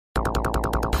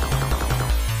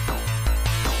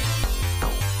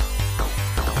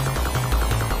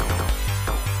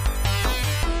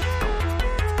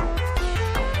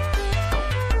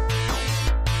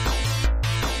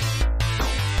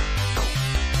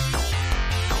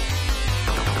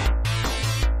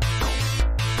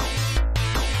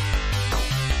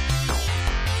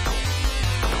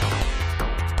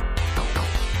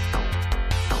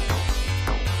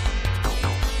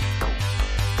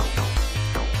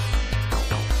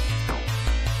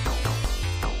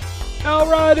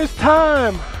Alright, it's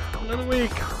time! Another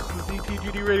week on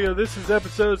ZTGD Radio. This is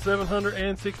episode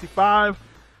 765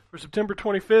 for September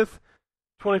 25th,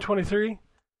 2023.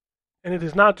 And it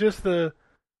is not just the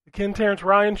Ken Terrence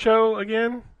Ryan show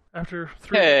again after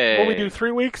will we do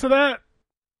 3 weeks of that?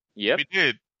 Yep. We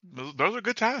did. Those are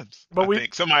good times. But I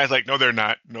think somebody's like, no, they're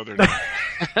not. No, they're not.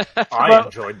 I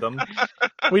enjoyed them.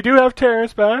 We do have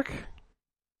Terrence back.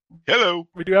 Hello.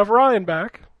 We do have Ryan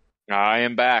back. I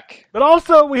am back. But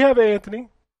also we have Anthony.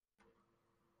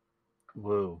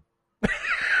 Woo.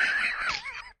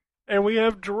 And we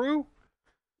have Drew.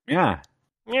 Yeah.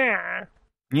 Yeah.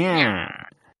 Yeah.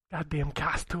 Goddamn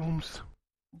costumes.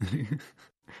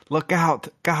 Look out,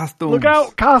 costumes. Look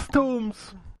out,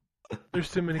 costumes.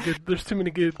 There's too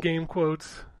many good game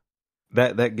quotes.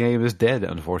 That game is dead,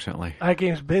 unfortunately. That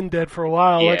game's been dead for a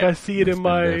while. Yeah. Like I see it It's in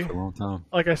been my dead for a long time.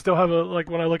 like I still have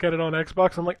when I look at it on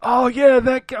Xbox, I'm like, "Oh yeah,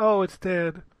 it's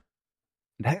dead."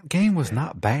 That game was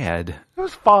not bad. It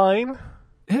was fine.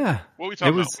 Yeah. What are we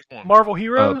talking It was- about? Which one? Marvel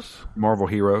Heroes. Marvel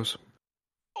Heroes.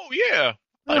 Oh, yeah.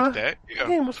 I like that. The Yeah.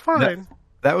 game was fine.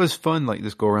 That was fun, like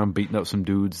just go around beating up some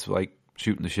dudes, like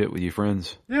shooting the shit with your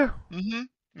friends. Yeah. Mm-hmm.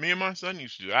 Me and my son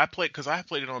used to do. I played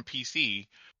it on PC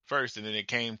first, and then it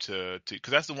came to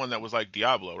because that's the one that was like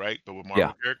Diablo, right? But with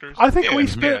Marvel characters. I think Yeah, we yeah,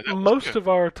 spent that was most good. of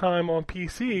our time on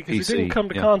PC because it didn't PC, come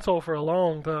to yeah. console for a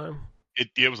long time.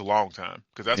 It was a long time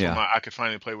because that's Yeah. when I could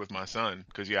finally play with my son.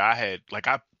 Because I had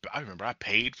I remember I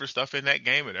paid for stuff in that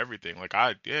game and everything. Like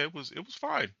it was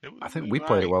fine. I think we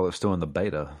played it while it was still in the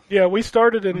beta. Yeah, we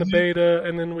started in the Mhm. beta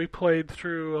and then we played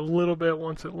through a little bit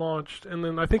once it launched, and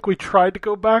then I think we tried to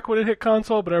go back when it hit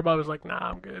console, but everybody was like, "Nah,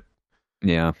 I'm good."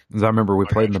 Yeah, 'cause I remember we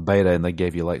played in the beta and they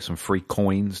gave you like some free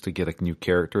coins to get a new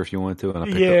character if you wanted to, and I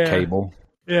picked Yeah. up Cable.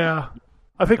 Yeah,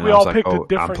 I think And we I was all like, picked "Oh, a I'm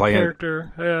different playing-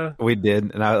 character. Yeah. We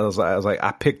did, and I was like,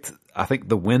 I picked, I think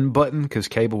the win button because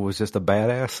Cable was just a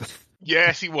badass.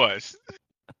 Yes, he was.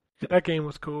 That game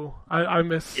was cool. I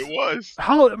miss It was.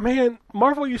 how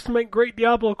Marvel used to make great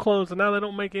Diablo clones, and now they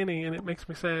don't make any, and it makes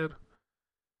me sad.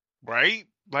 Right?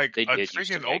 Like They a did used to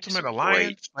freaking make Ultimate some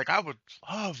Alliance. Like I would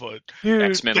love a Dude,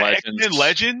 X-Men the Legends. X-Men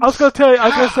Legends. I was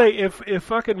gonna say if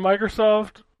fucking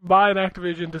Microsoft buying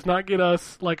Activision does not get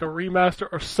us like a remaster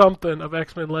or something of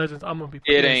X-Men Legends, I'm gonna be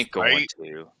pissed. It ain't going Right?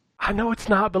 to. I know it's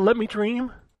not, but let me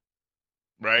dream.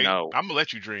 Right? No. I'm gonna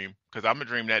let you dream because I'm gonna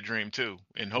dream that dream too,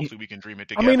 and hopefully we can dream it I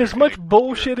together. mean, as much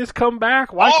bullshit has come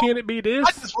back, why Oh, can't it be this?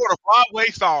 I just wrote a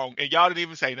Broadway song and y'all didn't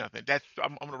even say nothing.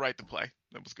 I'm gonna write the play.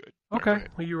 That was good. All right, go Okay,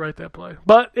 ahead. well, you write that play.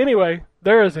 But anyway,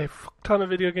 there is a ton of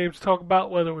video games to talk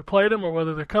about, whether we played them or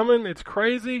whether they're coming. It's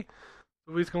crazy.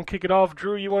 We're just gonna kick it off.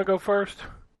 Drew, you want to go first?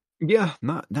 Yeah,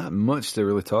 not much to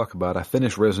really talk about. I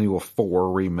finished Resident Evil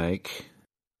 4 remake.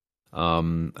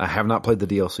 I have not played the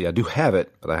DLC. I do have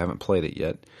it, but I haven't played it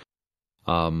yet.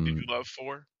 Did you love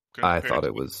 4? I thought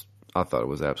it was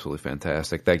absolutely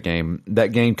fantastic. That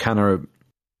game kind of.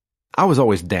 I was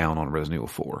always down on Resident Evil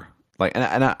 4. Like,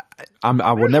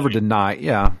 I will never deny.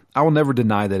 Yeah, I will never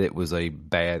deny that it was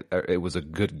it was a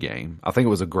good game. I think it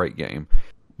was a great game,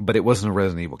 but it wasn't a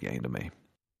Resident Evil game to me.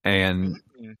 And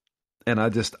I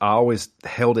always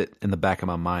held it in the back of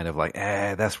my mind of like,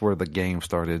 that's where the game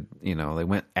started. You know, they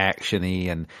went action-y,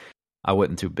 and I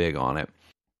wasn't too big on it.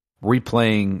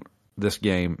 Replaying this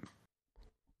game,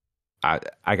 I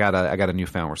got a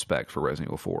newfound respect for Resident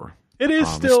Evil 4. It is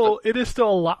still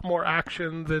a lot more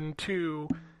action than 2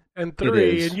 and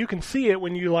 3, and you can see it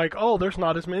when you like, oh, there's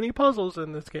not as many puzzles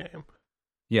in this game.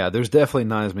 Yeah, there's definitely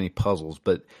not as many puzzles,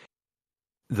 but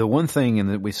the one thing,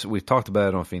 and we've talked about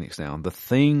it on Phoenix Down, the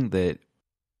thing that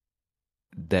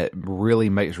really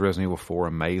makes Resident Evil 4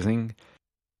 amazing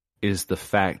is the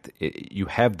fact you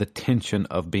have the tension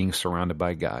of being surrounded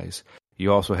by guys.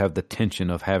 You also have the tension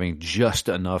of having just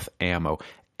enough ammo.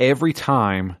 Every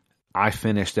time I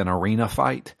finished an arena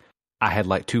fight, I had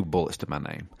like 2 bullets to my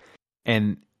name.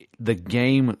 And the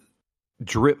game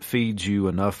drip feeds you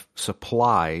enough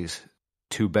supplies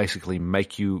to basically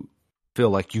make you feel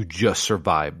like you just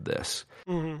survived this.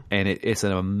 Mm-hmm. And it's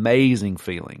an amazing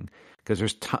feeling because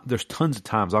there's tons of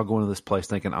times I'll go into this place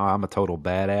thinking, oh, I'm a total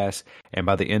badass. And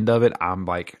by the end of it, I'm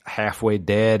like halfway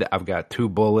dead. I've got 2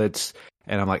 bullets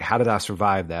and I'm like, how did I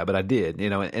survive that? But I did, you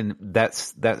know, and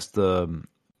that's the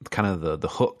kind of the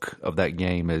hook of that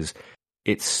game is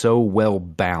it's so well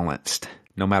balanced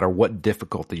no matter what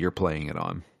difficulty you're playing it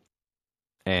on.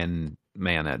 And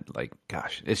man,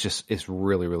 it's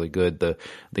really, really good. The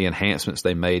enhancements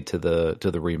they made to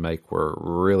the remake were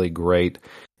really great.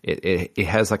 It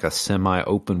has like a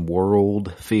semi-open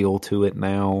world feel to it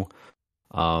now.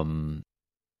 The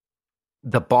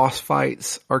boss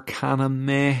fights are kind of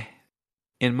meh,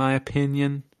 in my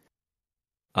opinion.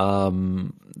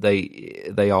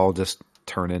 They all just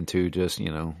turn into just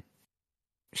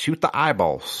shoot the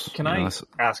eyeballs. Can I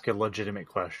ask a legitimate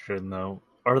question though?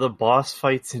 Are the boss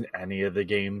fights in any of the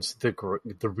games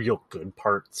the real good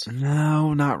parts?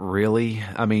 No, not really.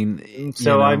 I mean,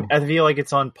 so I feel like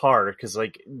it's on par because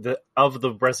like of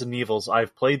the Resident Evils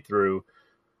I've played through,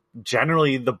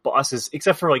 generally the bosses,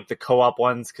 except for like the co-op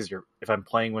ones, because if I'm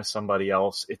playing with somebody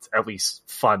else, it's at least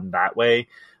fun that way.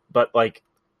 But like,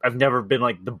 I've never been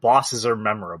like the bosses are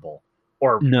memorable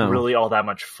or really all that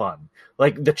much fun.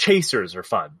 Like the chasers are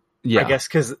fun, I guess,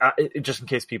 because just in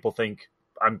case people think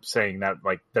I'm saying that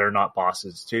like they're not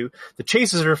bosses too. The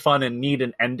chases are fun and need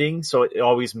an ending, so it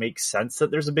always makes sense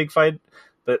that there's a big fight.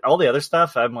 But all the other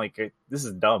stuff, I'm like, this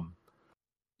is dumb.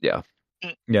 Yeah.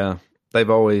 They've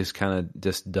always kind of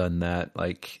just done that.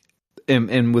 Like,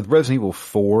 and with Resident Evil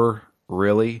 4,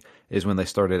 really, is when they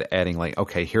started adding like,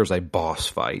 okay, here's a boss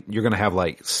fight. You're going to have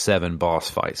like 7 boss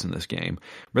fights in this game.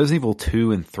 Resident Evil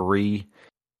 2 and 3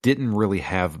 didn't really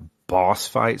have boss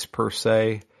fights per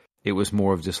se. It was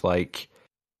more of just like,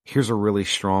 here's a really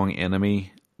strong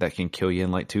enemy that can kill you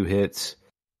in like 2 hits.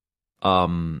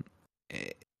 4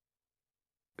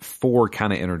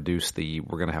 kind of introduced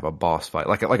we're going to have a boss fight,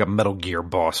 like a Metal Gear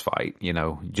boss fight,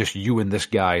 just you and this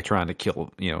guy trying to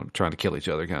kill each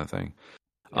other kind of thing.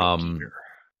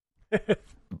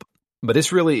 But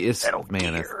it's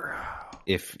man,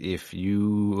 if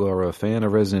you are a fan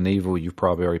of Resident Evil, you've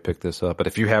probably already picked this up. But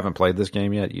if you haven't played this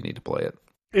game yet, you need to play it.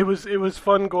 It was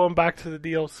fun going back to the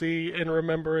DLC and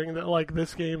remembering that like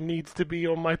this game needs to be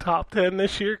on my top 10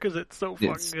 this year because it's so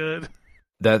fucking good.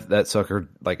 That sucker,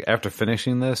 like after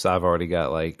finishing this, I've already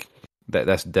got like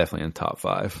that's definitely in top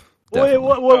 5.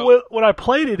 Well, when I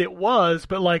played it, it was,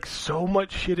 but like so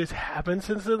much shit has happened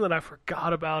since then that I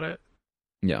forgot about it.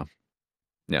 Yeah.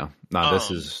 No,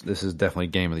 this is definitely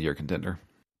Game of the Year contender.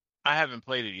 I haven't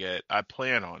played it yet. I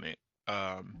plan on it.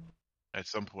 At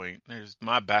some point,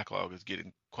 my backlog is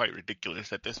getting quite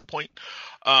ridiculous at this point.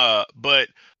 But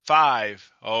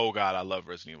 5, oh god, I love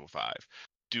Resident Evil 5.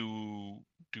 Do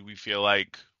we feel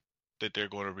like that they're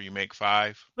going to remake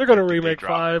 5? They're going to remake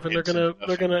 5, and they're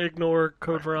going to ignore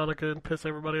Code Veronica and piss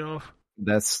everybody off.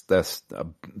 That's a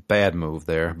bad move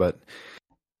there, but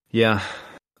yeah,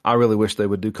 I really wish they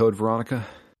would do Code Veronica.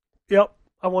 Yep.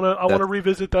 I want to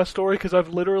revisit that story because I've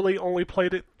literally only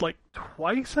played it like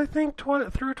twice, I think,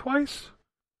 through twice.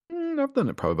 I've done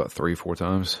it probably about 3-4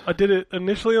 times. I did it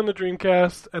initially on the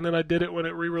Dreamcast, and then I did it when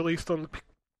it re-released on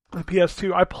the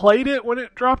PS2. I played it when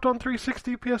it dropped on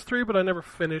 360 PS3, but I never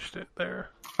finished it there.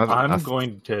 I'm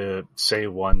going to say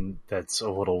one that's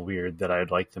a little weird that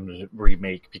I'd like them to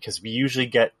remake, because we usually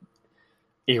get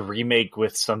a remake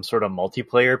with some sort of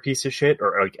multiplayer piece of shit,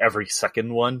 or like every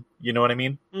second one, you know what I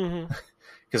mean? Mm-hmm.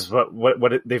 Because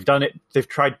they've done it, they've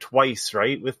tried twice,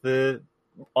 right, with the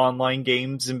online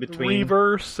games in between.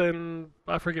 Reverse, and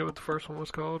I forget what the first one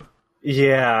was called.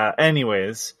 Yeah,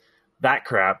 anyways, that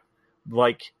crap.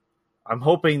 Like, I'm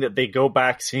hoping that they go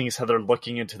back, seeing as how they're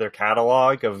looking into their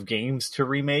catalog of games to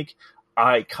remake.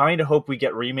 I kind of hope we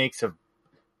get remakes of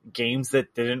games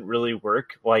that didn't really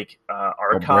work, like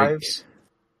Archives.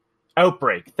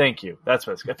 Outbreak, thank you. That's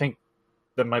what I think.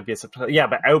 That might be a subtitle. Yeah,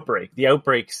 but Outbreak, the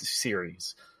Outbreak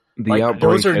series.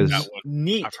 Those are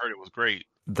neat. I've heard it was great.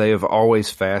 They have always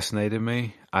fascinated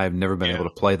me. I've never been able to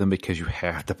play them because you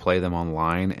have to play them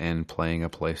online, and playing a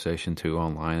PlayStation 2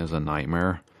 online is a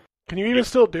nightmare. Can you even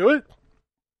still do it?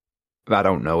 I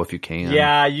don't know if you can.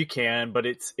 Yeah, you can, but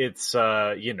it's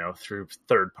through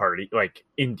third party, like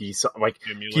indie, like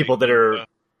emulate people that are.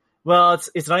 Well,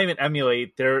 it's not even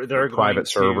emulate. They're private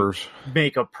servers.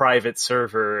 Make a private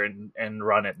server and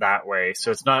run it that way. So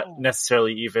it's not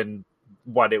necessarily even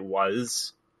what it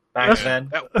was back then.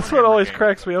 That's what always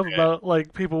cracks me up about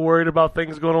like people worried about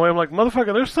things going away. I'm like,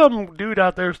 motherfucker, there's some dude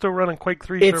out there still running Quake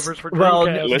 3 servers for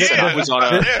Dreamcast. Listen,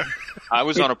 I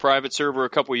was on a private server a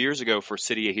couple years ago for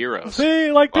City of Heroes.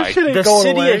 See, like this shit ain't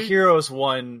going away. The City of Heroes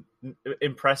one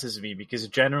impresses me because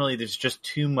generally there's just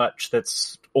too much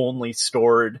that's only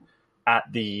stored at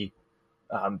the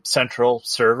central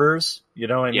servers, you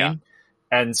know what I mean?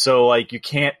 And so like you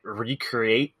can't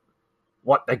recreate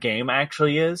what the game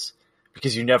actually is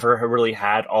because you never really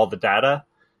had all the data.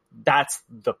 That's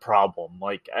the problem.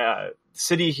 Like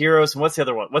City Heroes, and what's the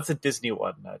other one? What's the Disney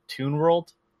one? Toon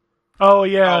World? Oh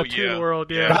yeah, Toon World,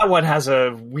 yeah. That one has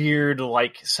a weird,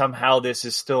 like, somehow this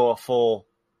is still a full,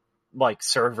 like,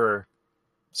 server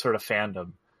sort of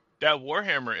fandom. That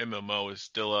Warhammer MMO is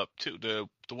still up too. The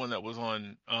one that was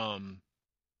on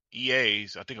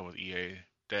EA's, I think it was EA,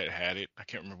 that had it. I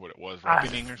can't remember what it was, Ah,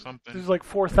 Reckoning or something. There's like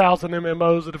 4,000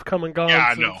 MMOs that have come and gone. Yeah,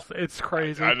 I so know. It's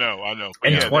crazy. I know.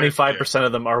 But And yeah, 25%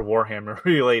 of them are Warhammer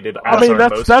related. I mean,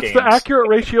 that's the games. accurate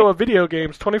ratio of video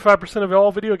games. 25% of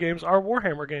all video games are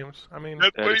Warhammer games. I mean,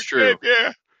 That's That what is he true. said,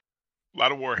 yeah. A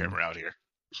lot of Warhammer out here.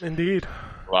 indeed.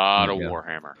 A lot of Yeah.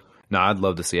 Warhammer. No, I'd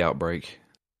love to see Outbreak.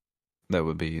 That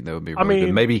would be really I mean-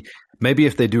 good. Maybe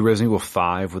if they do Resident Evil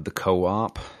 5 with the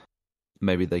co-op,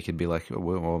 maybe they could be like,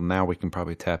 well, now we can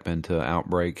probably tap into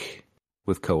Outbreak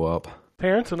with co-op.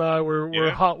 Terrence and I were Yeah.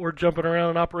 hot. We're jumping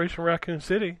around in Operation Raccoon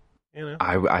City. You know.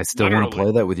 I still want to Literally.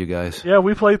 play that with you guys. Yeah,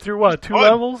 we played through what 2 Fun.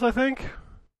 levels, I think.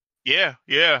 Yeah.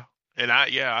 And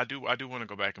I do want to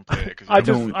go back and play it. Cause I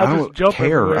don't- just I don't jump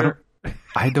care. everywhere.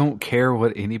 I don't care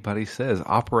what anybody says.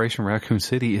 Operation Raccoon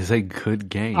City is a good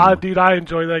game. Dude, I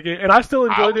enjoy that game, and I still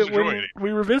enjoyed was it when enjoying it. we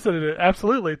revisited it.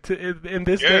 Absolutely, in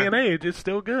this day Yeah. and age, it's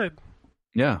still good.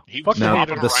 Yeah. he Fuck was yeah. Now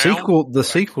hopping hater. the around.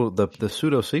 the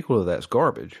pseudo sequel to that's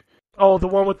garbage. Oh, the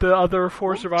one with the other 4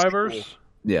 What was the survivors. sequel?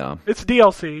 Yeah. It's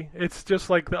DLC. It's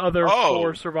just like the other Oh.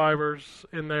 4 survivors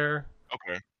in there.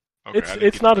 Okay. I It's didn't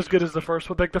it's get not to as good as the first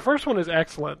one. Like the first one is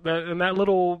excellent. That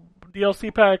little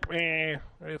DLC pack,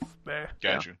 it's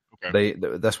Got you. Okay.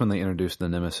 That's when they introduced the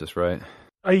Nemesis, right?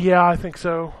 Yeah, I think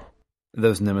so.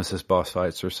 Those Nemesis boss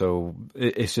fights are so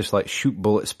it's just like shoot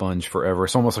bullet sponge forever.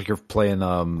 It's almost like you're playing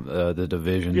the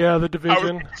Division. Yeah, the I was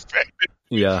Division. expecting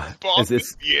Yeah.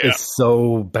 bosses. It's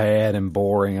so bad and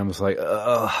boring. I'm just like,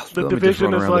 ugh. The let me just Division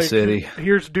run is around the like, city.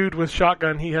 here's dude with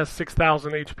shotgun. He has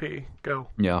 6,000 HP. Go.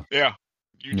 Yeah. Yeah.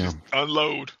 You Yeah. just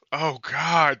unload. Oh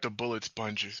God, the bullet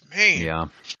sponges, man. Yeah.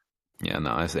 Yeah,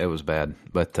 no, it was bad.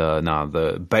 But no,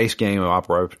 the base game of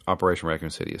Operation Raccoon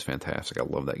City is fantastic. I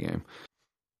love that game.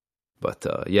 But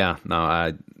yeah,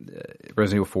 no,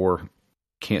 Resident Evil 4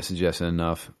 can't suggest it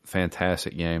enough.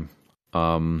 Fantastic game.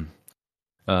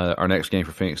 Our next game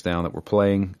for Phoenix Down that we're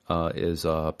playing is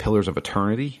Pillars of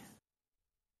Eternity.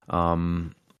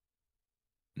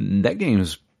 That game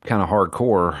is kind of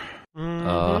hardcore.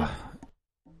 Mhm.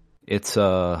 It's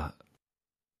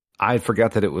I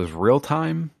forgot that it was real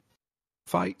time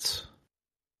fights,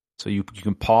 so you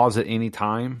can pause at any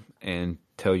time and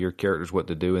tell your characters what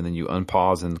to do, and then you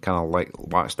unpause and kind of like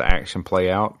watch the action play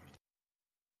out.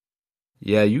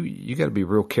 Yeah, you got to be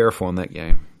real careful in that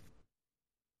game.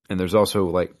 And there's also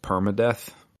like permadeath.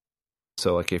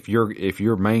 So like if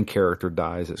your main character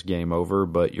dies, it's game over,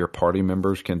 but your party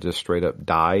members can just straight up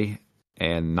die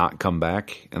and not come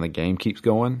back, and the game keeps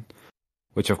going.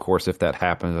 Which, of course, if that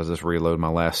happens, I'll just reload my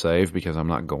last save because I'm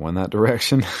not going that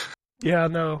direction. Yeah,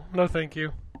 no, thank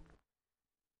you.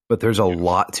 But there's a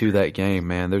lot to that game,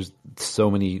 man. There's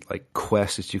so many like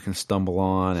quests that you can stumble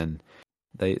on, and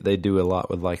they do a lot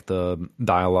with like the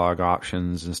dialogue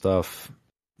options and stuff.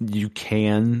 You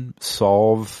can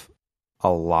solve a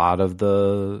lot of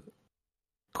the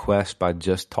quests by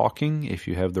just talking if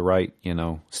you have the right,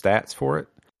 stats for it.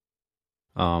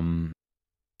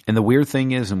 And the weird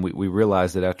thing is, and we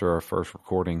realized that after our first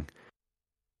recording,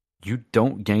 you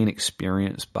don't gain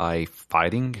experience by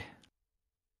fighting.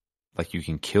 Like you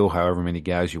can kill however many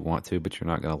guys you want to, but you're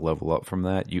not going to level up from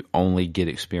that. You only get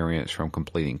experience from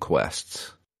completing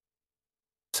quests.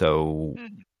 So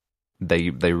they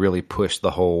really push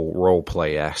the whole role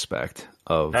play aspect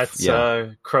of That's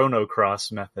Chrono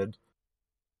Cross method.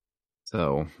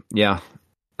 So yeah,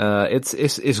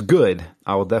 it's good.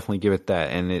 I will definitely give it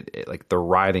that, and it like the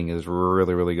writing is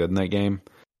really really good in that game.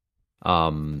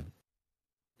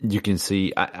 You can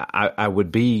see I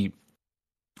would be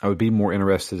more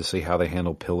interested to see how they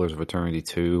handle Pillars of Eternity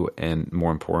 2, and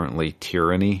more importantly,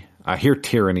 Tyranny. I hear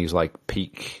Tyranny's like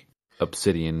peak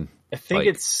Obsidian. I think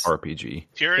it's RPG.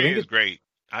 Tyranny is great.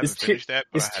 I haven't finished that.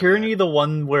 But Is Tyranny the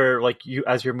one where, like, you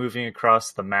as you're moving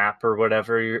across the map or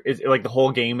whatever, like the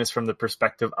whole game is from the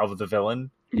perspective of the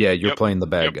villain? Yeah, you're playing the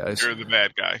bad guys. You're the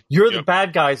bad guy. You're the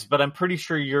bad guys, but I'm pretty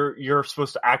sure you're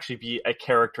supposed to actually be a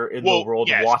character in the world,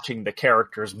 watching the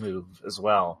characters move as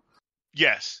well.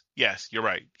 Yes, you're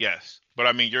right. Yes, but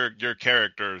I mean, your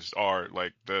characters are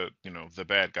like the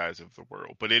bad guys of the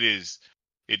world. But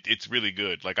it's really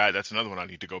good. Like that's another one I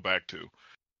need to go back to.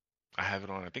 I have it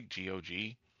on, I think,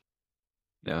 GOG.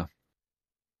 Yeah.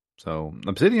 So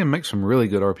Obsidian makes some really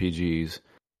good RPGs.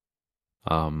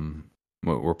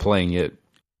 We're playing it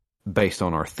based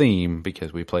on our theme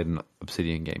because we played an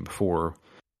Obsidian game before,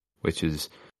 which is,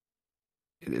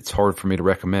 it's hard for me to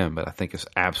recommend, but I think it's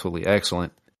absolutely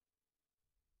excellent.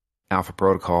 Alpha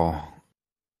Protocol.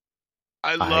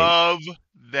 I love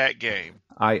that game.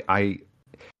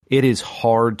 It is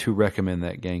hard to recommend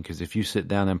that game because if you sit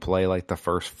down and play like the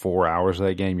first 4 hours of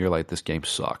that game, you're like, this game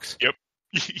sucks. Yep.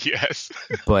 Yes.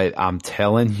 But I'm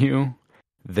telling you,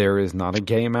 there is not a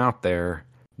game out there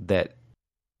that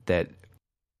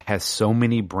has so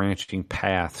many branching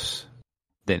paths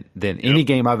than any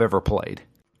game I've ever played.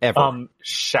 Ever.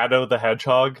 Shadow the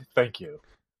Hedgehog. Thank you.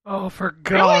 Oh, for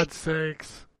God's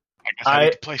sakes! I guess I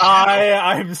need to play Shadow.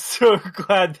 I'm so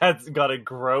glad that's got a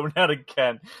groan out of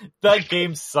Ken. That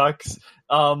game sucks.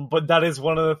 But that is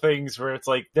one of the things where it's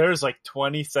like there's like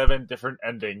 27 different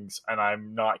endings, and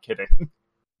I'm not kidding.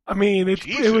 I mean,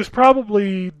 it was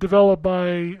probably developed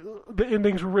by the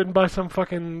endings were written by some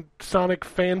fucking Sonic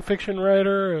fan fiction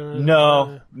writer.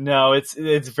 No,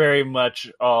 it's very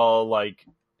much all like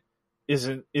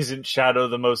isn't Shadow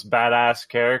the most badass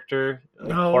character?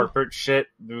 No. Corporate shit.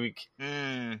 No,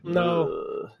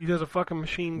 he does a fucking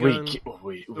machine gun.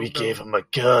 We gave him a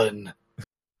gun.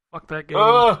 Fuck that game.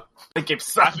 That game I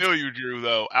sucks. feel you, Drew.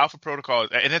 Though Alpha Protocol,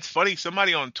 and it's funny.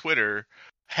 Somebody on Twitter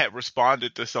had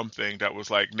responded to something that was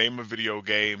like, name a video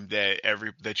game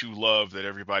that you love that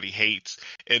everybody hates,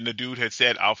 and the dude had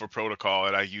said Alpha Protocol,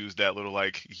 and I used that little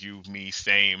like you, me,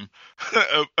 same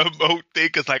emote thing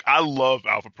because like I love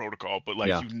Alpha Protocol, but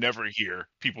like you never hear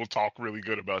people talk really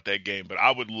good about that game. But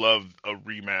I would love a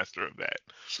remaster of that.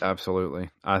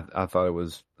 Absolutely. I thought it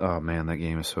was, oh man, that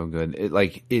game is so good.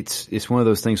 It's one of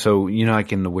those things. So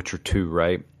like in The Witcher 2,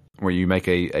 right, where you make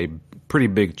a pretty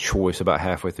big choice about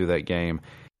halfway through that game.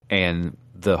 And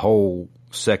the whole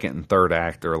second and third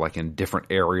act are like in different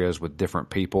areas with different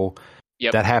people.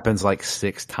 Yep. That happens like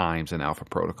 6 times in Alpha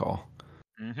Protocol.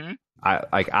 Mm-hmm.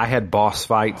 I had boss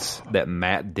fights that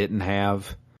Matt didn't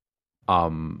have.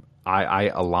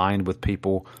 I aligned with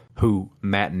people who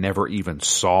Matt never even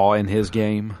saw in his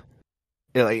game.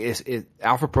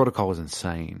 Alpha Protocol is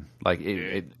insane. Like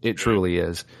it truly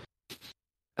is.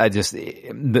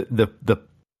 The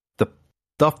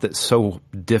stuff that's so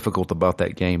difficult about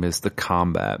that game is the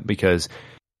combat, because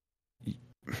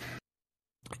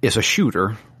it's a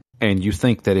shooter, and you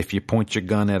think that if you point your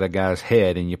gun at a guy's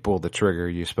head and you pull the trigger,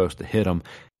 you're supposed to hit him.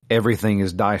 Everything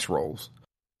is dice rolls.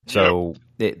 So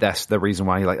that's the reason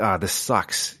why you're like, this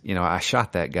sucks. I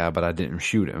shot that guy, but I didn't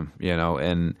shoot him,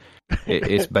 and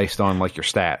it's based on like your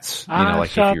stats. I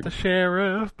shot the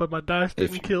sheriff, but my dice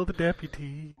didn't kill the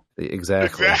deputy.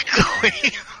 Exactly.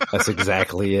 That's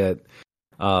exactly it.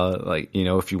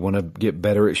 If you want to get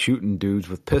better at shooting dudes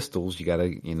with pistols, you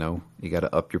gotta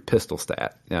up your pistol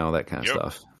stat, that kind of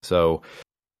stuff. So,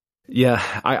 yeah,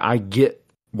 I get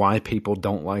why people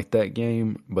don't like that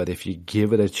game, but if you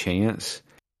give it a chance,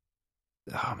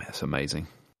 oh man, it's amazing.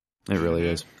 It really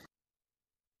is.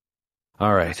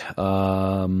 All right.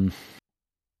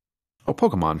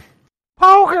 Pokemon.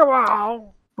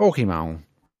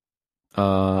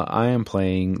 I am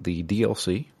playing the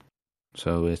DLC.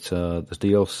 So it's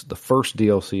the first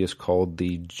DLC is called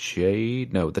the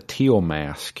Teal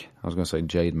Mask. I was going to say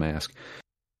Jade Mask.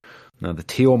 No, the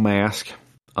Teal Mask.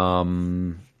 I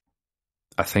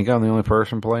think I'm the only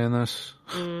person playing this.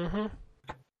 Mm-hmm.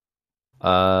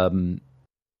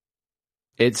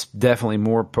 It's definitely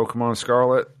more Pokemon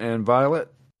Scarlet and Violet.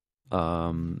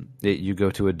 You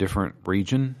go to a different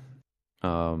region.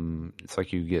 It's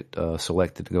like you get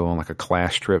selected to go on like a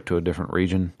class trip to a different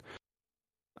region.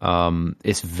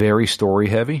 It's very story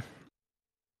heavy.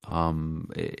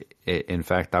 In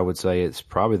fact, I would say it's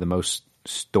probably the most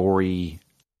story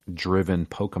driven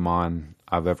Pokemon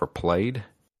I've ever played.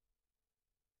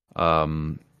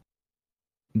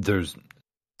 There's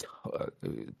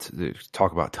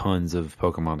talk about tons of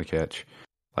Pokemon to catch.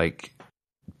 Like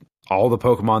all the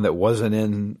Pokemon that wasn't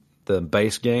in the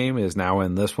base game is now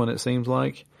in this one. It seems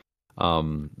like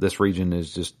this region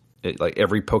is just. Like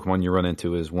every Pokemon you run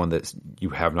into is one that you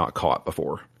have not caught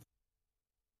before.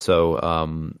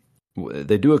 So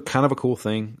they do a kind of a cool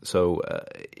thing. So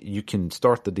you can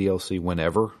start the DLC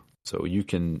whenever. So you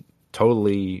can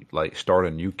totally like start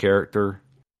a new character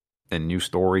and new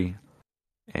story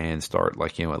and start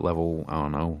like at level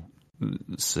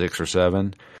 6 or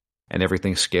 7, and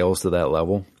everything scales to that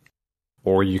level.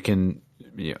 Or you can.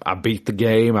 I beat the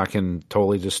game. I can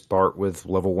totally just start with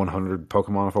level 100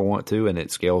 Pokemon if I want to, and it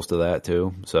scales to that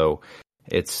too. So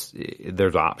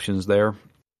there's options there.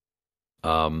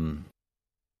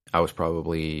 I was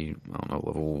probably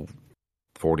level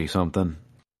 40 something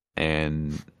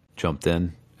and jumped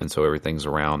in, and so everything's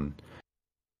around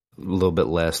a little bit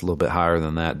less, a little bit higher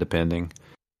than that, depending.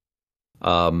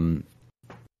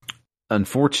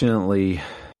 Unfortunately,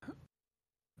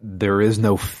 there is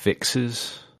no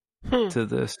fixes to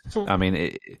this. I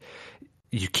mean,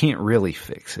 you can't really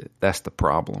fix it. That's the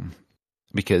problem,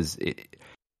 because it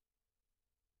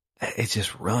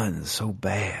just runs so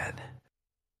bad.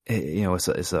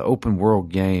 It's an open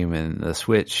world game, and the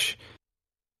Switch.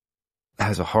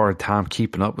 has a hard time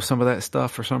keeping up with some of that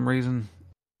stuff for some reason.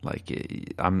 Like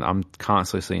I'm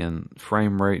constantly seeing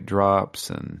frame rate drops,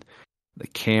 and the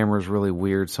camera's really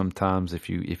weird sometimes. If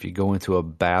you go into a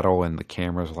battle and the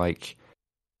camera's like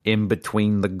in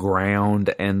between the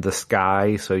ground and the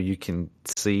sky, so you can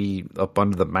see up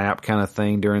under the map kind of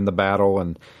thing during the battle,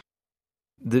 and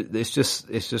it's just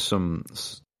some.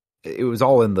 It was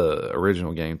all in the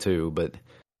original game too, but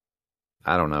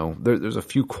I don't know. There's a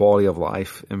few quality of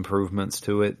life improvements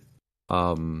to it.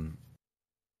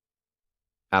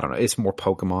 I don't know. It's more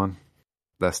Pokemon.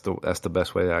 That's the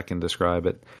best way that I can describe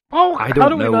it. Oh, I how don't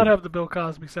do we know. not have the Bill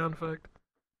Cosby sound effect?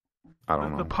 I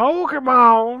don't know. The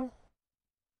Pokemon.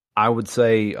 I would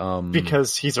say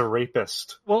Because he's a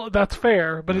rapist. Well, that's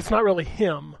fair, but it's not really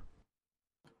him.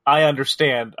 I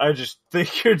understand. I just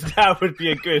figured that would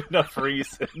be a good enough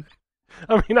reason.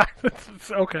 I mean, it's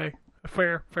okay.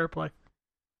 Fair play.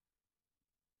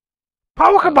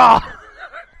 Pokeball!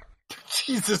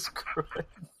 Jesus Christ.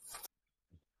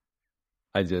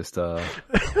 I just I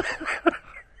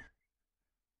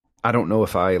don't know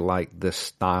if I like this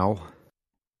style,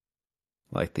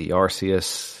 like the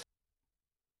Arceus.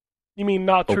 You mean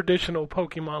not traditional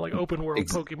Pokemon, like open world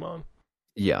Pokemon?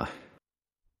 Yeah,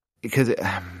 because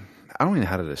I don't even know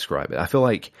how to describe it. I feel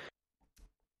like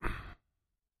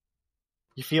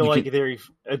You feel like they've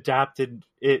adapted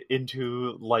it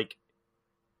into like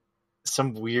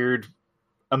some weird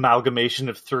amalgamation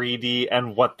of 3D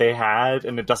and what they had,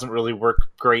 and it doesn't really work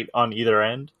great on either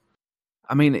end.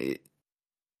 I mean,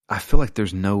 I feel like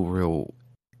there's no real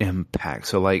impact.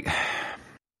 So like,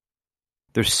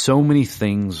 there's so many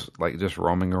things like just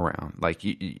roaming around. Like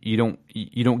you don't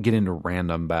get into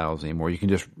random battles anymore. You can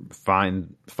just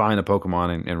find a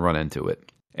Pokemon and run into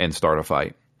it and start a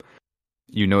fight.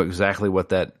 You know exactly what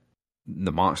the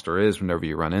monster is whenever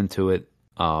you run into it.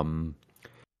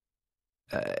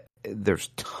 There's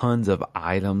tons of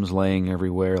items laying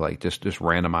everywhere, like just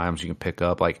random items you can pick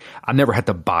up. Like I never had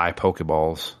to buy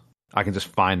Pokeballs. I can just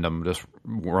find them just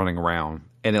running around,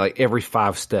 and like every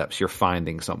 5 steps you're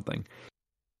finding something.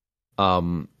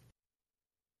 I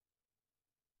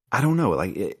don't know.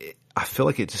 Like I feel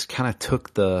like it just kind of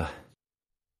took the.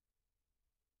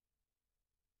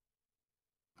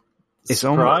 It's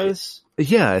surprise.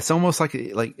 It's almost like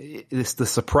it's the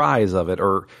surprise of it,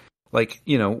 or like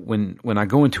when I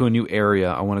go into a new area,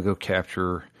 I want to go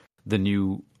capture the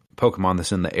new Pokemon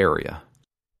that's in the area,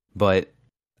 but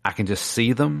I can just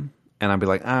see them and I'd be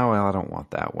like, oh well, I don't want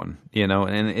that one,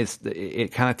 and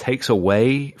it kind of takes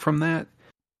away from that.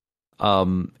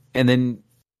 And then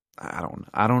I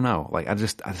don't know, like I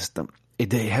just don't,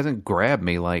 it hasn't grabbed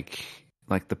me like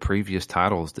the previous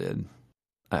titles did.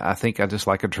 I think I just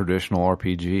like a traditional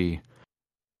RPG.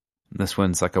 This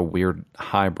one's like a weird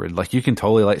hybrid. Like you can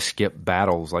totally like skip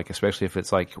battles, like especially if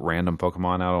it's like random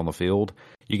Pokemon out on the field.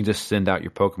 You can just send out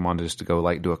your Pokemon just to go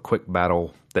like do a quick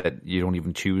battle that you don't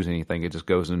even choose anything. It just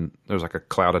goes in. There's like a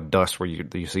cloud of dust where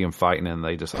you see them fighting, and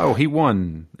they just he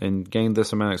won and gained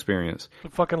this amount of experience. The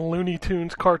fucking Looney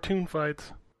Tunes cartoon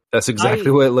fights. That's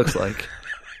exactly what it looks like.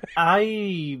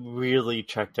 I really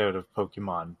checked out of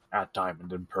Pokemon at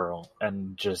Diamond and Pearl,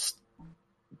 and just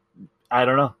I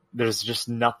don't know. There's just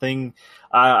nothing.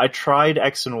 I tried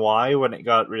X and Y when it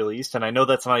got released, and I know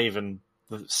that's not even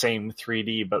the same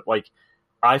 3D, but like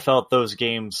I felt those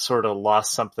games sort of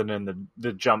lost something in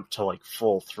the jump to like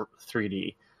full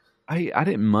 3D. I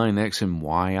didn't mind X and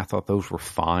Y. I thought those were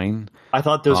fine. I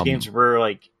thought those games were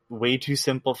like way too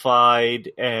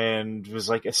simplified and was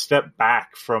like a step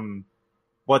back from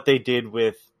what they did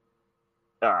with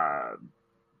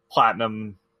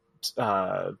Platinum,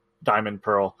 Diamond,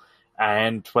 Pearl,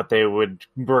 and what they would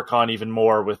work on even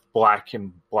more with Black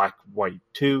and Black White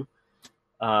 2.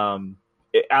 I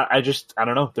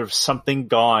don't know. There's something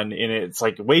gone in it. It's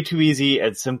like way too easy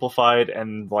and simplified,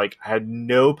 and like I had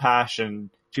no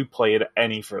passion to play it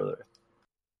any further.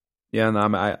 Yeah,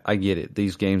 no, I get it.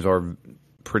 These games are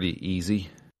pretty easy.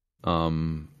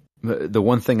 The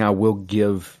one thing I will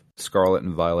give Scarlet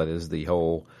and Violet is the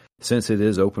whole, since it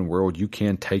is open world, you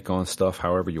can take on stuff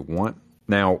however you want.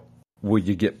 Now, will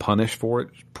you get punished for it?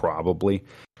 Probably.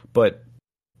 But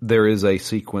there is a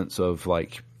sequence of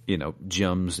like,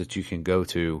 gyms that you can go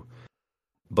to,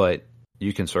 but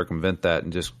you can circumvent that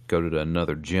and just go to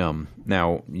another gym.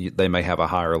 Now, they may have a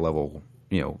higher level,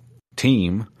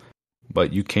 team,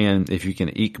 but you can, if you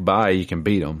can eke by, you can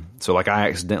beat them. So like I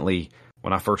accidentally,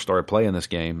 when I first started playing this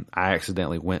game, I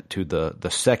accidentally went to the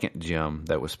second gym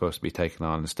that was supposed to be taken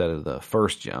on instead of the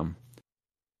first gym.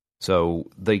 So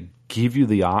they give you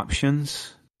the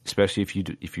options, especially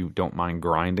if you don't mind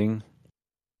grinding.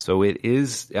 So it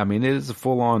is. I mean, it is a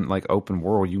full on like open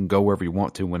world. You can go wherever you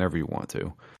want to, whenever you want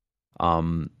to.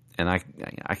 And I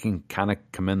can kind of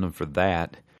commend them for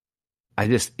that.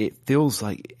 It feels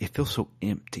so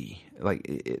empty.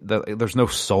 Like there's no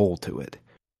soul to it.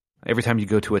 Every time you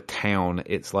go to a town,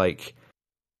 it's like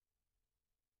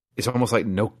it's almost like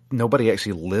nobody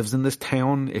actually lives in this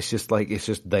town. It's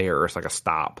just there. It's like a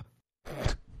stop.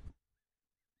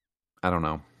 I don't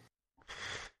know.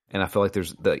 And I feel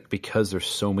like because there's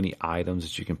so many items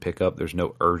that you can pick up, there's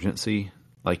no urgency.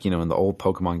 Like, in the old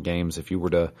Pokemon games, if you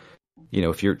were to,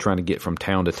 if you're trying to get from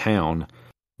town to town,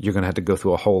 you're going to have to go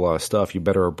through a whole lot of stuff. You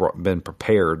better have been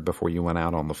prepared before you went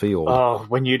out on the field. Oh,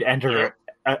 when you'd enter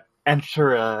a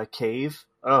cave.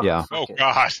 Oh, yeah. Oh,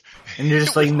 God. And you're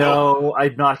just like, no,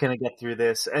 I'm not going to get through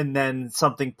this. And then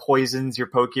something poisons your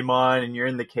Pokemon and you're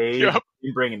in the cave. Yep.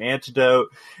 You bring an antidote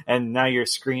and now your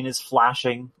screen is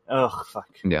flashing. Oh, fuck.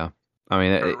 Yeah. I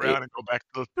mean, Turn around and go back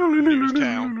to the nearest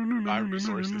town. Buy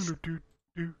resources.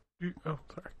 Oh,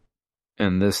 sorry.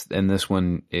 And this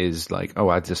one is like,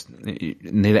 I just need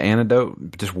an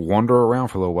antidote. Just wander around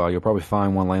for a little while. You'll probably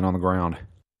find one laying on the ground.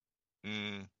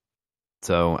 Mm.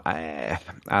 So I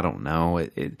don't know.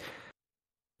 I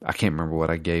can't remember what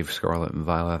I gave Scarlet and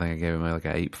Violet. I think I gave him like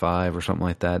an 8.5 or something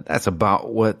like that. That's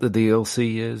about what the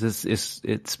DLC is.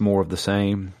 It's more of the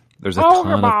same. There's a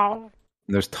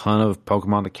ton of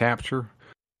Pokemon to capture.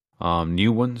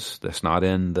 New ones that's not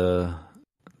in the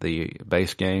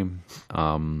base game.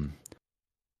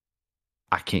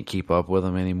 I can't keep up with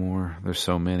them anymore. There's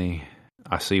so many.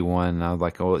 I see one and I'm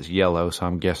like, oh, it's yellow, so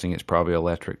I'm guessing it's probably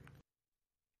electric.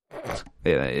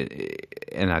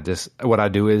 And what I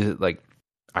do is like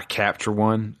I capture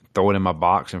one, throw it in my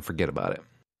box, and forget about it.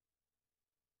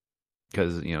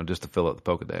 Because just to fill up the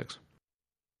Pokedex.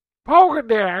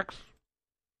 Pokedex.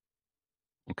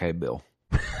 Okay, Bill.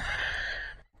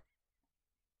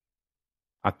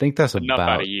 I think that's Enough about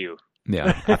out of you.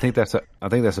 Yeah, I think that's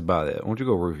about it. Why don't you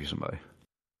go roofie somebody?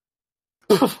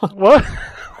 What?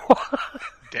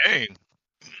 Dang.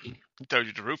 He told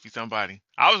you to roofie somebody.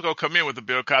 I was going to come in with the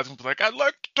Bill Cosby. Was like, I'd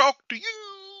like to talk to you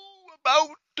about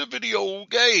the video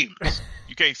games.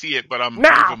 You can't see it, but I'm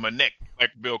moving my neck like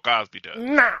Bill Cosby does.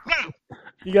 Nah.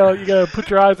 You gotta put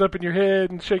your eyes up in your head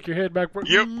and shake your head back.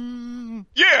 Yep.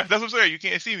 Yeah, that's what I'm saying. You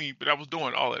can't see me, but I was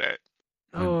doing all of that.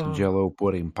 And Jello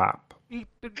pudding pop. Eat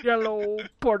the Jello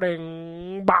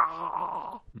pudding.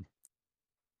 Bah.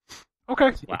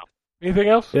 Okay. Wow. Anything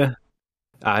else? Yeah.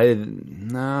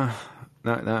 Not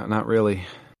really.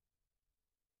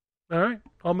 All right.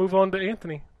 I'll move on to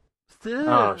Anthony.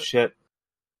 Oh, shit.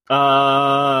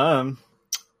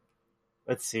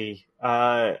 Let's see.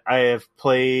 I have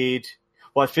played.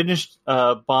 Well, I finished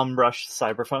Bomb Rush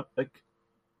Cyberpunk.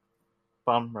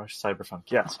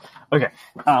 Yes. Okay.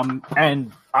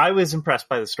 And I was impressed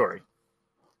by the story.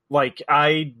 Like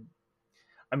I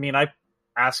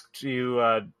asked you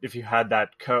if you had that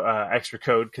extra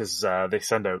code because they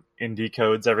send out indie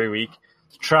codes every week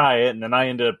to try it, and then I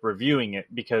ended up reviewing it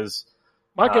because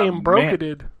my game broke. It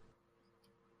did.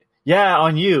 Yeah,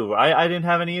 on you. I didn't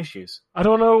have any issues. I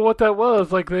don't know what that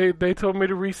was. Like they told me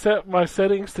to reset my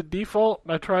settings to default.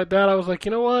 I tried that. I was like,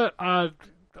 you know what?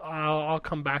 I'll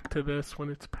come back to this when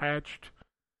it's patched.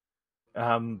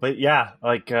 But yeah,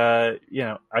 like I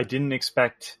didn't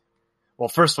expect. Well,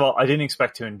 first of all, I didn't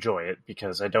expect to enjoy it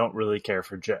because I don't really care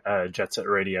for Jet Set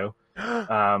Radio.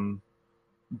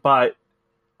 But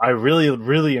I really,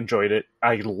 really enjoyed it.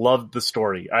 I loved the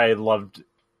story. I loved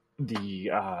the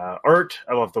art.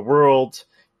 I loved the world.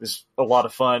 It was a lot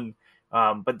of fun.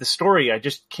 But the story, I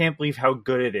just can't believe how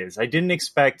good it is. I didn't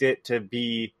expect it to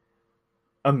be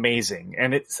amazing.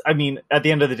 And at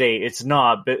the end of the day, it's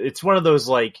not, but it's one of those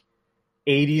like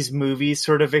 80s movies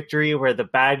sort of victory where the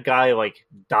bad guy like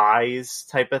dies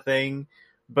type of thing.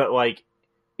 But like,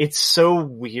 it's so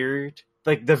weird.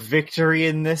 Like the victory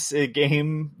in this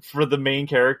game for the main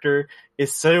character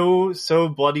is so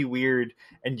bloody weird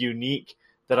and unique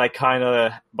that I kind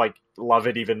of like love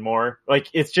it even more. Like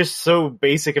it's just so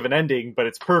basic of an ending, but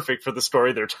it's perfect for the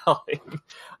story they're telling.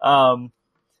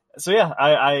 So yeah,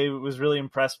 I was really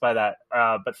impressed by that.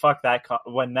 But fuck that,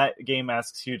 when that game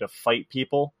asks you to fight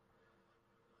people,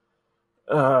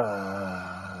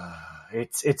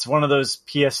 it's one of those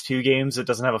PS2 games that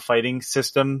doesn't have a fighting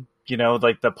system,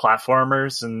 like the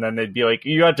platformers, and then they'd be like,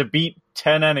 you had to beat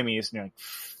 10 enemies, and you're like,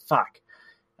 fuck.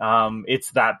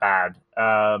 It's that bad.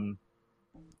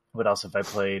 What else have I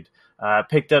played?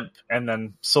 Picked up and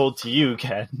then sold to you,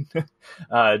 Ken.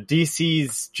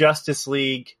 DC's Justice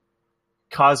League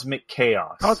Cosmic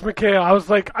Chaos. Cosmic Chaos. I was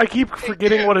like, I keep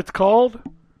forgetting what it's called.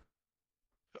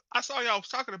 I saw y'all was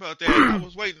talking about that. I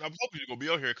was waiting. I was hoping you were gonna be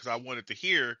on here because I wanted to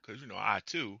hear. Because I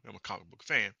too am a comic book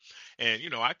fan, and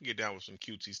I can get down with some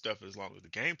cutesy stuff as long as the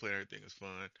gameplay and everything is fun.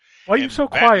 Why are you And so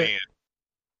Batman, quiet?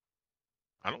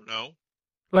 I don't know.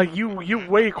 Like you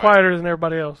way quieter than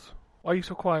everybody else. Why are you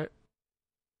so quiet?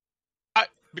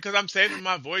 Because I'm saving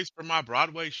my voice for my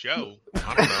Broadway show.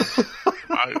 I don't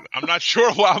know. I'm not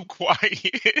sure why I'm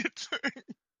quiet.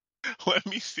 Let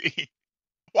me see.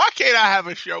 Why can't I have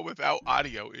a show without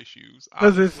audio issues?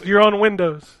 Because you're on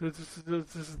Windows. It's a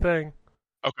thing.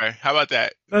 Okay, how about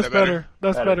that? That's better.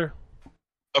 That's better.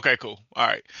 Okay, cool. All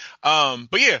right.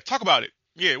 But yeah, talk about it.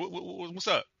 Yeah, what's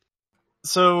up?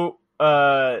 So,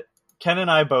 Ken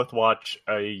and I both watch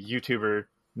a YouTuber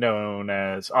known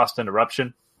as Austin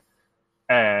Eruption.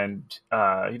 And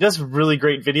he does really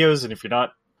great videos, and if you're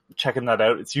not checking that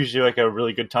out, it's usually like a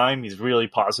really good time. He's really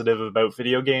positive about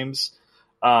video games.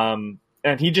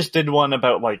 And he just did one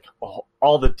about like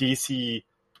all the DC,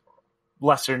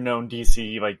 lesser known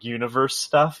DC like universe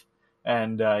stuff.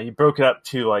 And he broke it up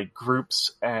to like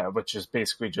groups, which is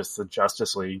basically just the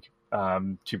Justice League,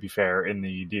 to be fair, in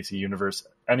the DC universe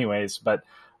anyways, but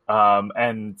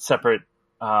and separate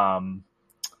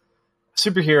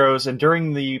superheroes. And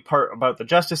during the part about the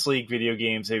Justice League video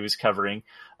games he was covering,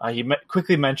 he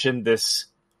quickly mentioned this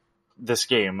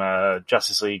game,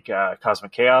 Justice League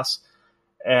Cosmic Chaos,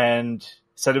 and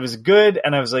said it was good.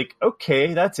 And I was like,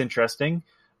 okay, that's interesting.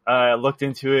 I looked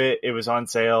into it. It was on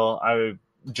sale. I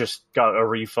just got a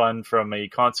refund from a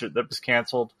concert that was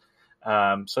canceled. So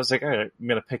I was like, all right, I'm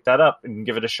going to pick that up and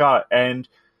give it a shot. And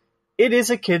it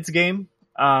is a kid's game.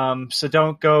 So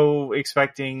don't go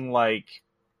expecting like,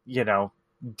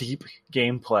 deep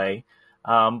gameplay.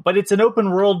 But it's an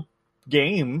open world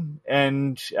game,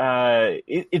 and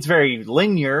it's very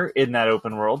linear in that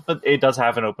open world, but it does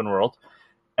have an open world.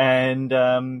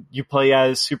 And you play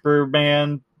as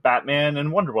Superman, Batman,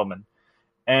 and Wonder Woman.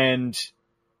 And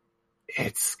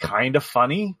it's kind of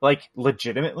funny, like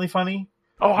legitimately funny.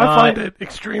 Oh, I find it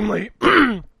extremely,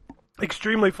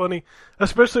 extremely funny,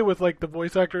 especially with like the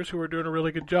voice actors who are doing a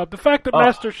really good job. The fact that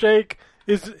Master Shake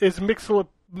is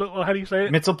how do you say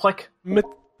it? Mixelplick?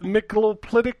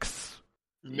 Micheloplytics?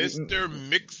 Mr.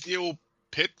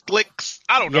 Mixelpitlix?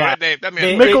 I don't know that name. That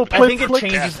man.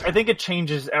 I think it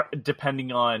changes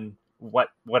depending on what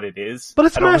it is. But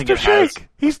it's Master Shake.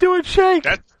 He's doing Shake.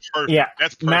 That's perfect. Yeah,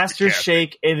 that's perfect Master casting.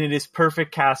 Shake, and it is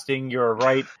perfect casting. You're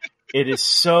right. It is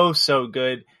so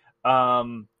good. I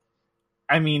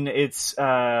mean, it's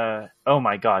oh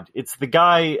my god, it's the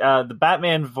guy. The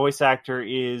Batman voice actor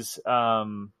is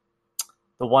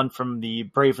the one from the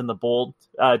Brave and the Bold,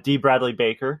 D. Bradley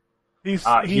Baker. He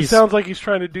sounds like he's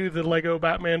trying to do the Lego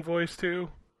Batman voice too.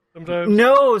 Sometimes.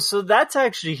 No, so that's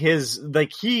actually his.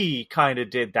 Like he kind of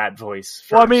did that voice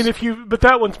first. Well, I mean, but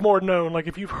that one's more known. Like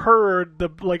if you've heard the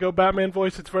Lego Batman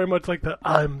voice, it's very much like the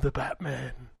 "I'm the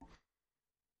Batman."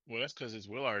 Well, that's because it's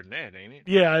Will Arnett, ain't it?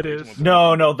 Yeah, it is.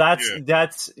 No, that's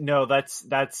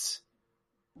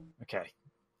okay.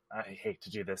 I hate to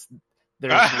do this.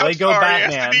 There's Lego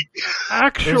Batman.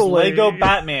 Actually, there's Lego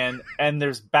Batman, and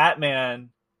there's Batman,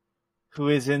 who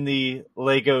is in the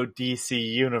Lego DC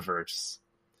universe.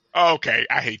 Okay,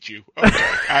 I hate you. Okay,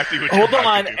 I see what Hold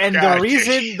on, and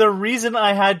the reason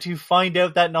I had to find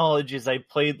out that knowledge is I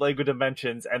played Lego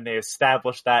Dimensions, and they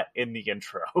established that in the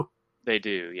intro. They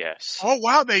do, yes. Oh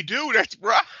wow, they do. That's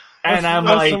right. And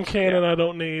that's some canon I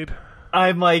don't need.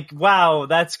 I'm like, wow,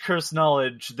 that's cursed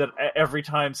knowledge. That every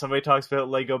time somebody talks about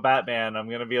Lego Batman, I'm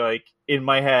gonna be like in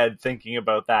my head thinking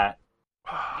about that.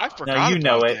 I forgot. Now you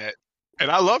know about it. that. And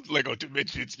I love Lego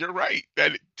Dimensions. You're right.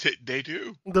 They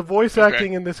do. The voice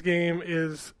acting in this game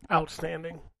is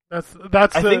outstanding. That's.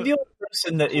 I think the only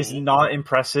person that is not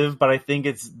impressive, but I think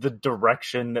it's the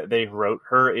direction that they wrote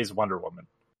her is Wonder Woman.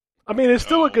 I mean, it's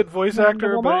still a good voice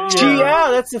actor, but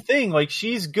that's the thing. Like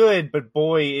she's good, but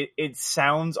boy, it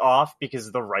sounds off because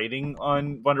of the writing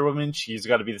on Wonder Woman. She's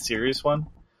got to be the serious one.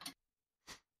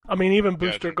 I mean, even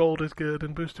Booster Gold is good,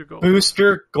 and Booster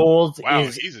Gold. Wow,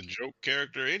 he's a joke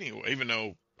character anyway. Even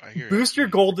though I hear Booster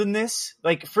Gold in this,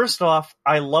 like, first off,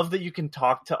 I love that you can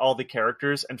talk to all the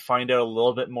characters and find out a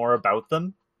little bit more about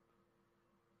them.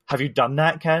 Have you done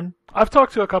that, Ken? I've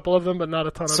talked to a couple of them, but not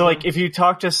a ton of them. So, like, if you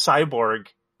talk to Cyborg,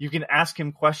 you can ask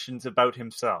him questions about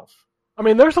himself. I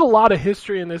mean, there's a lot of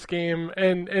history in this game,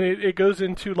 and it goes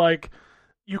into, like,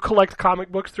 you collect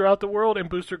comic books throughout the world, and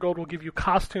Booster Gold will give you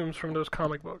costumes from those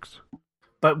comic books.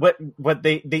 But what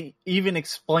they even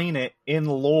explain it in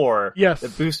lore. Yes.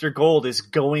 That Booster Gold is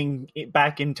going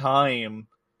back in time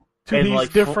to and these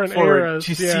like different eras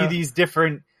to see these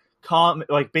different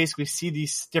basically see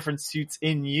these different suits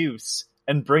in use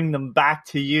and bring them back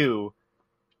to you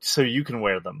so you can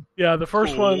wear them. Yeah, the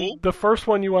first Cool.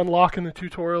 one you unlock in the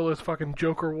tutorial is fucking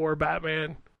Joker War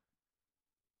Batman.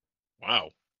 Wow.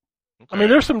 Okay. I mean,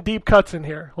 there's some deep cuts in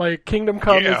here. Like Kingdom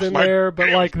Come Yeah, is in like, there, but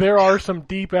damn. like there are some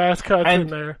deep ass cuts And- in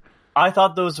there. I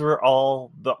thought those were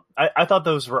all I thought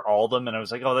those were all of them, and I was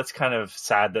like, oh, that's kind of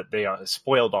sad that they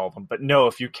spoiled all of them. But no,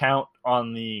 if you count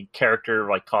on the character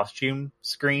like costume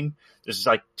screen, there's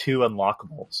like 2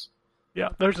 unlockables. Yeah,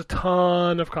 there's a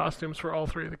ton of costumes for all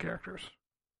 3 of the characters.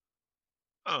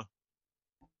 Huh.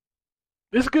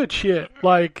 It's good shit.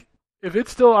 Like, if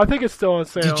it's still, I think it's still on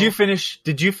sale. Did you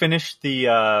finish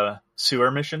the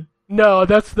sewer mission? No,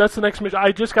 that's the next mission.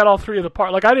 I just got all 3 of the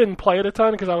parts. Like, I didn't play it a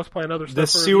ton because I was playing other stuff. The for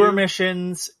sewer review.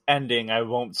 mission's ending, I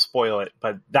won't spoil it,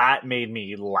 but that made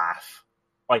me laugh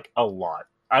like a lot.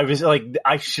 I was like,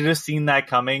 I should have seen that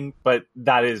coming, but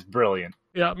that is brilliant.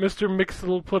 Yeah, Mr.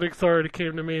 Mixelpuddix already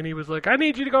came to me and he was like, I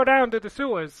need you to go down to the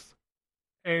sewers.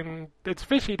 And it's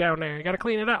fishy down there. You gotta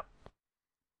clean it up.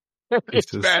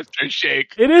 It's just- Master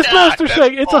Shake. It is God, Master that's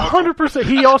Shake. It's awesome. 100%.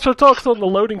 He also talks on the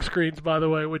loading screens, by the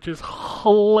way, which is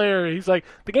hilarious. He's like,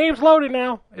 the game's loaded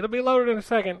now. It'll be loaded in a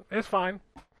second. It's fine.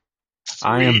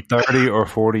 I am Sweet. 30 or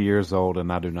 40 years old,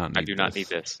 and I do not need I do not need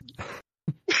this.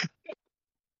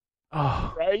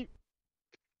 Oh, Right?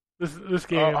 this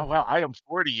game. Oh, well, I am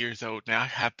 40 years old now.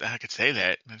 I could say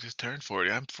that. I just turned 40.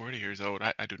 I'm 40 years old.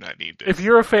 I do not need this. If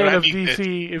you're a fan But I of need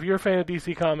DC, if you're a fan of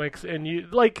DC Comics, and you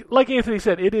like Anthony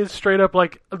said, it is straight up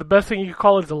like the best thing you could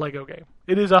call it is a Lego game.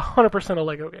 It is 100% a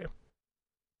Lego game.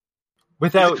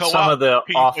 Without co-op? some of the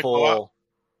Can you play co-op? awful.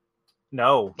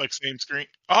 No, Like same screen.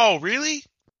 Oh, really?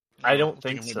 I don't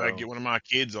think I'm gonna, so. like, get one of my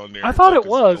kids on there. I thought it Focus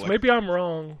was. collect- Maybe I'm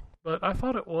wrong, but I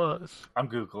thought it was. I'm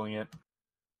googling it.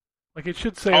 Like it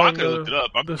should say Oh, I on could have looked it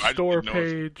up. I the just store didn't know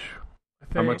if page. I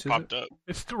think. How much is it? popped up.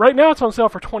 It's right now. It's on sale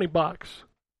for $20,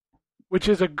 which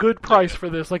is a good price for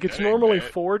this. Like it's That ain't normally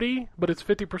bad. $40, but it's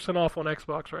 50% off on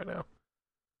Xbox right now.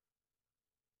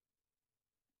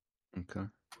 Okay.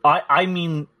 I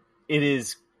mean, it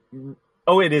is.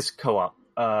 Oh, it is co-op.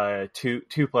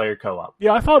 Two-player co-op,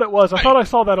 Yeah, I thought it was. I Right. thought I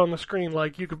saw that on the screen.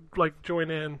 Like you could like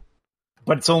join in.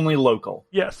 but it's only local.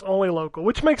 Yes, only local,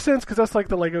 which makes sense because that's like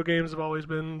the Lego games have always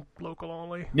been local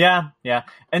only. Yeah,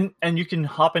 and you can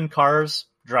hop in cars,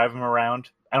 drive them around.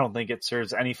 I don't think it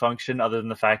serves any function other than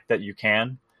the fact that you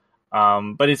can.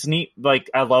 But it's neat. Like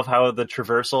I love how the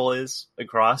traversal is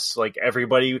across. Like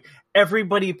everybody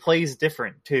plays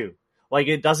different too. Like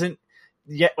it doesn't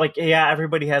yet. Like yeah,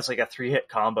 everybody has like a 3-hit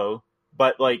combo,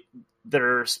 but like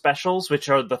their specials, which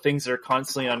are the things that are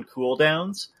constantly on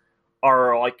cooldowns,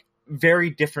 are like very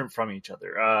different from each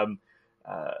other.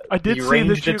 I did the see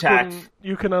ranged that attack.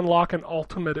 you can unlock an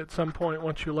ultimate at some point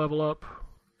once you level up.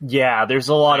 Yeah, there's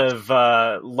a lot of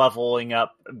leveling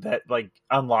up that like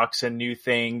unlocks a new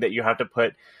thing that you have to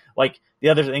put. Like the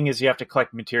other thing is you have to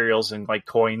collect materials and like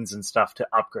coins and stuff to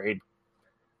upgrade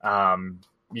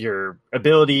your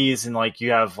abilities, and like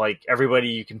you have like everybody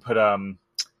you can put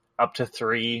up to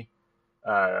 3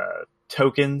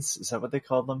 tokens. Is that what they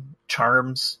call them?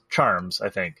 Charms, I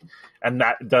think, and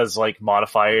that does like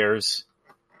modifiers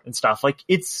and stuff. Like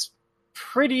it's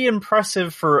pretty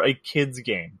impressive for a kids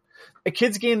game. A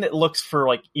kids game that looks for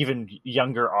like even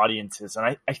younger audiences,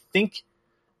 and I think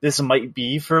this might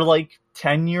be for like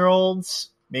 10-year-olds,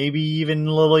 maybe even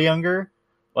a little younger,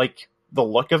 like the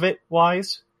look of it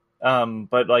wise.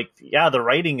 But like, yeah, the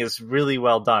writing is really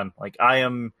well done. Like I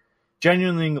am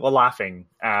genuinely laughing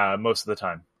most of the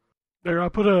time. There, I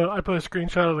put a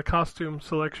screenshot of the costume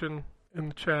selection in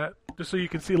the chat just so you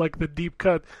can see like the deep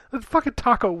cut. The fucking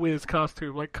Taco Wiz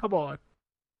costume, like come on.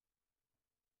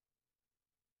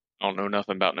 I don't know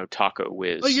nothing about no Taco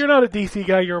Wiz. Like, you're not a DC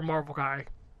guy, you're a Marvel guy.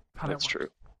 How that That's works. true.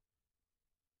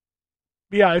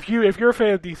 But yeah, if you're a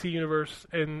fan of DC Universe,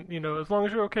 and you know, as long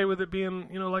as you're okay with it being,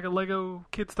 you know, like a Lego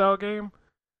kid style game,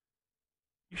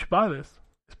 you should buy this.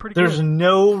 It's pretty There's good.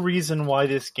 no reason why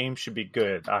this game should be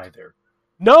good either.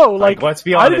 No, Like, let's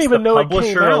be I honest, didn't even the know it came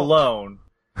publisher out. alone.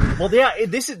 Well, yeah,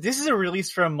 this is a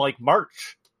release from like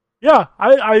March. Yeah,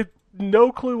 I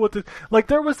no clue what the like.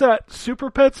 There was that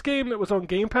Super Pets game that was on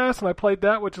Game Pass, and I played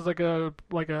that, which is like a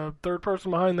third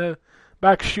person behind the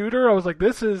back shooter. I was like,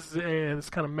 this is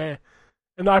kind of meh.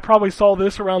 And I probably saw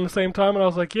this around the same time, and I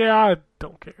was like, yeah, I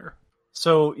don't care.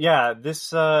 So yeah,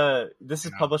 this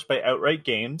is published by Outright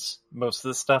Games. Most of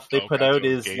the stuff they put gotcha. out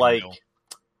is Game like, Mill.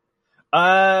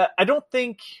 I don't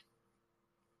think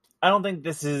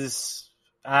this is.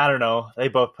 I don't know. They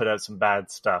both put out some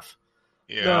bad stuff.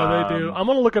 Yeah. No, they do. I'm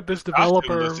gonna look up this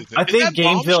developer. I think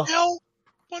Gameville-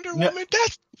 Wonder No. Woman.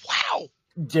 That's wow.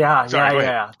 Yeah, Sorry, go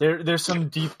yeah. There's some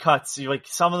deep cuts. Like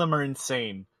some of them are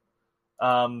insane.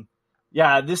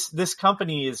 Yeah, this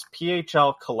company is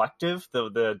PHL Collective,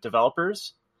 the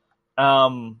developers.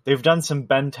 They've done some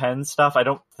Ben 10 stuff. I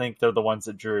don't think they're the ones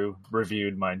that Drew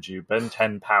reviewed, mind you. Ben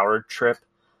 10 Power Trip.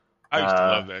 I used to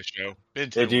love that show. Ben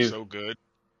 10 was so good.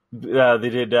 They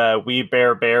did We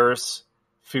Bear Bears,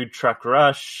 Food Truck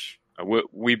Rush.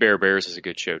 We Bear Bears is a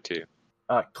good show too.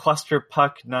 Cluster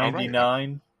Puck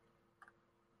 99.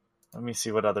 Let me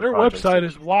see what other Their projects website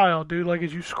is wild, dude. Like,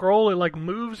 as you scroll, it like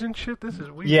moves and shit. This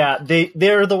is weird. Yeah,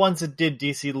 they're the ones that did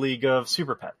DC League of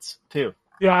Super Pets too.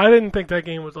 Yeah, I didn't think that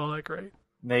game was all that great.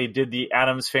 They did the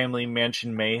Addams Family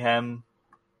Mansion Mayhem,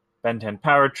 Ben 10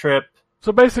 Power Trip.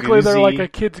 So basically, they're Goozy, like a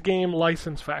kids game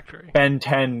license factory. Ben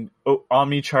 10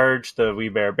 Omnicharge, the We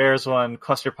Bear Bears one,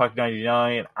 Cluster Puck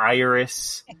 99,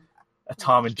 Iris, a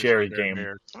Tom and Jerry game.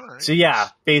 Right. So yeah,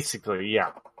 basically,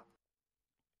 yeah.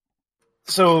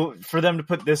 So for them to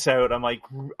put this out,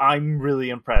 I'm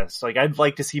really impressed. Like, I'd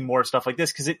like to see more stuff like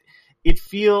this because it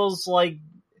feels like,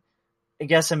 I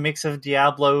guess, a mix of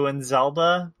Diablo and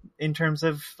Zelda in terms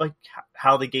of like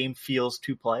how the game feels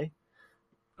to play.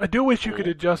 I do wish you could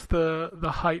adjust the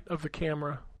height of the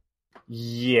camera.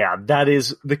 Yeah,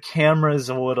 the camera's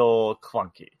a little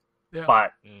clunky, Yeah.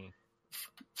 but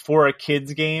for a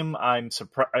kids game, I'm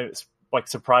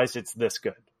surprised it's this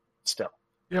good still.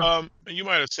 Yeah. You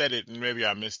might have said it, and maybe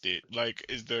I missed it. Like,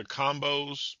 is the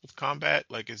combos with combat?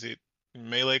 Like, is it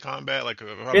melee combat? Like,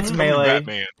 it's melee.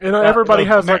 Batman. And everybody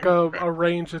has like a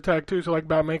ranged attack too. So like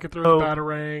Batman can throw his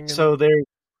batarang.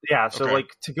 And... So like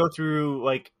to go through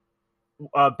like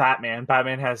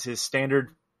Batman has his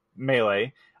standard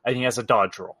melee, and he has a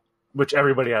dodge roll, which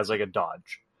everybody has like a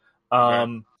dodge.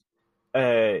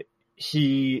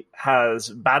 He has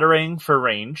batarang for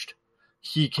ranged.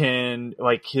 He can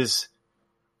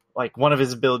one of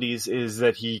his abilities is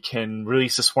that he can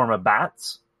release a swarm of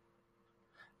bats.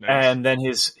 Nice. And then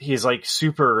he's like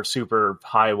super, super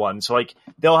high one. So like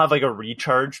they'll have like a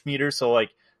recharge meter. So like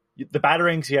the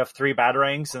batarangs, you have 3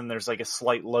 batarangs and there's like a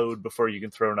slight load before you can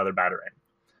throw another batarang.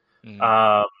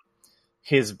 Mm-hmm.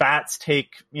 His bats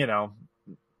take,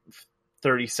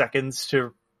 30 seconds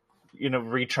to,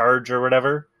 recharge or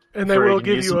whatever. And they will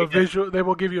give you a visual. They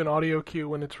will give you an audio cue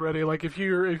when it's ready. Like because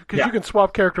you can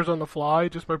swap characters on the fly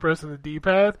just by pressing the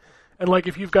D-pad. And like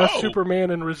if you've got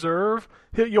Superman in reserve,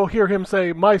 you'll hear him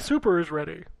say, "My super is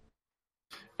ready."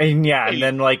 And and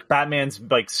then like Batman's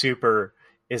like super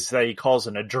is that he calls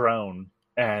in a drone,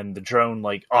 and the drone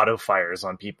like auto fires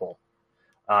on people.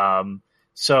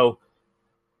 So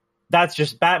that's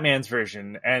just Batman's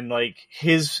version, and like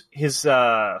his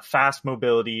fast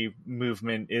mobility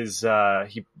movement is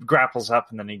he grapples up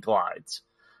and then he glides.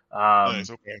 Nice,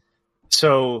 okay.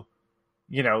 So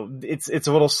it's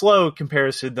a little slow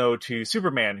comparison though to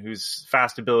Superman, whose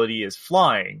fast ability is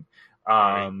flying,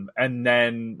 and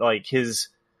then like his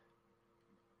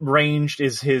ranged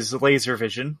is his laser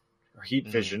vision or heat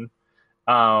vision.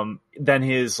 Then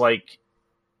his like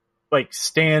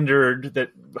standard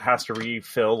that has to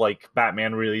refill, like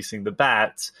Batman releasing the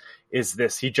bats, is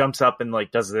this. He jumps up and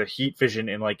like does the heat vision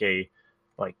in like a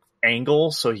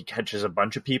angle, so he catches a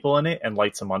bunch of people in it and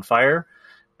lights them on fire.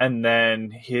 And then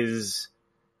his,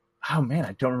 oh man,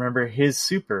 I don't remember his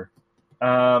super.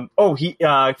 He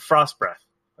frost breath.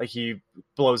 Like he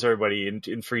blows everybody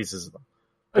and freezes them.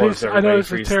 I know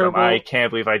it's a terrible. I can't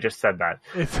believe I just said that.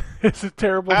 It's a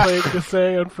terrible thing to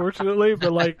say, unfortunately.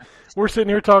 But like, we're sitting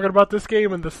here talking about this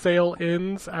game, and the sale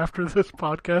ends after this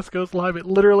podcast goes live. It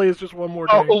literally is just one more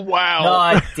day. Oh wow!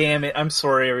 God damn it! I'm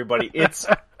sorry, everybody.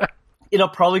 It'll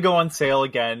probably go on sale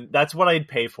again. That's what I'd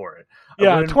pay for it.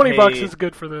 Yeah, $20 is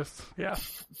good for this. Yeah,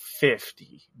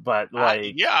 50, but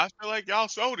like, I feel like y'all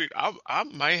sold it. I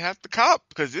might have to cop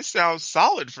because this sounds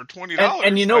solid for $20.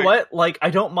 And you know what? Like, I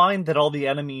don't mind that all the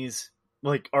enemies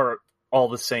like are all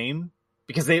the same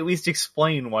because they at least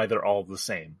explain why they're all the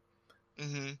same.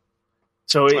 Mm-hmm.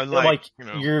 So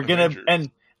you're gonna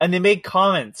and they make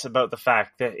comments about the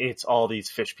fact that it's all these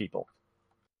fish people.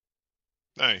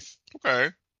 Nice. Okay.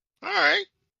 All right.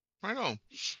 Right on.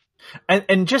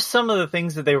 And just some of the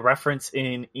things that they reference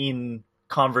in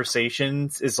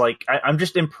conversations is like I'm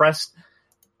just impressed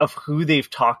of who they've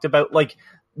talked about. Like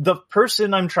the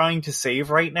person I'm trying to save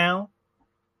right now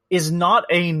is not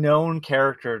a known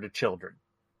character to children.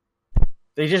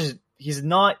 He's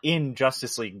not in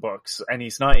Justice League books and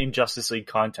he's not in Justice League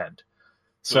content.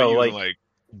 So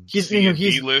he's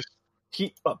D-list?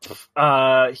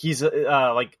 He's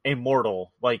like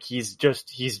immortal. Like he's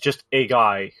just a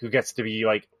guy who gets to be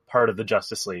like part of the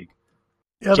Justice League.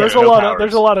 Yeah, there's a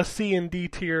lot of C and D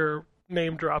tier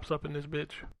name drops up in this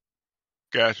bitch.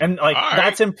 Gotcha. And like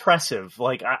that's impressive.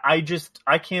 Like I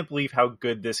can't believe how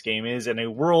good this game is in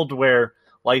a world where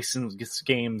licensed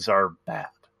games are bad,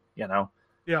 you know?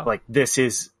 Yeah. Like, this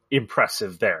is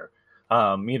impressive there.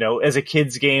 You know, as a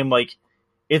kid's game, like,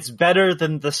 it's better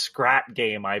than the Scrat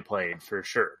game I played, for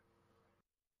sure.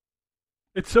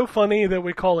 It's so funny that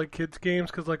we call it kids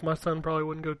games because, like, my son probably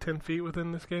wouldn't go 10 feet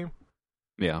within this game.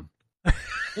 Yeah.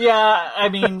 Yeah, I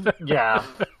mean, yeah.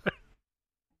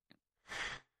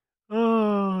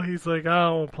 Oh, he's like, I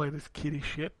don't want to play this kiddie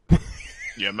shit.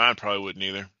 Yeah, mine probably wouldn't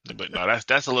either. But no,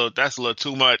 that's a little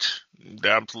too much.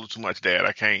 That's a little too much, Dad.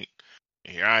 I can't.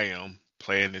 Here I am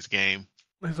playing this game.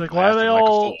 He's like, why are they Laughing like a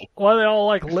all fool. why are they all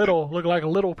like little, look like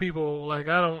little people? Like,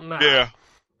 I don't know. Yeah.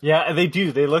 Yeah, they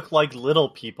do. They look like little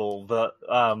people. The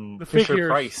Fisher figures.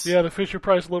 Price. Yeah, the Fisher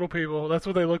Price little people. That's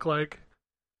what they look like.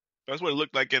 That's what it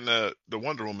looked like in the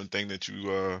Wonder Woman thing that you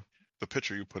the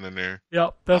picture you put in there.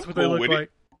 Yep, that's what they cool look with it.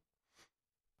 like.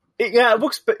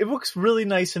 It looks really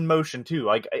nice in motion too.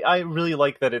 Like, I really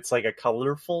like that it's like a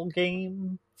colorful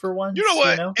game for once. You know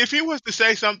what? You know? If he was to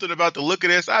say something about the look of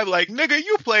this, I'd be like, nigga,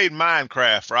 you played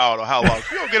Minecraft for I don't know how long.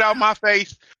 You don't get out of my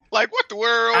face. Like, what the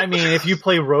world? I mean, if you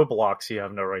play Roblox, you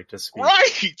have no right to speak.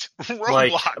 Right.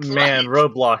 Like, Roblox. man,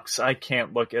 right. Roblox, I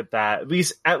can't look at that. At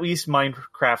least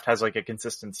Minecraft has like a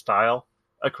consistent style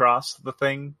across the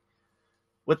thing.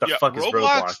 What the fuck is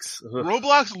Roblox?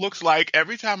 Roblox looks like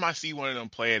every time I see one of them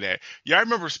playing that. Y'all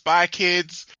remember Spy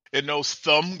Kids and those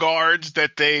thumb guards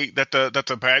that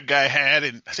the bad guy had,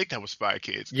 and I think that was Spy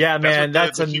Kids. Yeah, man,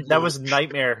 That's what that was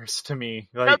nightmares to me.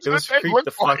 Like, That's those what they creeped look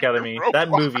the fuck like out of in me. Roblox. That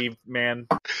movie, man.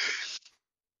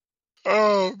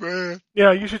 Oh man,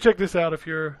 Yeah, you should check this out if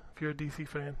you're a DC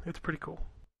fan. It's pretty cool.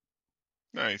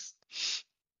 nice.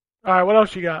 All right, what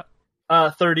else you got?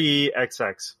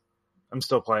 30XX. I'm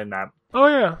still playing that. Oh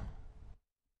yeah,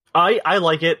 I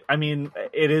like it. I mean,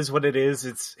 it is what it is.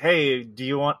 It's, hey, do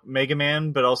you want Mega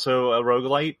Man, but also a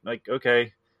roguelite? Like,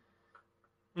 okay.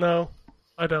 no,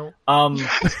 I don't.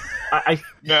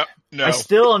 No. I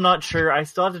still am not sure. I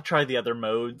still have to try the other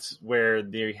modes where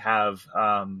they have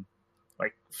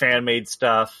like fan-made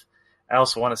stuff. I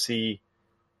also want to see.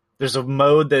 There's a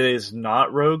mode that is not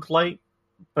roguelite,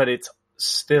 but it's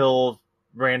still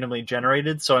randomly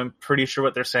generated. So I'm pretty sure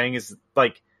what they're saying is,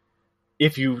 like,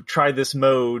 if you try this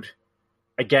mode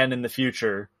again in the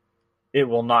future, it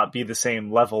will not be the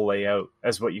same level layout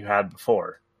as what you had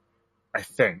before. I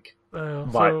think. So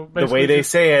But the way basically they just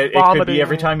say it, it could vomiting. be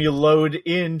every time you load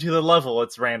into the level,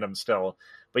 it's random still.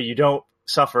 But you don't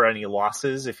suffer any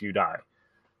losses if you die.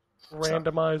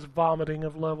 randomized vomiting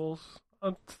of levels.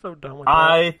 I'm so done with that.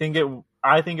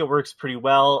 I think it works pretty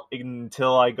well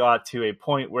until I got to a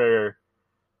point where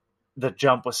the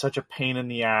jump was such a pain in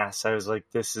the ass. I was like,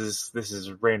 this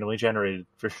is randomly generated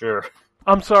for sure.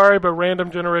 I'm sorry, but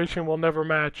random generation will never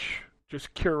match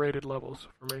just curated levels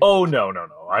for me. Oh no.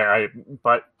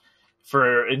 But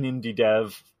for an indie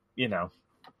dev, you know.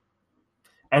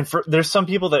 And there's some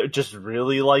people that just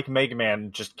really like Mega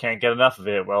Man, just can't get enough of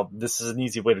it. Well, this is an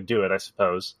easy way to do it, I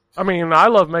suppose. I mean, I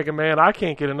love Mega Man. I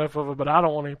can't get enough of it, but I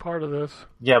don't want any part of this.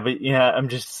 Yeah, but yeah, I'm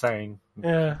just saying.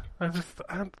 Yeah, I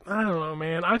don't know,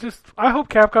 man. I hope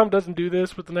Capcom doesn't do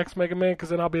this with the next Mega Man, because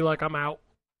then I'll be like, I'm out.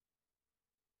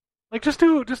 Like, just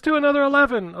do another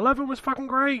 11. 11 was fucking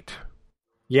great.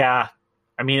 Yeah,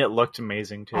 I mean, it looked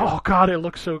amazing too. Oh god, it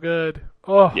looks so good.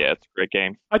 Oh Yeah, it's a great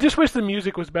game. I just wish the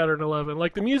music was better in 11.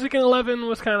 Like, the music in 11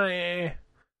 was kind of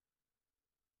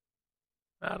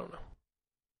I don't know.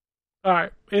 All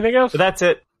right, anything else? But that's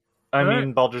it. I All mean,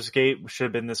 right. Baldur's Gate should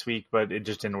have been this week, but it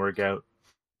just didn't work out.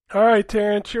 All right,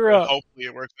 Terrence, you're up. Hopefully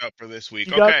it works out for this week.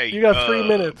 You got, Okay. you got 3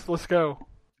 minutes. Let's go.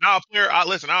 No, Blair,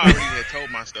 listen, I already had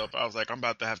told myself, I was like, I'm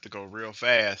about to have to go real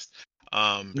fast.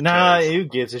 Nah, Because, who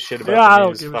gives a shit about Yeah, I the don't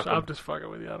news? give a Fuck shit. 'em. I'm just fucking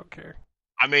with you. I don't care.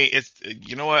 I mean, it's,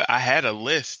 you know what? I had a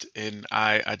list and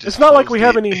I just. It's not like we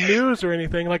closed have it. any news or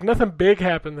anything. Like, nothing big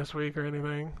happened this week or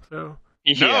anything. So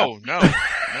No,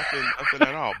 nothing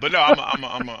at all. But no,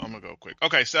 I'm gonna go quick.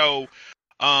 Okay, so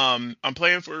I'm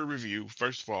playing for a review.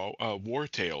 First of all, War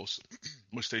Tales,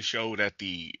 which they showed at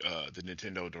the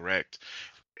Nintendo Direct.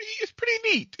 It's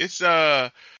pretty neat. It's so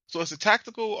it's a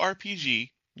tactical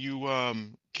RPG. You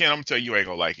Ken, I'm gonna tell you ain't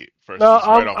gonna like it. First, no, just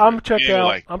right off I'm rip. checked You ain't gonna out.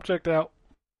 like it. I'm checked out.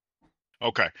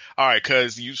 Okay. All right,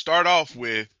 because you start off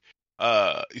with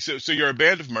so you're a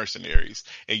band of mercenaries,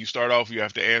 and you start off, you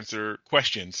have to answer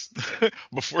questions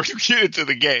before you get into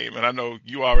the game. And I know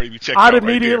you already checked I'd out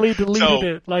immediately right there. deleted So,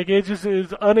 it. Like, it just is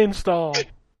uninstall.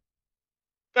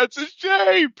 That's a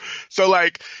shame. So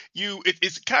like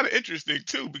it's kind of interesting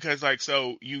too because like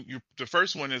so you the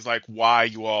first one is like why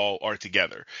you all are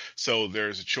together. So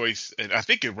there's a choice, and I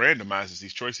think it randomizes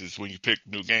these choices when you pick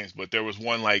new games. But there was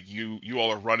one like you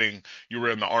all are running. You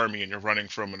were in the army and you're running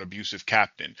from an abusive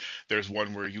captain. There's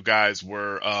one where you guys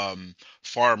were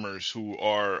farmers who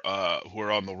are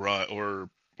on the run or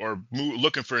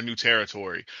looking for a new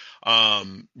territory.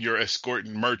 You're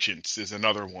escorting merchants is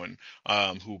another one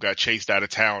who got chased out of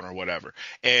town or whatever.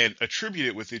 And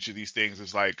attributed with each of these things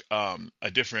is like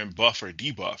a different buff or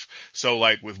debuff. So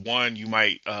like with one, you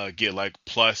might get like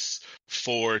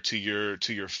 +4 to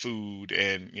your food,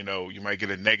 and you might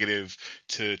get a negative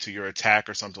to your attack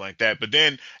or something like that. But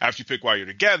then after you pick while you're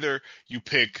together, you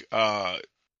pick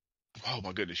oh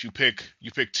my goodness, you pick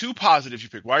two positives. You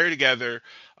pick while you're together.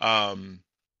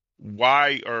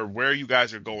 Why or where you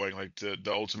guys are going, like the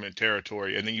ultimate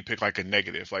territory, and then you pick like a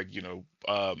negative, like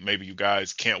maybe you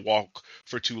guys can't walk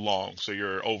for too long, so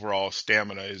your overall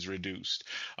stamina is reduced,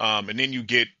 and then you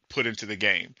get put into the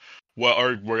game. Well,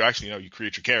 or where actually you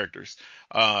create your characters.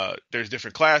 There's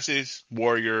different classes,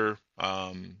 warrior.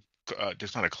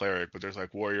 There's not a cleric, but there's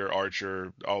like warrior,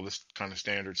 archer, all this kind of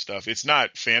standard stuff. It's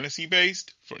not fantasy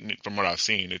based from what I've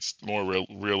seen. It's more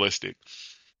realistic.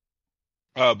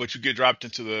 But you get dropped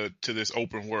to this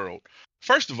open world.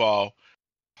 First of all,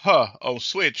 on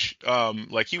Switch,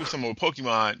 like you with some of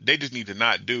Pokemon, they just need to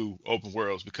not do open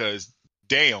worlds because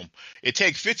damn, it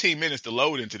takes 15 minutes to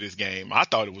load into this game. I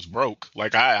thought it was broke.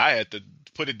 Like I had to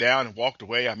put it down and walked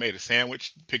away. I made a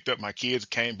sandwich, picked up my kids,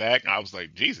 came back, and I was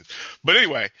like, Jesus. But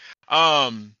anyway,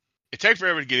 it takes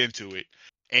forever to get into it.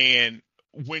 And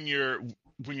when you're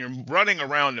running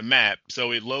around the map,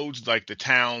 so it loads like the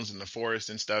towns and the forests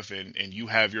and stuff, and you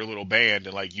have your little band,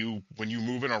 and like when you're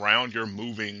moving around, you're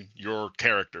moving your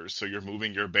characters, so you're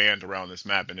moving your band around this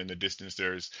map, and in the distance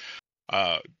there's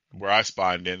where I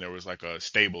spawned in, there was like a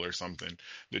stable or something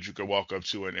that you could walk up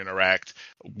to and interact.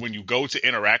 When you go to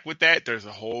interact with that, there's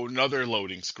a whole nother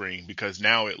loading screen because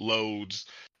now it loads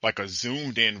like a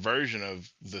zoomed in version of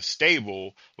the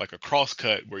stable, like a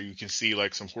crosscut where you can see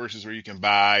like some horses where you can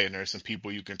buy, and there's some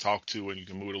people you can talk to, and you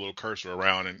can move a little cursor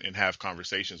around and have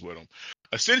conversations with them.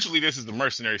 Essentially, this is the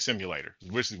mercenary simulator,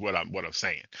 which is what I'm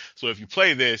saying. So if you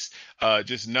play this,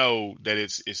 just know that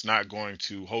it's not going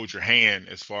to hold your hand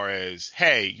as far as,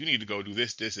 hey, you need to go do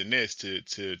this, this, and this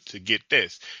to get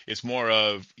this. It's more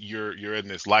of you're in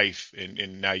this life,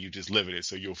 and now you just live in it.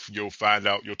 So you'll find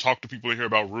out, you'll talk to people to hear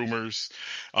about rumors.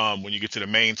 When you get to the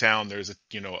main town, there's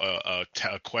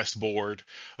a quest board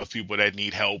of people that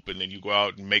need help, and then you go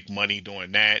out and make money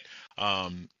doing that.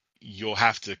 You'll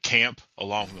have to camp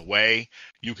along the way.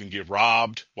 You can get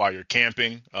robbed while you're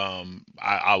camping.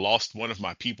 I lost one of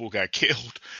my people, got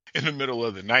killed in the middle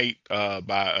of the night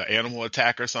by an animal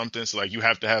attack or something. So like you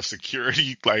have to have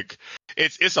security. Like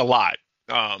it's a lot.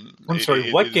 I'm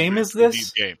sorry, what game is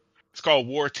this? Game. It's called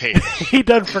War Tales. He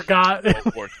done forgot.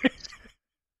 War Tales.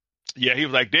 Yeah, he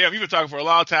was like, damn, you've been talking for a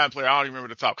long time, player. I don't even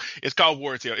remember the talk. It's called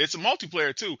War Tale. It's a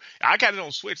multiplayer too. I got it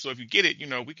on Switch, so if you get it,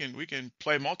 we can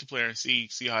play multiplayer and see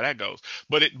how that goes.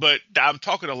 But I'm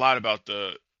talking a lot about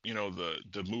the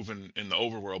moving in the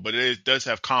overworld, but it does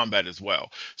have combat as well.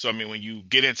 So I mean, when you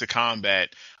get into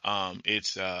combat,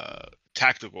 it's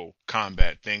tactical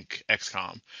combat. Think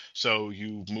XCOM. So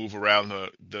you move around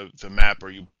the map, or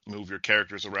you move your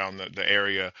characters around the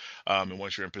area, and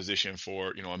once you're in position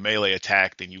for a melee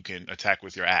attack, then you can attack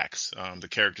with your axe. The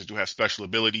characters do have special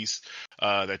abilities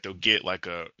that they'll get, like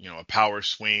a power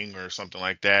swing or something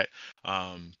like that.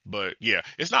 But yeah,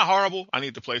 it's not horrible. I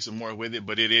need to play some more with it,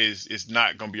 but it's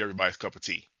not going to be everybody's cup of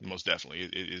tea. Most definitely,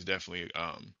 it is definitely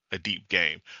a deep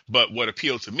game. But what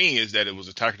appealed to me is that it was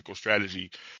a tactical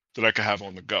strategy that I could have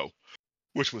on the go,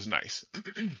 which was nice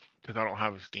because I don't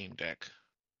have a Steam Deck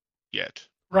yet.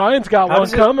 Ryan's got How one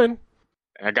does it- coming.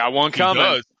 I got one He coming.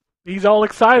 does. He's all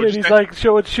excited. What'd you He's say? like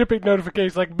showing shipping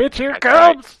notifications. Like, bitch, here it That's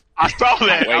right. comes. I saw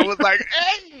that. I Wait. was like,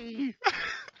 hey.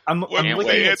 I'm Can't looking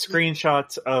wait. at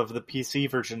screenshots of the PC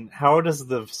version. How does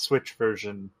the Switch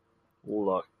version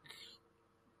look?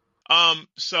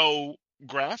 So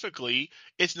graphically,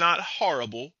 it's not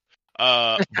horrible,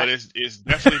 but it's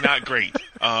definitely not great.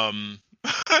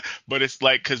 But it's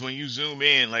like, because when you zoom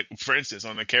in, like for instance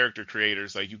on the character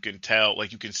creators, like you can tell,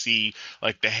 like you can see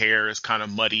like the hair is kind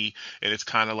of muddy and it's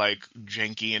kind of like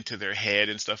janky into their head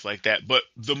and stuff like that. But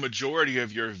the majority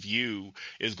of your view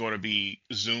is going to be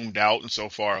zoomed out and so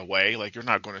far away, like you're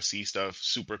not going to see stuff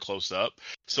super close up.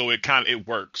 So it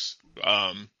works. You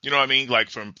know what I mean? Like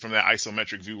from that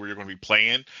isometric view where you're going to be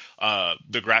playing,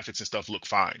 the graphics and stuff look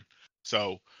fine.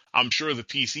 So I'm sure the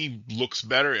PC looks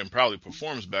better and probably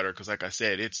performs better because, like I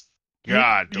said, it's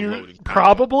God, the You loading time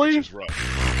probably. is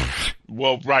rough.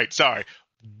 Well, right, sorry.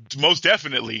 Most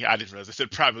definitely, I didn't realize I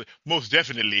said probably. Most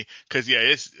definitely, because yeah,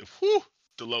 it's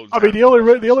the loading I time.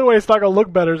 mean, the only way it's not gonna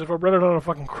look better is if I run it on a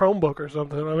fucking Chromebook or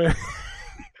something. I mean,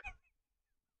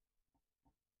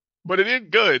 But it is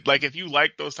good. Like if you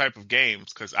like those type of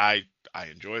games, because I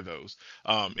enjoy those.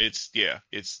 It's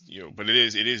but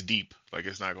it is deep. Like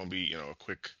it's not gonna be a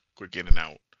quick in and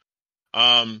out.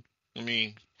 Let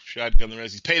me shotgun the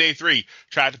rest. Payday 3.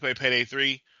 Tried to play Payday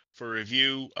 3 for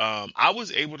review. I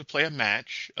was able to play a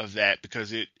match of that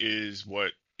because it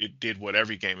did what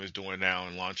every game is doing now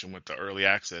and launching with the early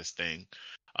access thing.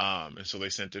 And so they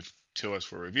sent it to us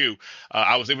for review.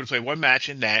 I was able to play one match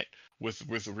in that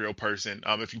with a real person.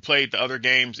 If you played the other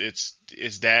games, it's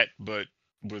that, but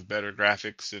with better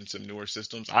graphics and some newer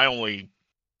systems. I only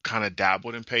kind of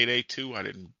dabbled in Payday 2. I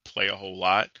didn't play a whole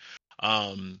lot.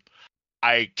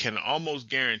 I can almost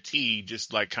guarantee,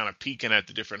 just like kind of peeking at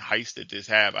the different heists that this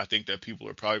have, I think that people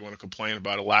are probably going to complain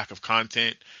about a lack of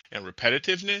content and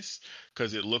repetitiveness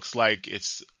because it looks like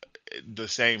it's the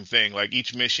same thing. Like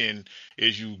each mission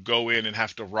is you go in and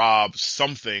have to rob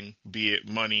something, be it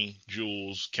money,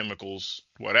 jewels, chemicals,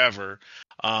 whatever.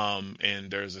 And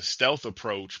there's a stealth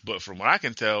approach, but from what I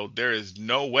can tell, there is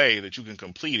no way that you can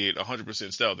complete it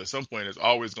 100% stealth. At some point, it's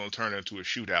always going to turn into a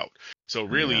shootout. So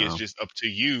really, it's just up to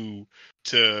you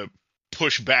to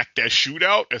push back that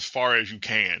shootout as far as you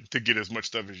can to get as much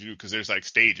stuff as you do, because there's like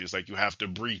stages. Like you have to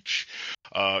breach,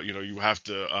 you have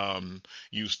to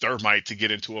use thermite to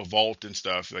get into a vault and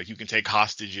stuff. Like you can take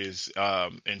hostages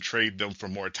and trade them for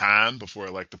more time before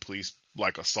like the police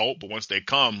like assault, but once they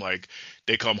come, like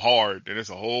they come hard and it's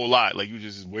a whole lot. Like you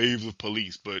just waves of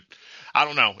police. But I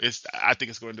don't know. I think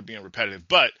it's going to be repetitive.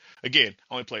 But again,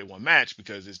 I only played one match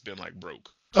because it's been like broke.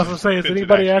 I was gonna say, has Since it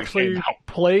anybody came actually out.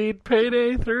 played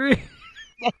Payday 3?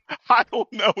 I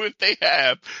don't know if they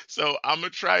have. So I'm gonna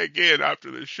try again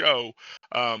after the show.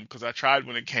 Because I tried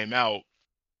when it came out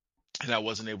and I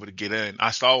wasn't able to get in.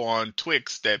 I saw on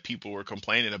Twix that people were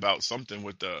complaining about something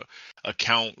with the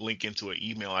account linking to an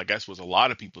email. I guess was a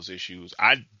lot of people's issues.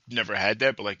 I never had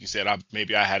that, but like you said,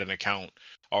 maybe I had an account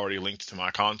already linked to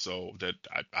my console that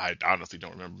I honestly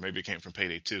don't remember. Maybe it came from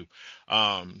Payday 2.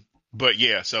 But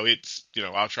yeah, so it's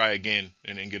I'll try again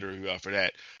and then get a review out for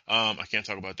that. I can't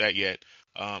talk about that yet.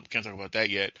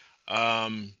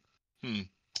 Warhaven.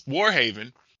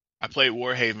 I played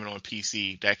Warhaven on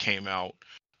PC. That came out.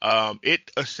 It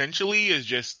essentially is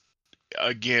just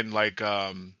again like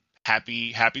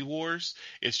Happy Wars.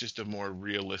 It's just a more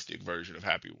realistic version of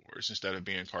Happy Wars instead of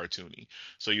being cartoony.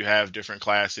 So you have different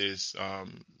classes.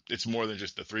 It's more than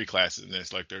just the three classes in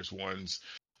this. Like there's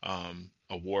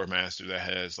a War Master that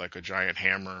has like a giant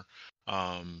hammer.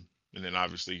 And then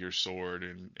obviously your sword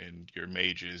and your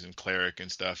mages and cleric and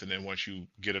stuff. And then once you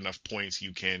get enough points,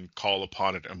 you can call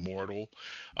upon an immortal.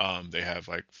 They have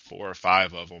like 4 or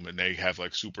 5 of them, and they have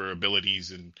like super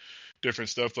abilities and different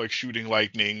stuff like shooting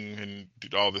lightning and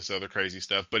all this other crazy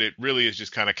stuff. But it really is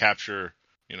just kind of capture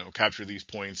these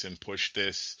points and push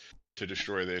this to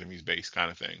destroy the enemy's base kind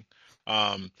of thing.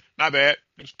 Not bad.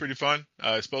 It was pretty fun.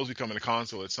 It's supposed to be coming to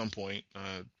console at some point.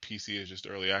 PC is just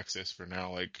early access for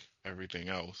now, like everything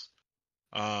else.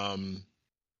 I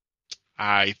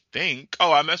think.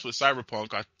 Oh, I messed with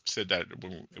Cyberpunk. I said that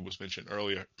when it was mentioned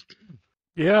earlier.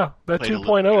 Yeah, that Played a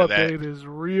 2.0 little bit of update is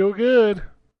real good.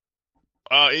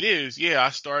 It is. Yeah, I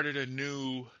started a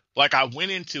new. Like I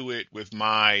went into it with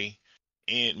my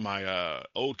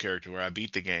old character where I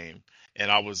beat the game,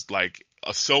 and I was like,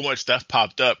 so much stuff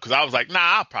popped up because I was like, nah,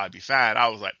 I'll probably be fine. I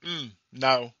was like,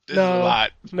 no, this is a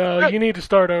lot. No, you need to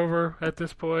start over at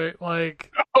this point.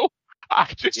 Like, I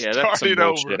just Yeah, that's some started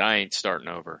bullshit. over. I ain't starting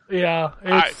over. yeah,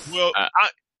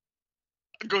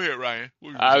 Go ahead, Ryan. What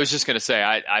were you I saying? was just gonna say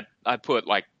I put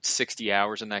like 60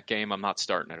 hours in that game. I'm not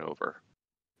starting it over.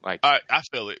 Like I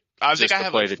feel it. I think just I to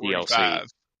have play like the 45. DLC.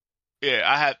 Yeah,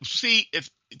 I have. See,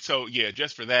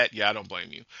 just for that, yeah, I don't blame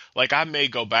you. Like, I may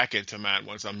go back into mine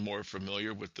once I'm more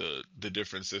familiar with the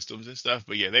different systems and stuff.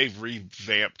 But yeah, they've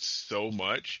revamped so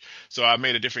much. So I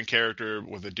made a different character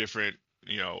with a different,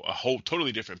 a whole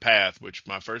totally different path. Which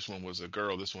my first one was a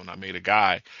girl. This one I made a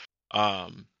guy.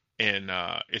 And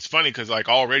it's funny because like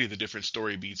already the different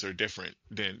story beats are different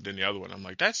than the other one. I'm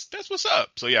like, that's what's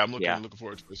up. So yeah, I'm looking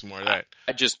forward to some more of that.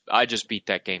 I just beat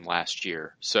that game last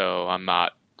year, so I'm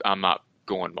not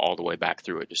going all the way back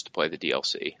through it just to play the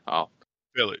DLC. I'll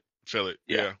feel it.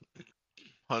 Yeah.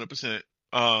 100%.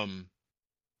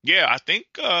 Yeah, I think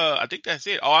that's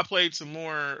it. Oh, I played some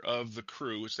more of The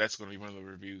Crew, which that's going to be one of the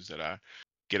reviews that I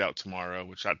get out tomorrow,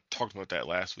 which I talked about that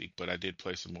last week, but I did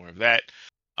play some more of that.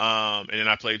 And then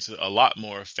I played a lot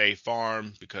more Fae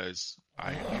Farm because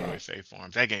I enjoy Fae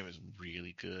Farm. That game is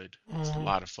really good. It's a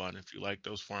lot of fun if you like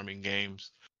those farming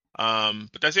games.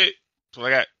 But that's it. That's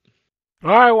what I got. All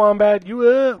right, Wombat, you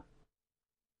up?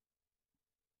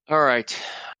 All right.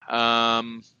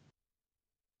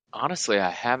 Honestly, I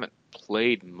haven't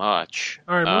played much.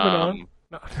 All right, moving on.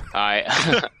 No.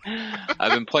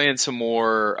 I've been playing some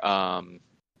more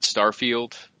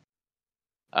Starfield,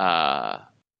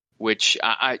 which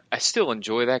I still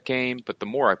enjoy that game, but the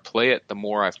more I play it, the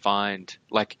more I find,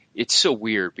 like, it's so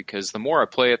weird because the more I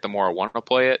play it, the more I want to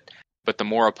play it, but the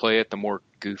more I play it, the more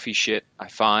goofy shit I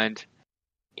find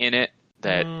in it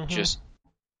that just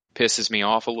pisses me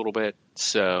off a little bit.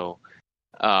 So,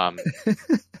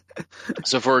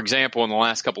 so for example, in the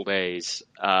last couple days,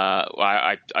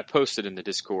 I posted in the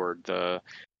Discord the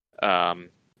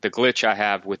glitch I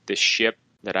have with this ship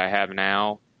that I have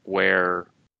now, where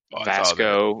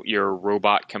Vasco, your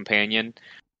robot companion,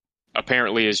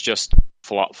 apparently is just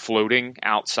floating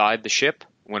outside the ship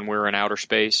when we're in outer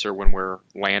space or when we're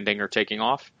landing or taking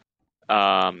off,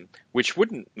 which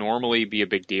wouldn't normally be a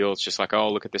big deal. It's just like, oh,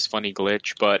 look at this funny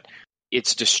glitch, but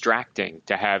it's distracting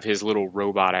to have his little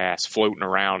robot ass floating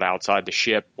around outside the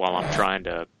ship while I'm trying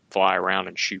to fly around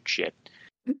and shoot shit.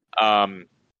 I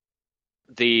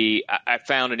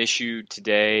found an issue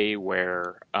today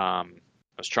where I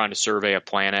was trying to survey a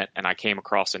planet and I came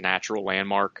across a natural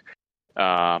landmark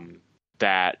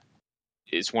that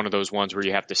is one of those ones where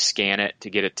you have to scan it to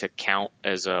get it to count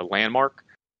as a landmark,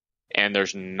 and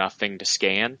there's nothing to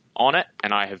scan on it,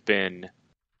 and I have been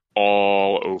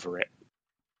all over it.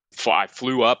 I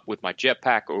flew up with my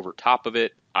jetpack over top of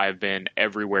it. I've been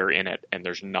everywhere in it, and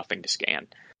there's nothing to scan.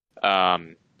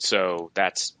 So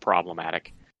that's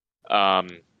problematic. I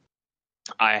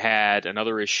had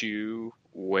another issue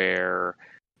where,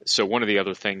 so one of the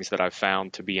other things that I've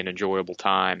found to be an enjoyable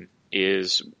time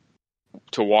is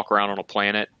to walk around on a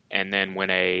planet, and then when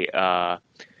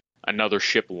another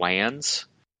ship lands,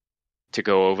 to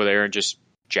go over there and just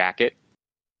jack it.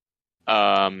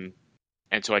 And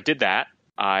so I did that.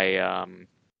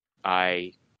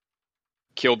 I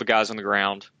killed the guys on the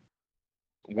ground,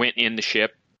 went in the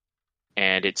ship,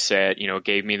 and it said, it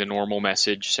gave me the normal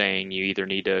message saying you either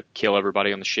need to kill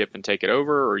everybody on the ship and take it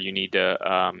over, or you need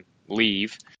to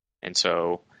leave. And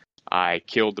so I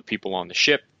killed the people on the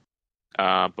ship.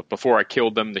 But before I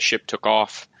killed them, the ship took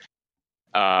off.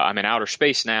 I'm in outer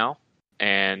space now,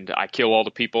 and I kill all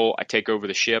the people. I take over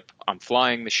the ship. I'm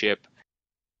flying the ship,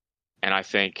 and I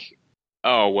think,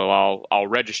 oh, well, I'll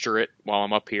register it while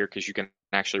I'm up here, because you can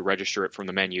actually register it from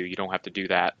the menu. You don't have to do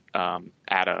that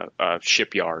at a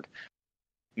shipyard.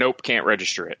 Nope, can't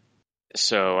register it.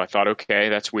 So I thought, okay,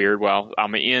 that's weird. Well,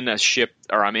 I'm in a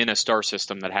star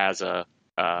system that has a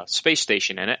space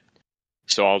station in it,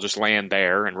 so I'll just land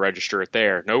there and register it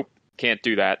there. Nope, can't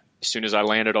do that. As soon as I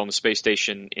landed on the space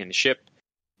station in the ship,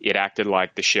 it acted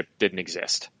like the ship didn't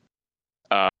exist.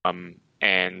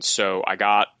 And so I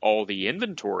got all the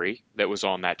inventory that was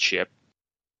on that ship,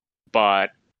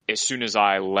 but as soon as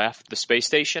I left the space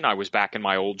station, I was back in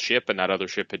my old ship, and that other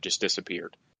ship had just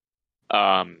disappeared.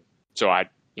 So I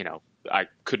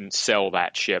couldn't sell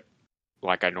that ship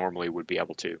like I normally would be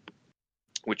able to,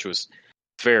 which was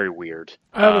very weird.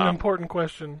 I have an important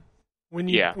question. When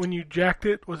you jacked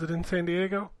it, was it in San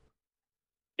Diego?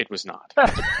 It was not.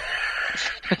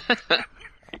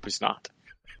 It was not.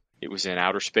 It was in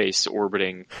outer space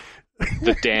orbiting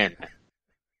the den.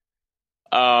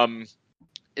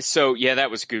 So yeah, that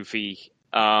was goofy.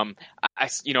 I'm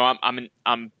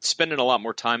spending a lot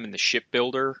more time in the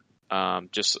shipbuilder,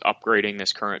 just upgrading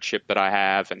this current ship that I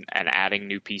have and adding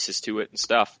new pieces to it and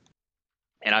stuff.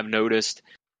 And I've noticed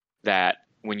that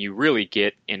when you really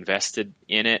get invested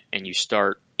in it and you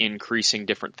start increasing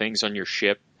different things on your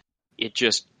ship, it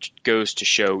just goes to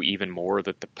show even more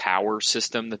that the power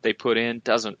system that they put in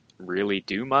doesn't really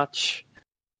do much.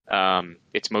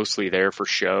 It's mostly there for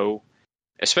show,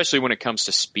 especially when it comes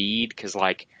to speed, because,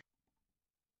 like,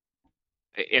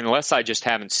 unless I just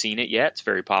haven't seen it yet, it's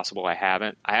very possible I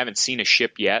haven't. I haven't seen a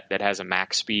ship yet that has a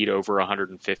max speed over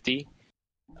 150,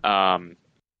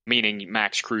 meaning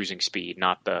max cruising speed,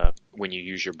 not when you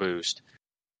use your boost.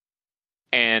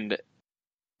 And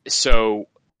so,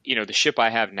 the ship I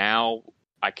have now,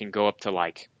 I can go up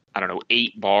to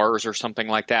 8 bars or something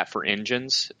like that for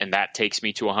engines, and that takes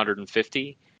me to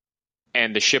 150.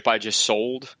 And the ship I just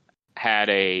sold had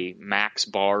a max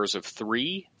bars of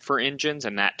 3 for engines,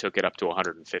 and that took it up to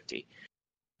 150.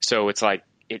 So it's like,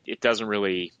 it doesn't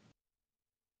really,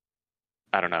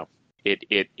 I don't know.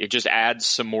 It just adds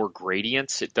some more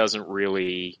gradients. It doesn't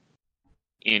really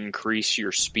increase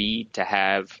your speed to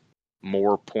have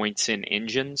more points in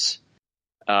engines.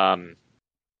 I don't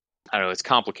know, it's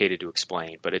complicated to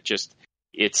explain, but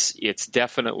it's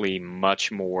definitely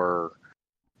much more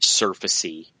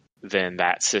surfacey than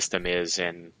that system is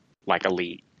in like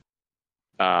Elite.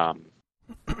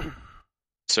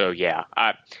 So yeah,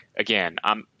 I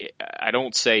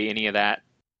don't say any of that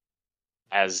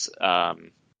as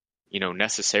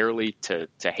necessarily to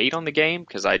hate on the game,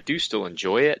 because I do still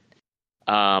enjoy it.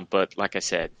 But like I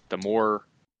said, the more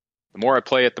I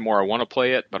play it, the more I want to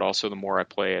play it, but also the more I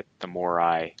play it, the more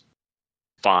I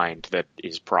find that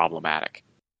is problematic.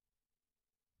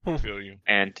 I feel you.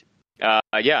 And and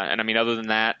I mean, other than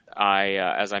that,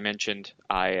 as I mentioned,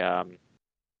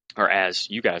 or as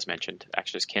you guys mentioned,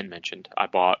 actually as Ken mentioned, I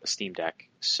bought a Steam Deck,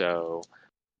 so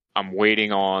I'm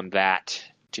waiting on that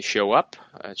to show up.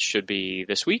 It should be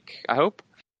this week, I hope.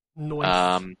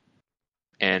 Nice.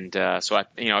 So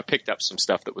I picked up some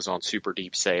stuff that was on super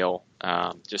deep sale,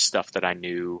 just stuff that I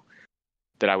knew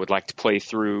that I would like to play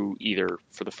through either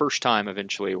for the first time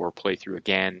eventually or play through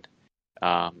again,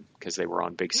 because they were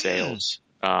on big sales.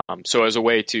 So as a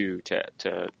way to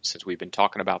since we've been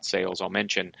talking about sales, I'll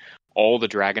mention all the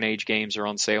Dragon Age games are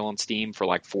on sale on Steam for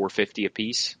like $4.50 a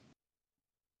piece.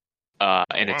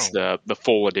 And it's the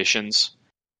full editions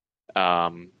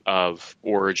of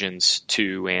Origins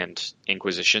 2 and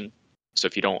Inquisition. So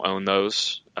if you don't own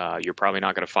those, you're probably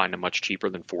not going to find them much cheaper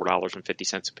than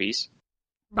 $4.50 a piece.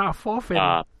 About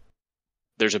 $4.50.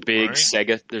 There's a big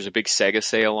Sega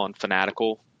sale on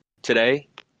Fanatical today,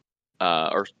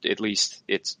 or at least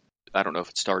I don't know if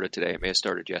it started today. It may have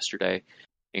started yesterday,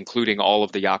 including all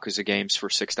of the Yakuza games for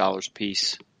 $6 a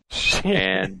piece,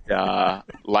 and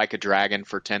Like a Dragon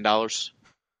for $10.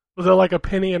 Was it like a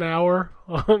penny an hour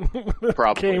on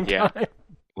Probably, game time?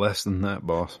 Less than that,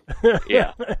 boss.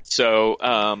 Yeah. So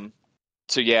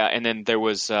yeah, and then there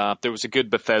was a good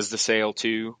Bethesda sale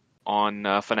too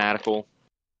on Fanatical.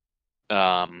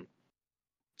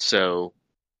 So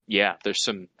yeah, there's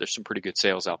some pretty good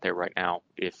sales out there right now.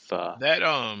 If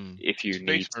you Space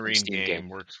need Marine Steam game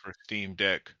works for Steam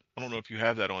Deck. I don't know if you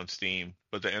have that on Steam,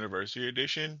 but the Anniversary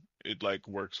Edition, it like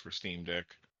works for Steam Deck.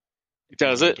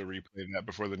 Does it? To replay that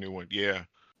before the new one, yeah.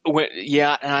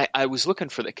 Yeah, and I was looking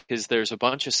for that because there's a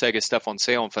bunch of Sega stuff on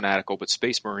sale on Fanatical, but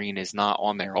Space Marine is not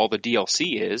on there. All the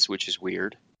DLC is, which is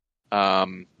weird.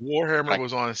 Warhammer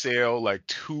was on sale like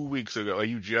 2 weeks ago. Like,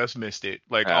 you just missed it.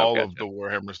 Like all of the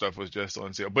Warhammer stuff was just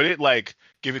on sale. But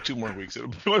give it 2 more weeks, it'll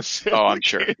be on sale. Oh, I'm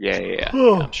sure. Yeah,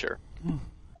 I'm sure.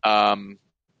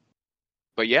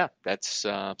 But yeah, that's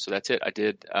it. I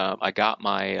did. I got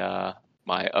my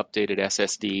my updated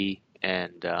SSD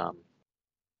and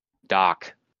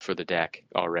dock for the deck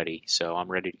already, so I'm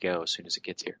ready to go as soon as it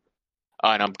gets here.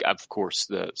 And I'm of course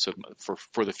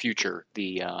for the future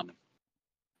the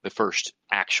first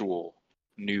actual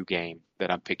new game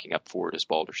that I'm picking up for it is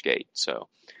Baldur's Gate, so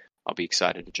I'll be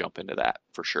excited to jump into that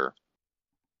for sure.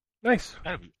 Nice.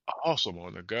 That'd be awesome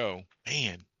on the go,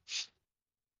 man.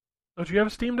 Oh, do you have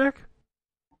a Steam Deck?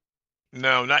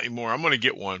 No, not anymore. I'm gonna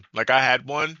get one. Like, I had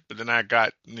one, but then I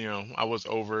got, I was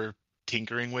over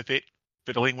tinkering with it,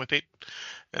 fiddling with it,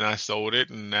 and I sold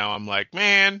it. And now I'm like,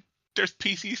 man, there's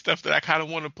PC stuff that I kind of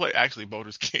want to play. Actually,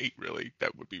 Baldur's Gate, really,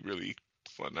 that would be really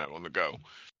fun out on the go.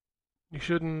 You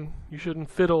shouldn't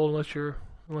fiddle unless you're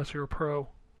a pro.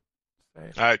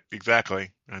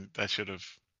 Exactly. And I should have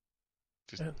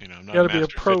just, not you gotta be a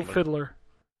pro fiddler.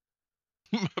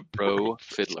 Pro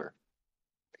fiddler.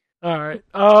 All right.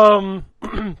 As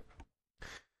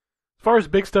far as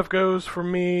big stuff goes, for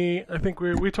me, I think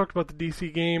we talked about the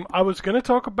DC game. I was going to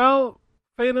talk about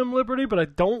Phantom Liberty, but I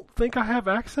don't think I have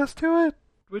access to it,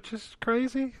 which is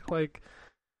crazy. Like,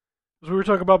 as we were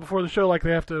talking about before the show, like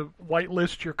they have to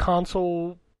whitelist your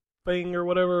console thing or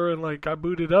whatever, and like I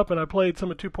booted up and I played some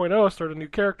of 2.0. I started a new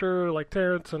character, like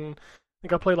Terrence, and I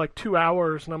think I played like 2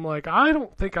 hours, and I'm like, I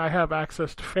don't think I have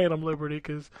access to Phantom Liberty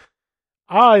because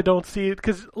I don't see it,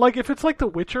 because like if it's like The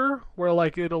Witcher, where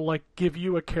like it'll like give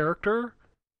you a character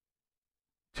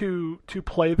to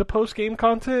play the post game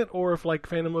content, or if like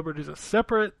Phantom Liberty is a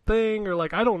separate thing, or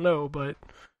like I don't know, but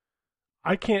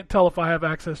I can't tell if I have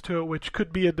access to it, which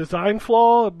could be a design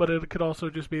flaw, but it could also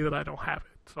just be that I don't have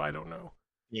it, so I don't know.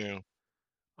 Yeah.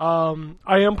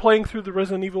 I am playing through the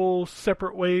Resident Evil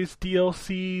Separate Ways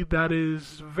DLC. That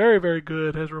is very, very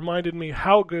good. Has reminded me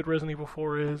how good Resident Evil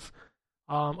 4 is.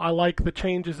 I like the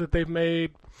changes that they've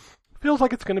made. Feels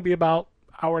like it's going to be about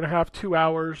hour and a half, 2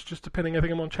 hours, just depending. I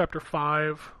think I'm on chapter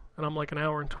 5, and I'm like an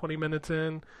hour and 20 minutes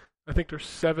in. I think there's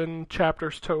 7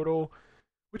 chapters total,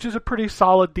 which is a pretty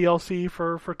solid DLC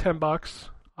for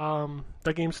 $10.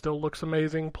 That game still looks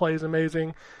amazing, plays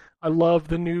amazing. I love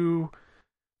the new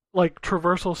like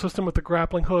traversal system with the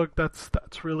grappling hook. That's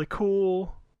really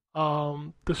cool.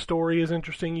 The story is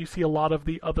interesting. You see a lot of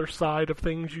the other side of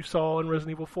things you saw in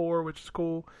Resident Evil 4, which is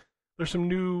cool. There's some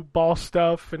new boss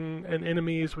stuff and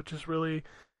enemies, which is really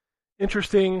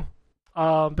interesting.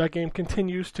 That game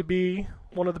continues to be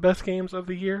one of the best games of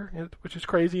the year, which is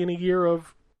crazy in a year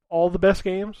of all the best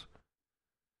games.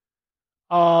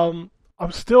 I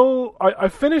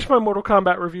finished my Mortal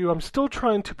Kombat review. I'm still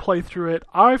trying to play through it.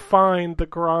 I find the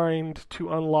grind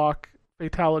to unlock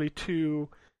Fatality 2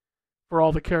 for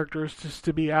all the characters just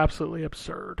to be absolutely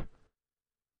absurd.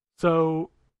 So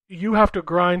you have to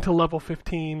grind to level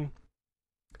 15,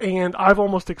 and I've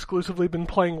almost exclusively been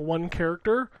playing one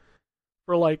character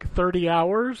for like 30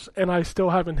 hours, and I still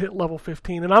haven't hit level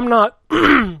 15. And I'm not...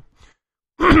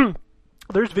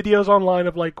 There's videos online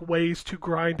of like ways to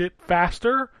grind it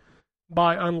faster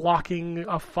by unlocking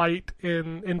a fight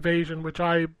in Invasion, which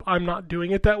I'm not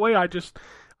doing it that way. I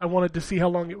wanted to see how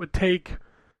long it would take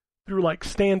through like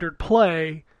standard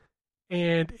play,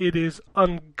 and it is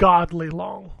ungodly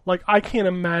long. Like, I can't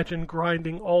imagine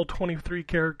grinding all 23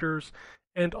 characters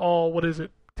and all,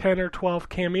 10 or 12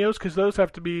 cameos, because those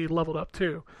have to be leveled up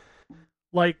too.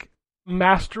 Like,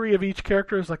 mastery of each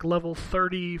character is like level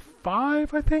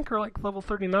 35, I think, or like level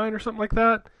 39 or something like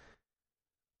that.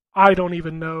 I don't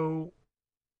even know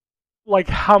like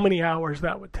how many hours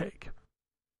that would take.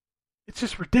 It's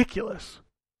just ridiculous.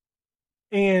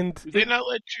 And did they not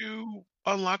let you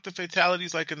unlock the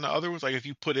fatalities like in the other ones? Like if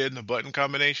you put in the button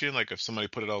combination, like if somebody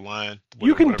put it online,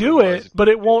 you can do it, but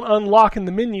it won't unlock in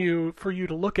the menu for you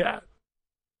to look at.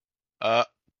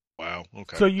 Wow.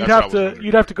 Okay. So you'd have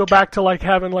to go back to like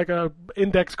having like a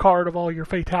index card of all your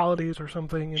fatalities or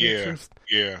something. And it's just,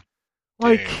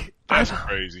 like, damn, that's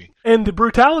crazy. And the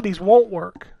brutalities won't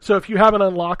work. So if you haven't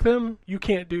unlocked them, you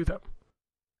can't do them.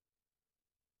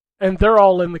 And they're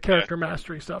all in the character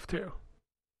mastery stuff too.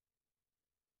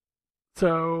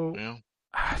 So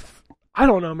I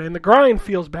don't know, man. The grind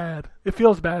feels bad. It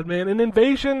feels bad, man. And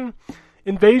Invasion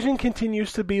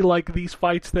continues to be like these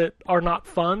fights that are not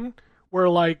fun, where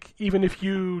like even if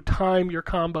you time your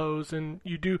combos and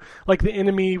you do, like the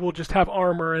enemy will just have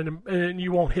armor and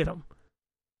you won't hit them.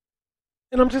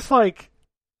 And I'm just like,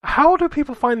 how do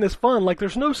people find this fun? Like,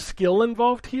 there's no skill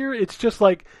involved here. It's just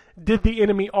like, did the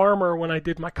enemy armor when I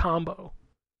did my combo?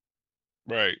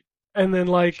 Right. And then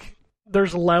like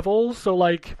there's levels, so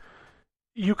like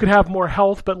you could have more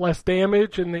health but less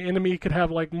damage, and the enemy could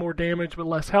have like more damage but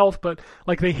less health, but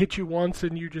like they hit you once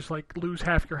and you just like lose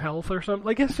half your health or something.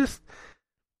 Like, it's just,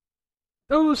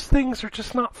 those things are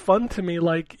just not fun to me.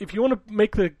 Like, if you want to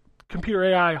make the computer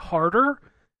AI harder,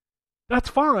 that's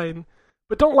fine,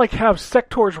 but don't like have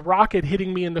Sector's rocket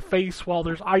hitting me in the face while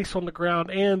there's ice on the ground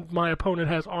and my opponent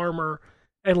has armor,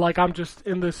 and like I'm just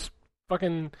in this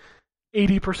fucking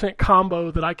 80%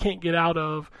 combo that I can't get out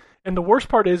of. And the worst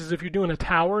part is if you're doing a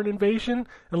tower in Invasion,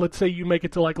 and let's say you make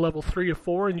it to like level 3 or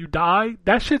 4 and you die,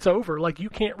 that shit's over. Like, you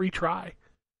can't retry.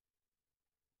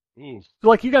 So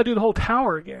like, you gotta do the whole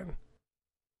tower again.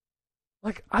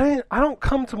 Like, I don't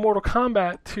come to Mortal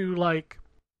Kombat to like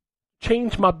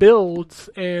change my builds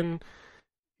and,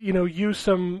 you know, use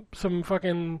some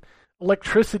fucking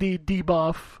electricity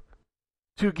debuff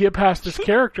to get past this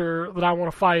character that I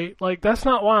want to fight. Like, that's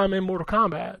not why I'm in Mortal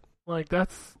Kombat. Like,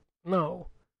 that's, no.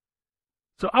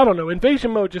 So, I don't know.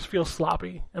 Invasion mode just feels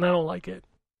sloppy, and I don't like it.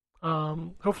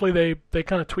 Hopefully they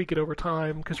kind of tweak it over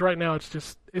time, because right now it's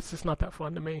just not that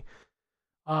fun to me.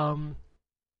 So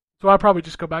I'll probably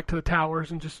just go back to the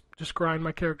towers and just grind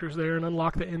my characters there and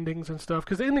unlock the endings and stuff,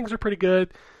 because the endings are pretty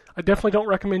good. I definitely don't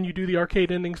recommend you do the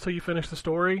arcade endings till you finish the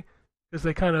story, because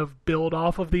they kind of build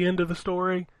off of the end of the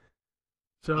story.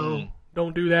 So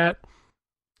don't do that.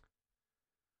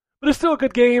 But it's still a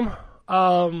good game.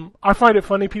 I find it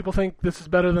funny people think this is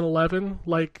better than 11.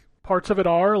 Like, parts of it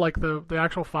are, like the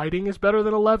actual fighting is better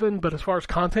than 11, but as far as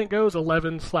content goes,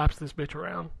 11 slaps this bitch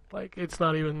around. Like, it's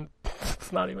not even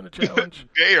a challenge.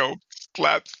 Damn,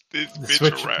 slaps this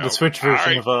bitch around. The Switch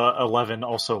version of 11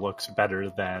 also looks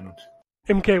better than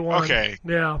MK1. Okay.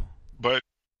 Yeah. But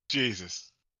Jesus.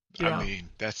 Yeah. I mean,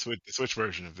 the Switch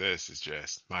version of this is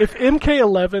just... If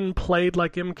MK11 played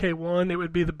like MK1, it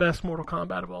would be the best Mortal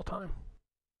Kombat of all time.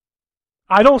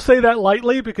 I don't say that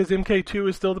lightly, because MK2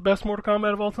 is still the best Mortal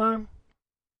Kombat of all time.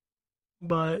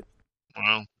 But,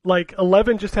 like,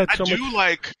 11 just had so much... I do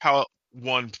like how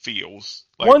 1 feels.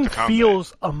 Like, 1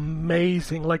 feels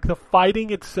amazing. Like, the fighting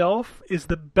itself is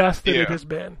the best that it has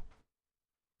been.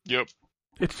 Yep.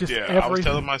 It's just everything. I was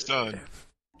telling my son, if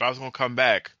I was going to come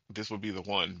back, this would be the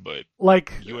one, but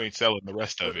Like, you ain't selling the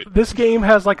rest of it. this game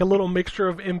has like a little mixture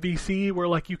of MVC where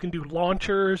like you can do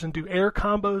launchers and do air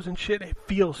combos and shit. It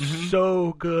feels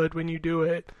so good when you do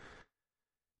it.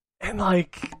 And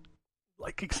like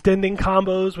extending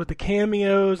combos with the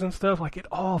cameos and stuff, like it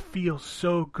all feels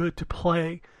so good to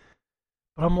play.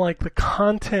 But I'm like, the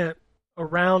content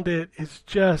around it is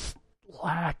just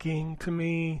lacking to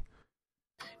me.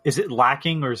 Is it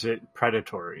lacking or is it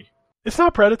predatory? It's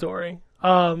not predatory.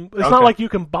 It's not like you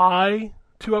can buy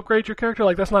to upgrade your character.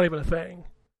 Like, that's not even a thing.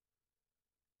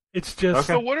 It's just...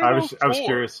 So what are those I was for?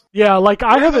 curious. Yeah, like,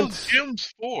 What I are haven't... those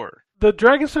gems for? The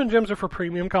Dragonstone gems are for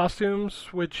premium costumes,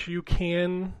 which you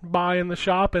can buy in the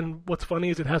shop, and what's funny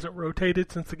is it hasn't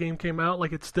rotated since the game came out.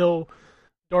 Like, it's still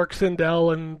Dark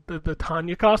Sindel and the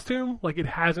Tanya costume. Like, it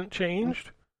hasn't changed.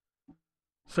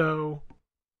 So...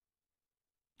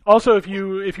 Also, if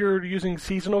you're using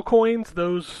seasonal coins,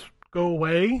 those go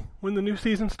away when the new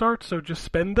season starts, so just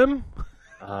spend them.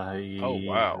 Oh,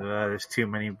 wow. There's too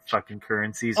many fucking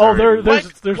currencies. Oh, already.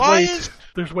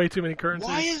 there's way too many currencies.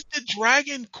 Why is the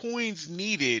dragon coins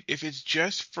needed if it's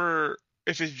just for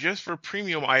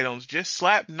premium items? Just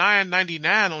slap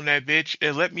 $9.99 on that bitch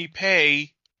and let me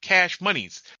pay cash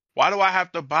monies. Why do I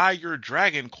have to buy your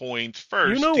dragon coins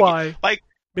first? You know why? Like,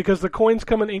 because the coins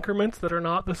come in increments that are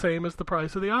not the same as the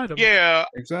price of the item. yeah,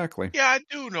 Exactly. yeah, I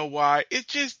do know why. It's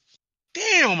just,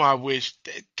 damn, I wish,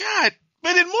 God,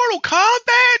 but in Mortal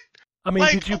Kombat, I mean,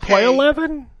 like, did you play okay.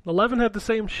 11? 11 had the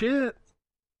same shit.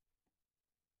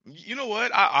 you know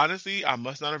what? I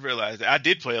must not have realized that. I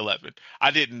did play 11.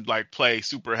 I didn't like play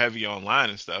super heavy online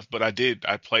and stuff, but I did.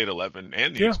 I played 11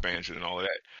 and the expansion and all of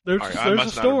that. There's, All right, there's I a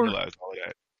must not have store. realized all of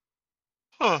that.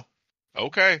 Huh.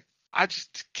 Okay.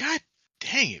 God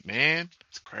dang it, man.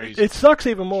 It's crazy. It sucks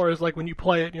even more is like when you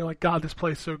play it and you're like, God, this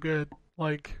play's so good.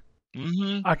 Like,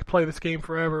 Mm-hmm. I could play this game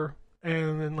forever.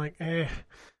 And then like,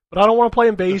 But I don't want to play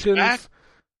Invasions.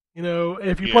 You know,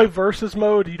 if you play versus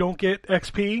mode, you don't get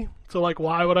XP. So like,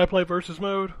 why would I play versus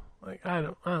mode? Like, I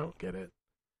don't get it.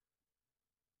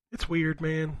 It's weird,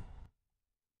 man.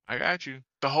 I got you.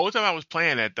 The whole time I was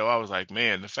playing that though, I was like,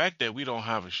 man, the fact that we don't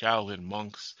have a Shaolin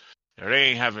Monks, or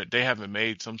they haven't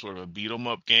made some sort of a beat 'em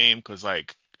up game, because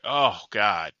like, oh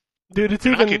god, Dude, it's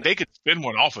and even they could spin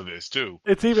one off of this too.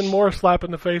 it's even more slap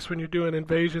in the face when you're doing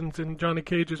Invasions in Johnny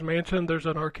Cage's mansion. There's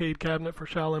an arcade cabinet for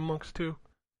Shaolin Monks too.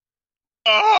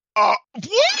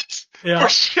 What? Yeah. For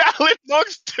Shaolin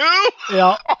Monks too?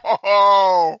 Yeah.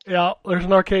 Oh. Yeah, there's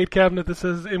an arcade cabinet that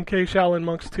says MK Shaolin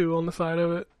Monks 2 on the side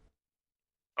of it.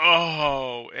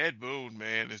 Oh, Ed Boon,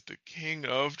 man, is the king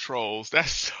of trolls.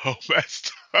 That's so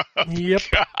messed up. Yep.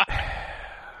 God.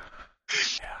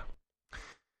 Yeah.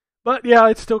 But yeah,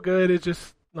 it's still good. It's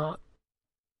just not.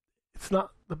 It's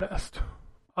not the best.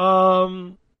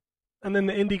 And then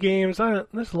the indie games.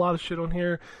 There's a lot of shit on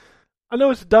here. I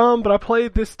know it's dumb, but I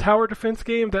played this tower defense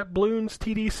game, that Bloons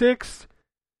TD6.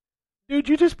 Dude,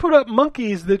 you just put up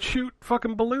monkeys that shoot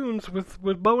fucking balloons with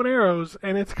bow and arrows,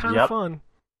 and it's kind of fun.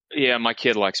 Yeah, my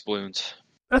kid likes balloons.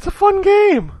 That's a fun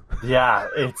game. Yeah,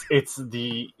 it's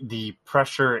the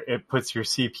pressure it puts your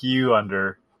CPU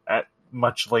under at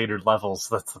much later levels.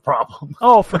 That's the problem.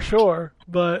 Oh, for sure.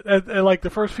 But at like the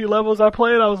first few levels I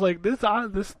played, I was like, this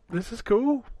is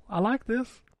cool. I like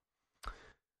this.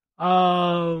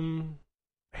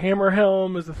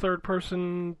 Hammerhelm is a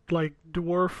third-person like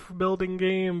dwarf building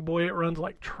game. Boy, it runs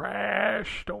like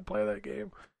trash. Don't play that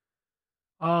game.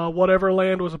 Whatever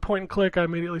Land was a point and click. I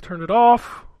immediately turned it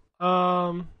off.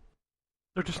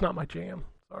 They're just not my jam.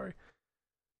 Sorry.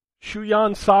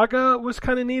 Shuyan Saga was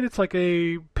kind of neat. It's like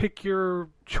a pick your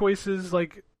choices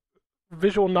like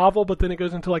visual novel, but then it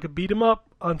goes into like a beat 'em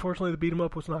up. Unfortunately, the beat 'em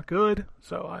up was not good,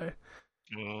 so I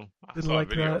didn't saw like a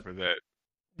video that. for that.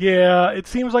 Yeah, it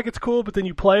seems like it's cool, but then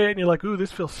you play it and you're like, ooh,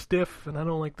 this feels stiff, and I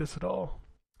don't like this at all.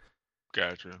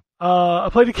 Gotcha. I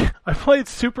played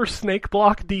Super Snake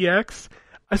Block DX.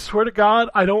 I swear to God,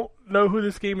 I don't know who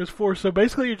this game is for. So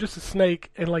basically, you're just a snake,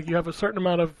 and like you have a certain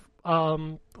amount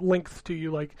of length to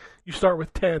you. Like you start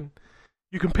with 10.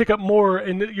 You can pick up more,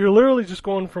 and you're literally just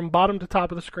going from bottom to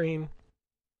top of the screen,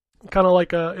 kind of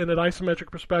like in an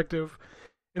isometric perspective.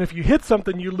 And if you hit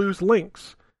something, you lose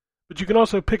links. But you can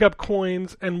also pick up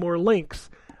coins and more links.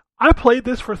 I played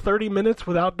this for 30 minutes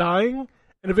without dying,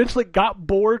 and eventually got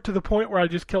bored to the point where I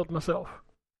just killed myself.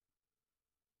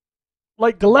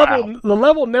 Like the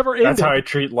level never ended. That's how I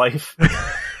treat life.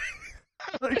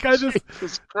 Like I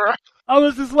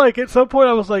was just like, at some point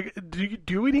I was like, do you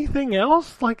do anything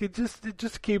else? Like it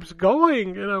just keeps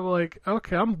going, and I'm like,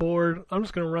 okay, I'm bored. I'm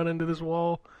just gonna run into this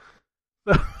wall.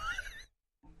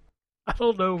 I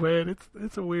don't know, man.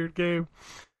 It's a weird game.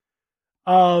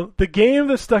 The game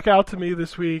that stuck out to me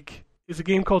this week is a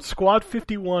game called Squad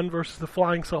 51 versus the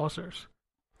Flying Saucers.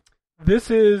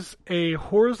 This is a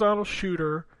horizontal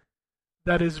shooter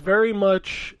that is very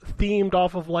much themed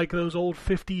off of like those old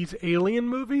 50s Alien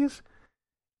movies.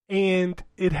 And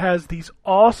it has these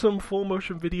awesome full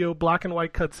motion video black and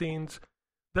white cutscenes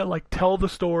that like tell the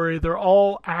story. They're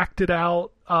all acted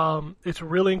out. It's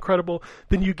really incredible.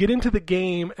 Then you get into the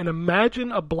game and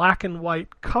imagine a black and white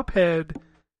Cuphead,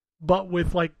 but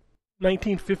with like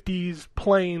 1950s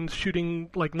planes shooting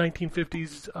like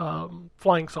 1950s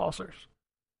flying saucers.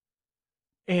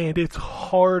 And it's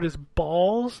hard as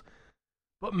balls,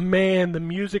 but man, the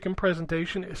music and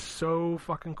presentation is so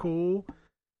fucking cool.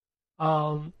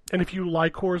 And if you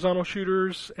like horizontal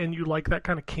shooters and you like that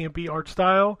kind of campy art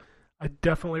style, I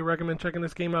definitely recommend checking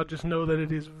this game out. Just know that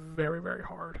it is very, very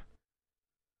hard.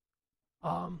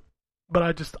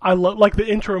 But I love, like, the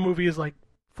intro movie is like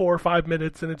 4 or 5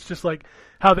 minutes, and it's just like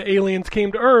how the aliens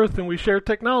came to Earth and we shared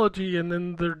technology, and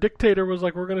then their dictator was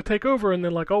like, we're going to take over, and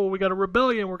then like, oh, we got a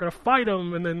rebellion, we're going to fight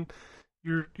them, and then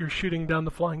you're shooting down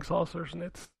the flying saucers, and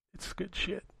it's good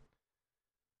shit.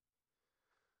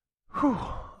 Whew.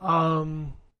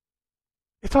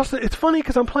 It's funny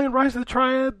because I'm playing Rise of the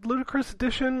Triad Ludicrous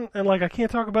Edition, and like I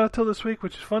can't talk about it till this week,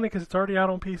 which is funny because it's already out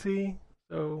on PC.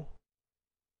 So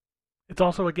it's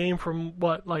also a game from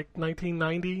what, like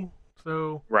 1990.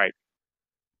 So Right.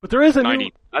 But there is a 90.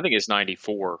 new. I think it's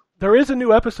 94. There is a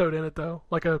new episode in it though,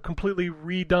 like a completely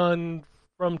redone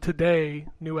from today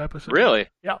new episode. Really?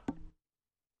 Yeah.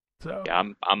 So Yeah,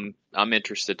 I'm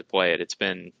interested to play it. It's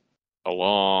been a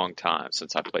long time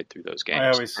since I played through those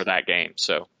games for that game.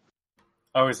 So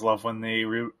I always love when they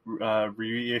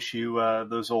reissue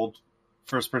those old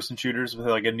first-person shooters with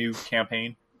like a new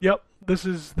campaign. Yep, this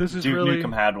is Duke really.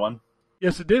 Nukem had one.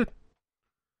 Yes, it did.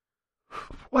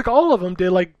 Like all of them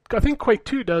did. Like I think Quake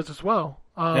 2 does as well.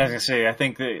 I was gonna say, I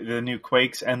think the new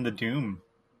Quakes and the Doom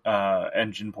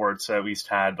engine ports at least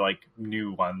had like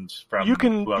new ones from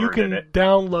whoever did it.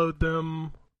 Download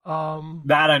them.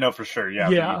 That I know for sure. Yeah.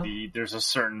 Yeah. There's a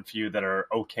certain few that are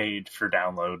okayed for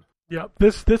download. Yeah,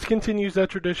 this continues that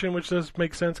tradition, which does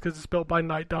make sense because it's built by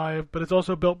Night Dive, but it's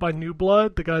also built by New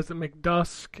Blood, the guys that make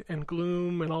Dusk and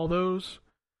Gloom and all those.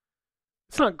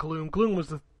 It's not Gloom. Gloom was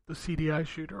the CDI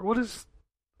shooter. What is...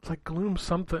 It's like Gloom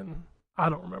something. I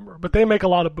don't remember. But they make a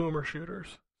lot of boomer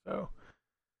shooters. So,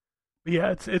 but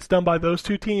yeah, it's done by those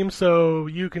two teams, so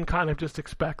you can kind of just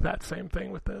expect that same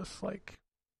thing with this. Like,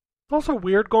 it's also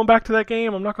weird going back to that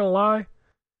game, I'm not going to lie.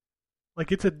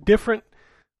 Like, it's a different...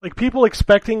 Like, people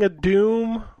expecting a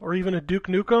Doom or even a Duke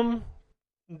Nukem,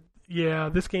 yeah,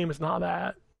 this game is not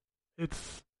that.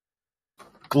 It's...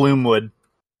 Gloomwood.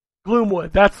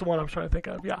 Gloomwood, that's the one I'm trying to think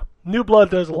of, yeah. New Blood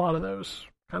does a lot of those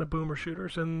kind of boomer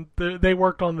shooters, and they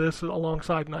worked on this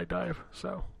alongside Night Dive,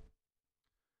 so...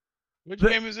 Which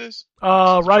game is this?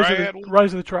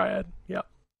 Rise of the Triad, yeah.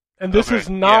 And this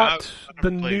is not the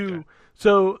new... That.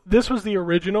 So, this was the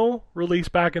original,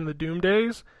 released back in the Doom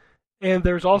days, and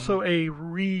there's also a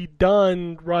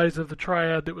redone Rise of the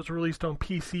Triad that was released on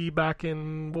PC back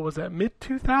in, what was that,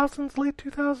 mid-2000s, late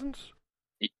 2000s?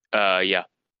 Yeah.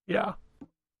 Yeah.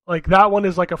 Like, that one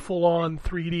is like a full-on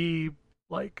 3D,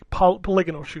 like,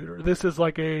 polygonal shooter. This is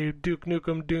like a Duke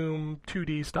Nukem Doom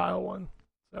 2D style one.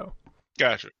 So.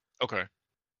 Gotcha. Okay.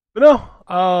 But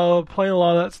no, playing a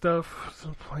lot of that stuff.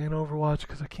 I'm playing Overwatch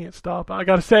because I can't stop. I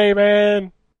gotta say,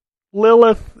 man,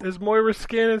 Lilith is Moira's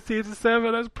skin in Season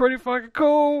 7. That's pretty fucking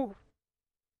cool.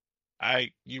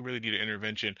 You really need an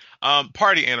intervention.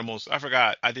 Party Animals. I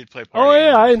forgot. I did play Party Oh, yeah,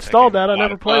 Animals. I installed that. I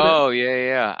never played it. Oh,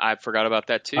 yeah. I forgot about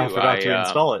that, too. I forgot to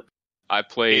install it. I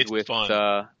played It's with...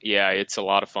 fun. yeah, it's a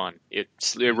lot of fun. It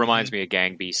reminds me of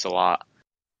Gang Beasts a lot.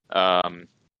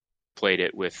 Played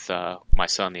it with my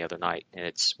son the other night,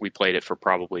 and we played it for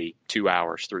probably 2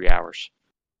 hours, 3 hours.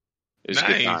 It was a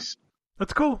good time.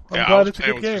 That's cool. I'm I glad was it's a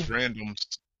playing good with game. just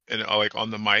randoms and like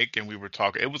on the mic, and we were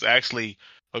talking. It was actually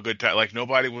a good time. Like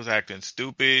nobody was acting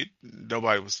stupid.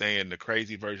 Nobody was saying the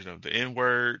crazy version of the N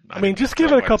word. I mean, just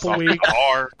give it a couple weeks.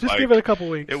 Just give it a couple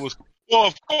weeks. It was well,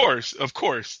 of course,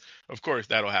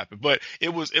 that'll happen. But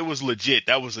it was legit.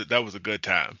 That was a good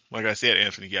time. Like I said,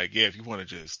 Anthony, yeah, if you want to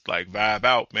just like vibe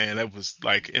out, man, that was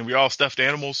like, and we all stuffed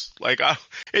animals. Like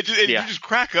you just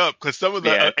crack up because some of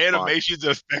the animations,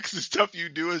 effects, and stuff you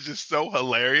do is just so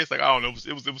hilarious. Like I don't know,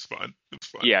 it was fun. It was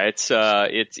fun. Yeah,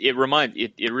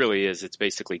 it really is. It's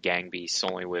basically Gang Beasts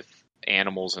only with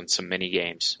animals and some mini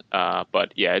games.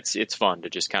 But yeah, it's fun to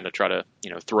just kind of try to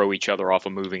throw each other off a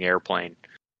moving airplane.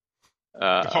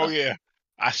 Oh yeah,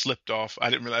 I slipped off. I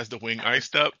didn't realize the wing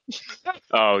iced up.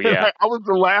 Oh yeah. I was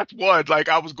the last one. Like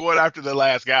I was going after the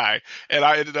last guy, and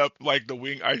I ended up like the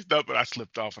wing iced up, and I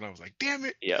slipped off, and I was like, "Damn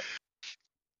it!" Yeah.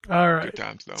 All right. Good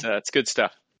times though. So that's good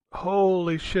stuff.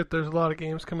 Holy shit, there's a lot of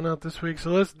games coming out this week.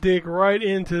 So let's dig right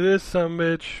into this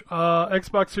sumbitch.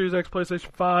 Xbox Series X,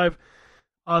 PlayStation 5,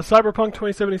 Cyberpunk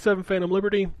 2077, Phantom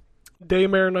Liberty,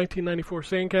 Daymare 1994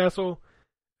 Sandcastle,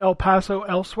 El Paso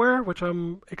Elsewhere, which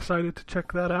I'm excited to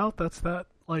check that out. That's that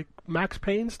like Max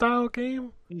Payne style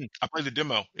game. I played the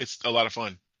demo. It's a lot of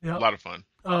fun. Yep. A lot of fun.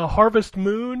 Harvest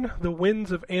Moon, The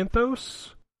Winds of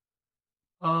Anthos,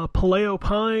 Paleo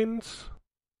Pines,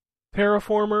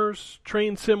 Terraformers,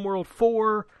 Train Sim World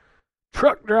 4,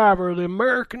 Truck Driver, The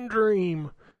American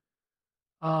Dream,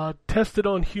 Tested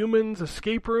on Humans,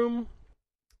 Escape Room,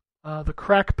 The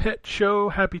Crack Pet Show,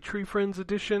 Happy Tree Friends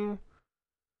Edition,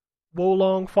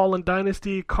 Wolong Fallen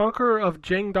Dynasty, Conqueror of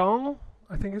Jiangdong,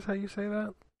 I think is how you say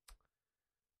that,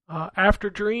 After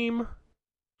Dream,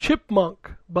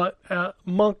 Chipmunk, but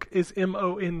Monk is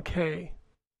M-O-N-K.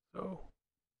 So.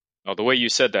 Oh, the way you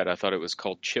said that, I thought it was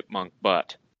called Chipmunk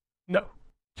Butt. No,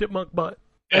 Chipmunk Butt.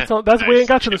 Yeah, That's we ain't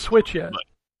got to the Chipmunk Switch yet. Butt.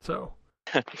 So.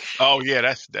 Oh yeah,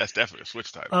 that's definitely a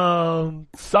Switch title.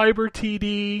 Cyber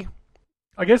TD.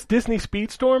 I guess Disney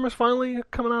Speedstorm is finally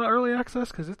coming out of early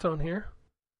access because it's on here.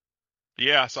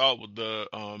 Yeah, I saw it with the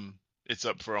it's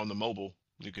up for on the mobile.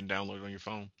 You can download it on your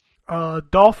phone.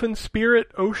 Dolphin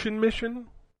Spirit Ocean Mission,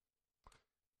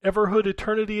 Everhood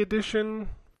Eternity Edition,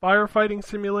 Firefighting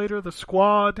Simulator, The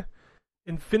Squad,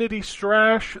 Infinity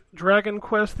Strash, Dragon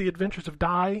Quest: The Adventures of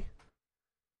Dai,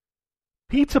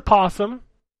 Pizza Possum,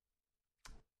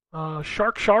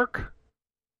 Shark,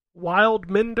 Wild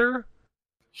Mender,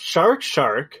 Shark.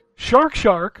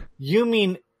 Shark. You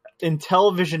mean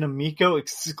Intellivision Amico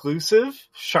exclusive?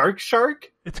 Shark?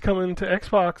 It's coming to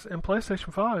Xbox and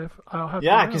PlayStation 5. I'll have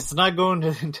Yeah, to because it's not going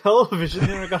to Intellivision. They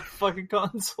never got a fucking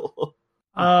console.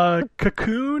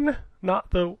 Cocoon,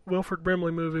 not the Wilford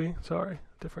Brimley movie. Sorry,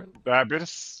 different.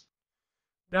 Diabetes.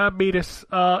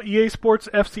 EA Sports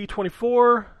FC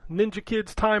 24, Ninja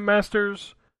Kids Time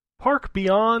Masters, Park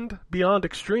Beyond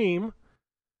Extreme,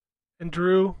 and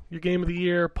Drew, your game of the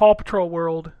year, Paw Patrol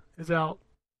World is out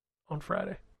on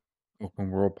Friday. Open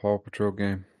world Paw Patrol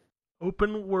game.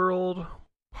 Open world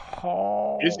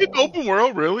Paw. Is it open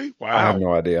world really? Wow. I have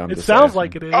no idea. It sounds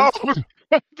like it is. Oh,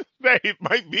 it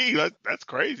might be. That's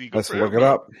crazy. Good Let's for look him. it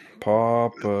up. Paw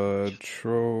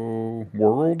Patrol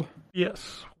World.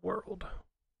 Yes, world.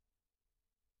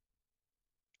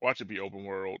 Watch it be open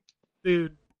world.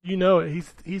 Dude, you know it.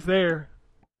 He's there.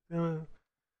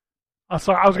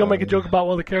 Sorry, I was gonna make a joke about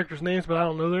one of the characters' names, but I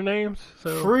don't know their names.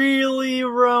 So Freely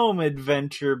roam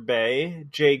Adventure Bay,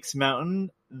 Jake's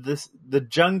Mountain, the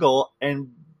Jungle, and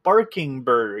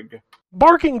Barkingburg.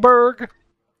 Barkingburg.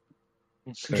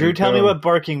 There Drew, you tell me go. what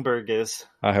Barkingburg is.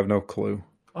 I have no clue.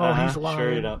 Oh, he's lying.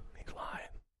 Sure you don't. He's lying.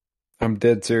 I'm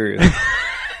dead serious.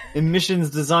 Missions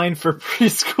designed for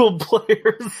preschool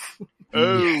players.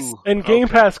 Oh. And Game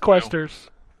Pass questers.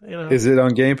 You know. Is it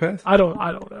on Game Pass? I don't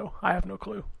know. I have no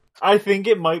clue. I think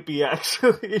it might be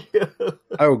actually.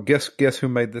 Oh, guess who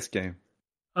made this game?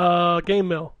 Game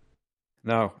Mill.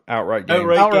 No, Outright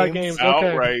Games. Outright Games. Okay.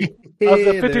 Outright. I was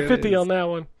at Yeah, there it 50-50 is. on that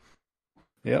one.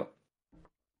 Yep.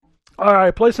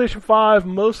 Alright, PlayStation 5,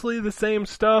 mostly the same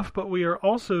stuff, but we are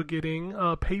also getting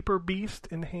Paper Beast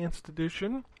Enhanced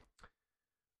Edition.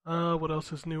 What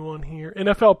else is new on here?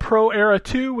 NFL Pro Era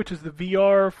 2, which is the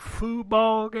VR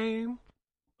football game.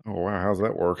 Oh wow, how's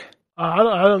that work? I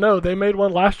don't know. They made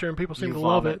one last year and people seem You to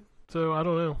love vomit. it. So I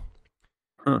don't know.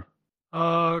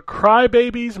 Huh.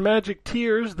 Crybabies Magic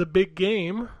Tears, the big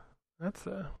game. That's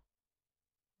a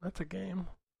game.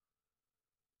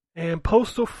 And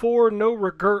Postal 4 No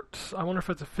Regrets. I wonder if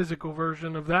it's a physical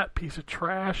version of that piece of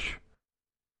trash.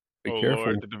 Be Oh careful.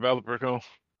 Lord, the developer go.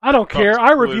 I don't care.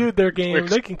 I Twix. reviewed their game.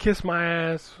 Twix. They can kiss my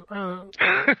ass.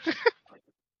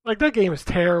 Like that game is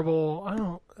terrible. I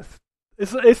don't.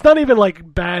 It's not even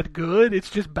like bad good. It's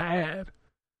just bad.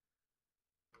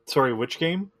 Sorry, which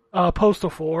game? Postal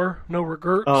 4 No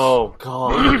Regrets. Oh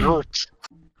god.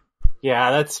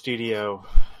 Yeah, that studio.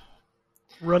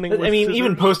 Running. I With mean, scissors.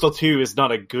 even Postal 2 is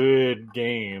not a good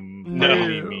game by No.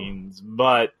 any means,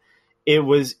 but it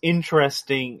was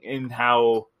interesting in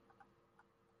how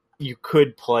you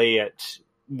could play it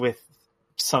with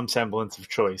some semblance of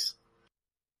choice.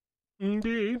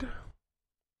 Indeed.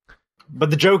 But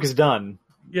the joke is done.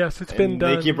 Yes, it's been And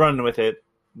done. They keep running with it.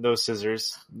 Those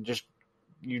scissors. Just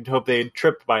you'd hope they'd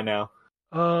tripped by now.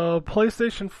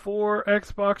 PlayStation 4,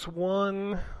 Xbox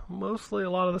One, mostly a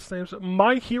lot of the same stuff.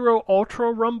 My Hero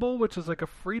Ultra Rumble, which is like a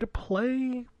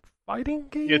free-to-play fighting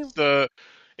game?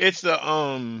 It's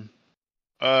the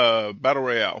battle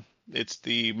royale. It's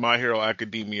the My Hero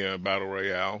Academia battle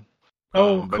royale.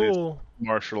 Oh, But it's cool.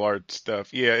 martial arts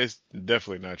stuff. Yeah, it's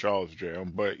definitely not y'all's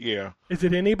jam, but yeah. Is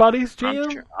it anybody's I'm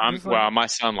jam? sure. Just like- My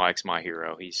son likes My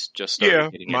Hero. He's just Yeah,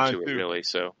 started getting mine into it, too. really.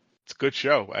 So It's a good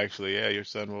show, actually. Yeah, your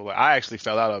son will. I actually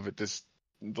fell out of it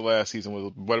the last season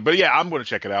was, but yeah, I'm going to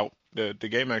check it out. The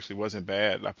game actually wasn't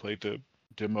bad. I played the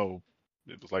demo.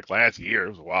 It was like last year. It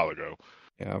was a while ago.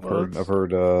 Yeah, Well, I've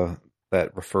heard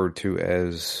that referred to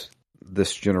as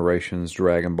this generation's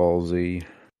Dragon Ball Z.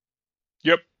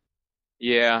 Yep.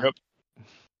 yeah, Yep.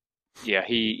 yeah.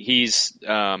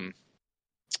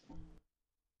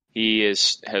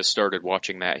 Has started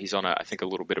watching that. He's on I think a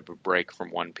little bit of a break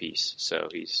from One Piece, so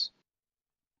he's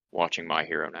watching My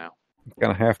Hero now.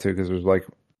 Kind of have to because there's like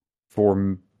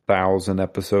 4,000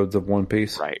 episodes of One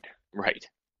Piece. Right.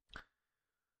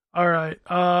 All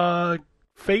right.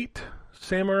 Fate,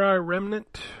 Samurai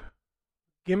Remnant,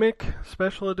 Gimmick,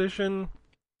 Special Edition,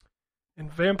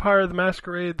 and Vampire the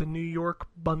Masquerade, the New York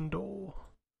Bundle.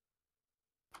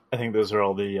 I think those are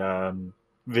all the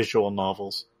visual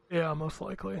novels. Yeah, most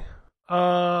likely.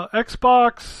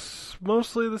 Xbox,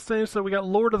 mostly the same. So we got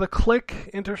Lord of the Click,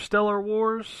 Interstellar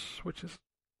Wars, which is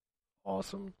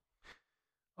awesome.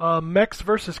 Mechs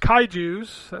versus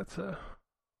Kaijus. That's a...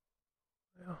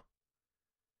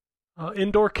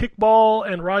 Indoor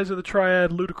Kickball and Rise of the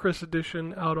Triad Ludicrous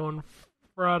Edition out on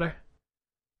Friday.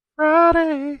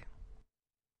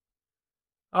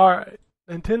 Alright.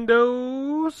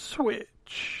 Nintendo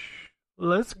Switch.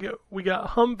 Let's go. We got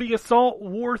Humvee Assault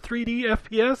War 3D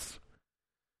FPS.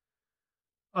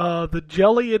 The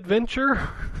Jelly Adventure.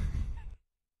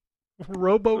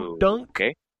 Robo Dunk.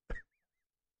 Okay.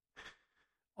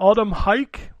 Autumn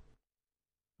Hike.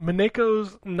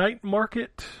 Mineko's Night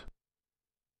Market.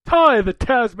 Ty the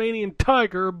Tasmanian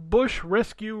Tiger, Bush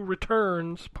Rescue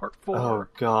Returns, Part 4. Oh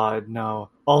god, no.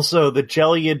 Also, the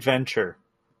Jelly Adventure.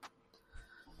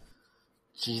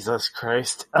 Jesus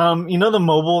Christ. You know the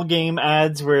mobile game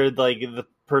ads where like the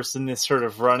person is sort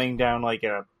of running down like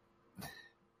a...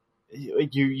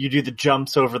 You do the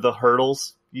jumps over the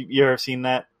hurdles? You ever seen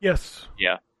that? Yes.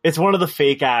 Yeah. It's one of the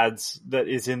fake ads that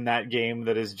is in that game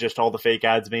that is just all the fake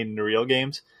ads made into real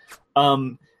games.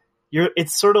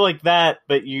 It's sort of like that,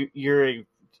 but you're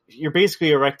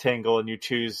basically a rectangle and you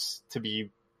choose to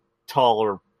be tall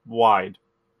or wide,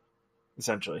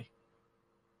 essentially.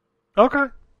 Okay.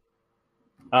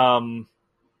 And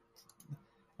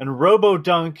Robo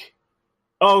Dunk.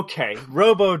 Okay,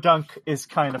 Robo Dunk is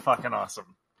kind of fucking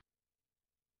awesome.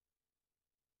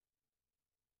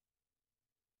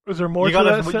 Is there more You gotta,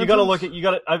 to that you sentence? gotta look at, you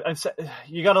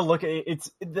gotta look at it.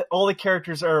 All the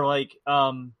characters are like,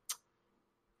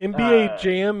 NBA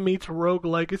Jam meets Rogue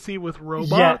Legacy with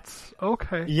robots?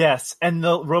 Okay. yes, and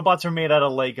the robots are made out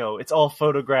of Lego. It's all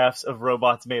photographs of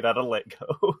robots made out of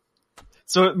Lego.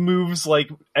 So it moves like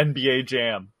NBA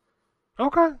Jam.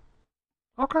 Okay.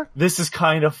 This is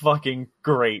kind of fucking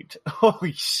great.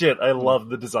 Holy shit, I love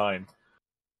the design.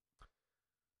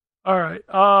 Alright.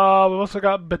 We've also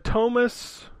got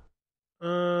Batomus,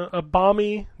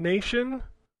 Abami Nation,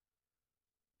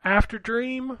 After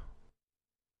Dream,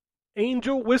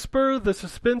 Angel Whisper, the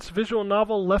suspense visual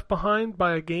novel left behind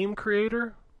by a game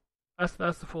creator. That's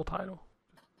the full title.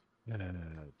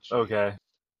 Okay.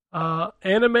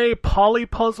 Anime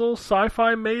Polypuzzle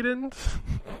Sci-Fi Maidens.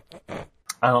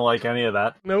 I don't like any of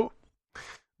that. Nope.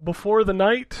 Before the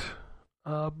Night,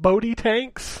 Bodhi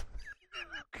Tanks,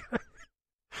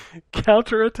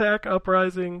 Counterattack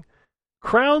Uprising,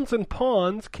 Crowns and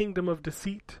Pawns, Kingdom of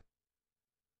Deceit,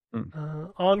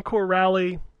 Encore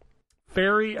Rally,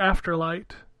 Fairy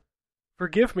Afterlight,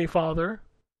 Forgive Me Father,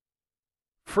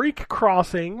 Freak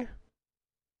Crossing,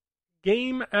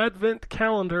 Game Advent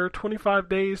Calendar, 25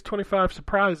 Days, 25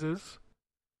 Surprises,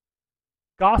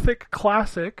 Gothic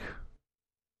Classic.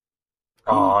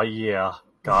 Oh yeah,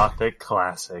 Gothic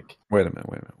Classic. Wait a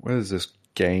minute. What is this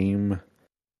game?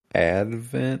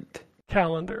 Advent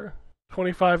Calendar,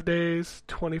 25 days,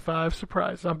 25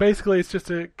 surprises. Basically, it's just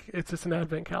an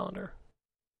advent calendar.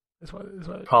 Is what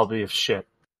it Probably of shit.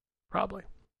 probably.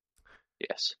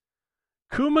 Yes.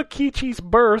 Kumakichi's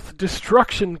Birth,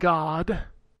 Destruction God.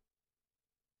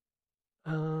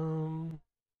 Um,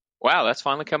 Wow, that's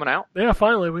finally coming out. yeah,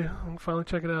 finally we can finally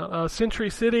check it out.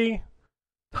 Century City,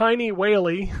 Tiny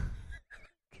Whaley.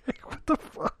 What the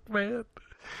fuck, man?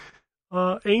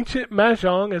 Ancient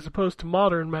Mahjong as opposed to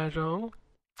modern Mahjong.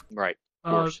 Right.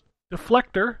 Of course.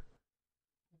 Deflector,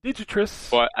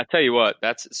 Digitress. Well, I tell you what,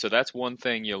 that's one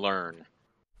thing you learn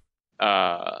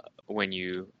when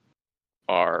you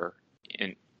are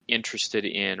interested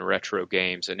in retro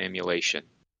games and emulation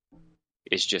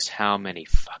is just how many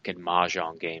fucking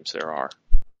Mahjong games there are.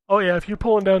 Oh yeah, if you're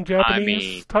pulling down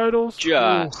Japanese titles,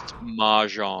 just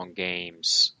Mahjong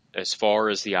games as far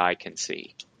as the eye can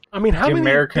see. I mean, how the many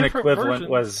American different equivalent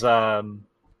versions? was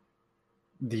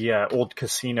the old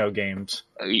casino games.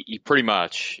 Pretty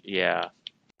much, yeah.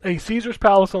 Hey, Caesar's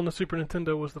Palace on the Super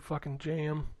Nintendo was the fucking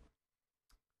jam.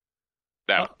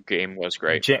 That game was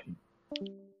great.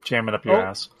 Jam it up your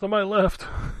ass. Somebody left.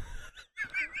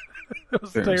 It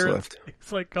was Terrence Terrence. left.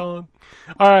 He's like gone.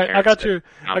 All right, Terrence I got said, you.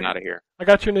 I'm out of here. I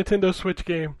got your Nintendo Switch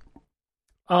game.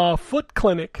 Foot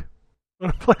Clinic.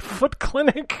 Want to play Foot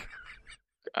Clinic?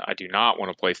 I do not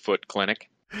want to play Foot Clinic.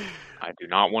 I do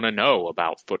not want to know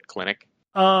about Foot Clinic.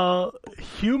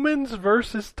 Humans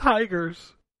versus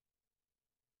tigers.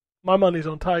 My money's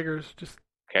on tigers. Just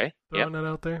Okay. throwing that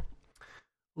out there.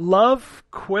 Love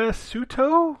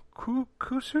Quesuto?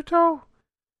 Kusuto?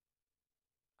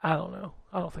 I don't know.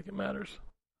 I don't think it matters.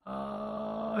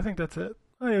 I think that's it.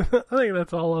 I think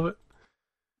that's all of it.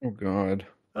 Oh God.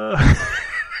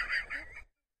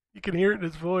 You can hear it in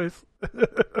his voice.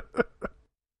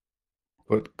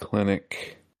 Foot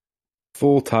Clinic.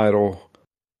 Full title.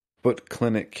 Foot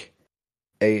Clinic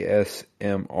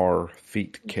ASMR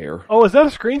Feet Care. Oh, is that a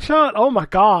screenshot? Oh my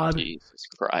god. Jesus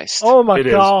Christ. Oh my It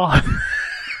is. god.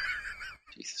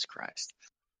 Jesus Christ.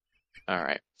 All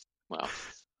right. Well,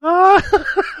 Ah.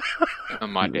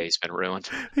 my day's been ruined.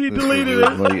 He This deleted is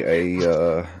it.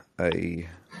 originally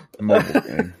a mobile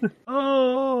game.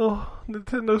 Oh,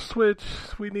 Nintendo Switch.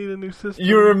 We need a new system.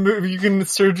 You can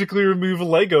surgically remove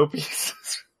Lego pieces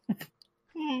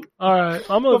All right,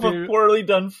 I'm of gonna a poorly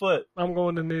done foot. I'm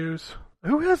going to news.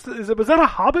 Who has? Was that a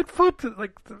Hobbit foot?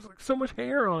 Like there's like so much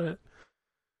hair on it.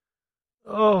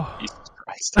 Oh, Jesus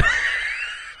Christ.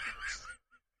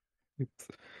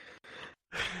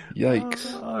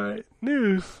 Yikes. all right,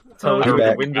 news. Tell You're me the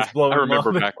back. wind is blowing I remember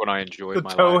on back when I enjoyed the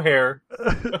my toe life. hair.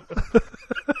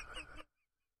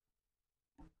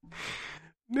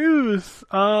 News.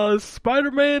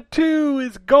 Spider-Man 2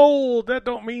 is gold. That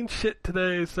don't mean shit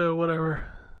today, so whatever.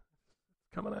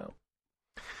 Coming out.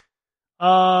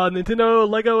 Nintendo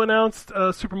Lego announced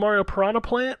Super Mario Piranha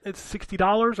Plant. It's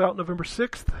 $60 out November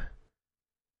 6th.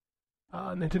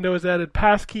 Nintendo has added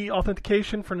passkey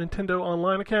authentication for Nintendo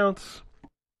Online accounts.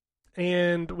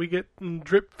 And we get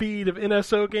drip feed of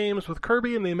NSO games with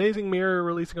Kirby and the Amazing Mirror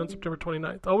releasing on September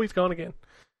 29th. Oh, he's gone again.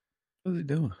 What are they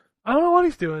doing? I don't know what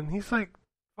he's doing. He's like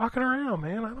walking around,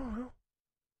 man. I don't know.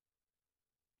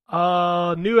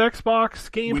 New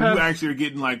Xbox Game When Pass. you actually are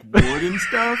getting like wood and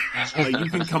stuff, like you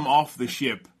can come off the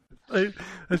ship.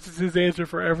 That's just his answer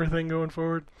for everything going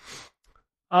forward.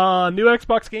 New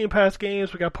Xbox Game Pass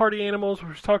games. We got Party Animals,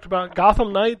 which we talked about.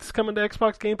 Gotham Knights coming to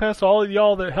Xbox Game Pass. So all of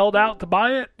y'all that held out to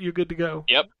buy it, you're good to go.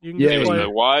 Yep. You can Yay. just It was play a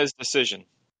it. wise decision.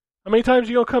 How many times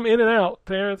you gonna come in and out,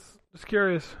 Terrence? Just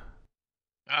curious.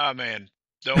 Ah, man.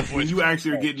 Don't When you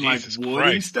actually are getting like Jesus wood and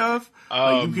Christ. stuff,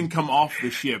 like you can come off the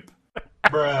ship.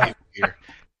 Bruh. Here.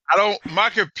 My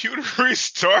computer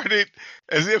restarted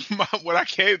as if when I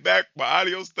came back, my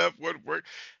audio stuff wouldn't work.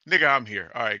 Nigga, I'm here.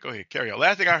 All right, go ahead, carry on.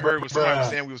 Last thing I heard was somebody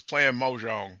saying we was playing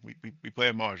Mahjong. We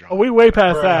playing Mahjong. Oh, we way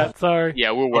past that. Sorry.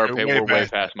 Yeah, we're way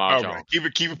past All Mahjong. right,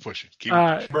 keep it pushing. Keep All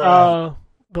it right. pushing.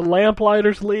 The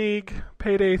Lamplighters League,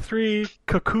 Payday 3,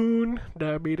 Cocoon,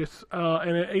 Diabetes,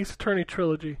 and an Ace Attorney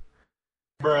trilogy.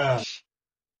 Bruh.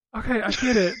 Okay, I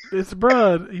get it. It's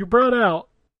Brud. You Brud out.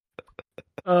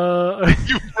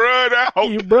 You brought out.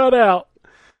 You Brud out.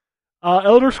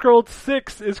 Elder Scrolls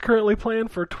 6 is currently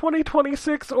planned for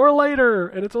 2026 or later,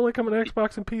 and it's only coming to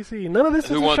Xbox and PC. None of this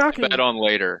Who is wants shocking. to bet on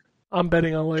later? I'm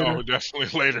betting on Oh, later.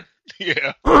 definitely later.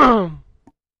 Yeah.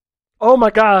 Oh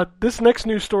my god, this next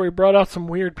news story brought out some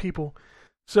weird people.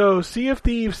 So, Sea of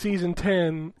Thieves Season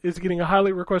 10 is getting a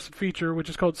highly requested feature, which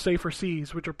is called Safer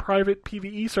Seas, which are private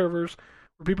PvE servers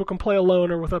where people can play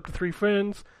alone or with up to 3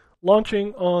 friends,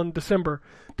 launching on December.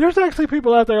 There's actually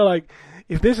people out there like,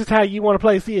 if this is how you want to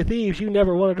play Sea of Thieves, you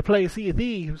never wanted to play Sea of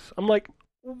Thieves. I'm like,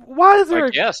 why is there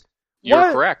Yes, you're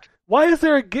What? correct. why is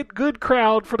there a get good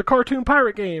crowd for the cartoon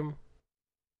pirate game?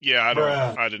 Yeah,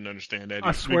 I didn't understand that. I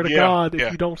either. swear to Yeah, God, yeah.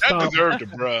 if you don't That stop. deserved it,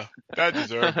 bruh. That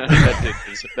deserved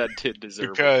it. that did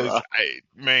deserve Because, it,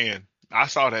 man, I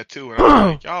saw that too, and I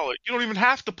was like, y'all, you don't even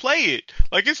have to play it.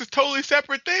 Like, it's a totally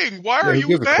separate thing. Why are who you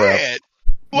gives a crap? mad?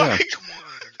 Yeah. Like,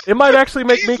 It might actually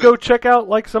make me Jesus. go check out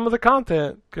like some of the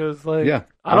content because like Yeah,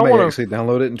 I I don't may want to. actually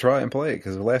download it and try it and play it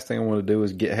because the last thing I want to do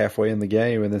is get halfway in the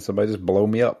game and then somebody just blow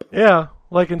me up. Yeah,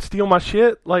 like and steal my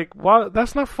shit. Like, why?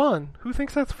 That's not fun. Who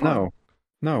thinks that's fun?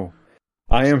 No.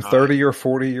 I am It's not. 30 or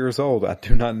 40 years old. I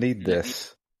do not need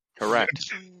this.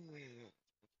 Correct.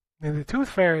 And the tooth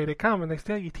fairy, they come and they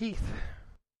steal your teeth.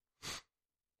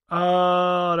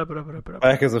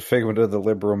 Back as a figment of the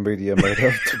liberal media made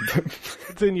up to...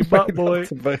 It's in your butt, boy.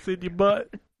 It's in your butt.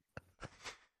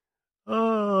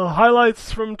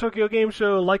 Highlights from Tokyo Game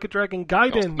Show: Like a Dragon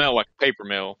Don't Gaiden. smell like a paper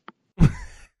mill.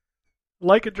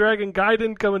 Like a Dragon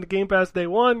Gaiden coming to Game Pass day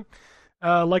one.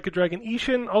 Like a Dragon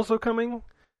Ishin also coming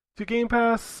to Game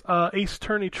Pass. Ace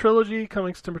Attorney Trilogy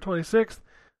coming September 26th.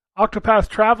 Octopath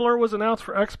Traveler was announced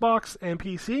for Xbox and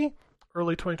PC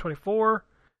early 2024.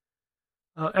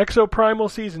 Exo Primal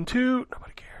Season 2.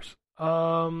 Nobody cares.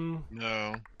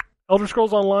 No. Elder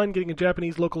Scrolls Online getting a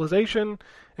Japanese localization.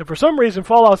 And for some reason,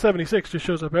 Fallout 76 just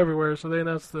shows up everywhere. So they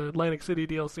announced the Atlantic City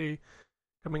DLC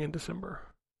coming in December.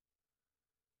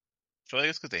 I feel like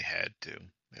it's because they had to.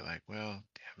 They're like, well,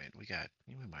 damn it, we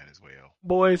might as well.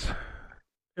 Boys,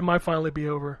 it might finally be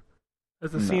over.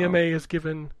 As the CMA has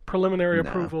given preliminary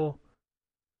approval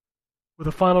with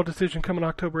a final decision coming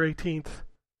October 18th.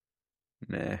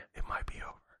 Nah. It might be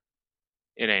over.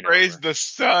 It ain't Praise over. the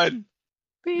sun.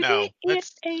 Baby, No,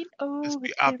 let's let's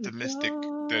be optimistic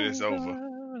that it's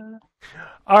over.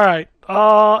 Alright,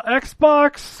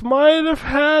 Xbox might have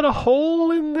had a hole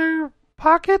in their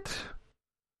pocket.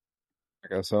 I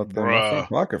got something in my front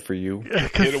pocket for you.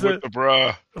 Hit it with the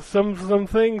bruh. Some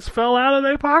things fell out of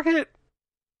their pocket.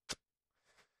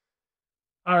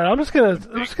 All right, I'm just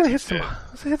gonna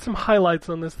hit some highlights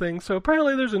on this thing. So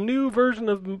apparently, there's a new version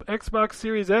of Xbox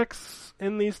Series X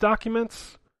in these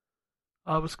documents.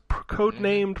 It was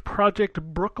codenamed Project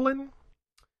Brooklyn.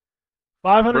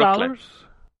 $500.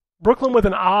 Brooklyn with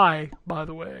an I, by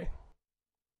the way.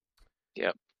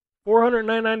 Yep.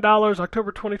 $499,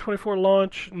 October 2024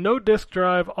 launch. No disk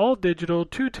drive, all digital,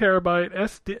 2 terabyte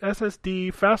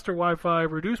SSD, faster Wi-Fi,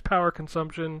 reduced power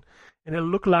consumption, and it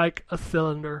looked like a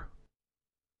cylinder.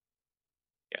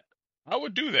 I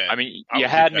would do that. I mean, you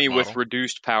had me with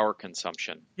reduced power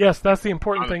consumption. Yes, that's the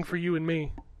important thing for you and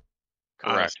me.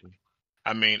 Correct. Honestly.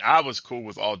 I mean, I was cool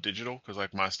with all digital because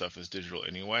like my stuff is digital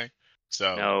anyway.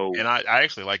 So, No. And I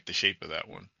actually like the shape of that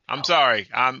one. I'm sorry.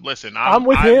 I'm with him.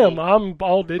 I'm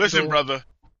all digital. Listen, brother.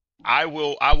 I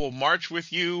will march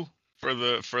with you for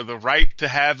the right to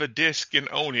have a disc and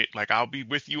own it. Like I'll be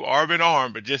with you arm in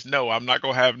arm, but just know I'm not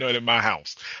gonna have none in my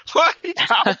house. Like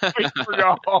I'll fight for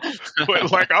y'all,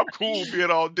 but like I'm cool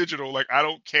being all digital. Like I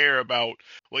don't care about.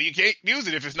 Well, you can't use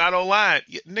it if it's not online,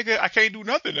 nigga. I can't do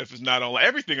nothing if it's not online.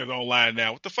 Everything is online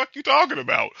now. What the fuck you talking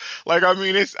about? Like I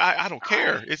mean, I don't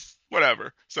care. It's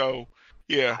whatever. So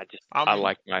yeah, I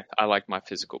like my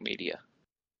physical media.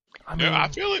 I mean, I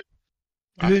feel it.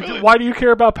 Why do you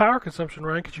care about power consumption,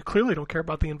 Ryan? Because you clearly don't care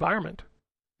about the environment.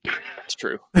 That's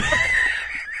true. I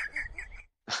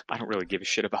don't really give a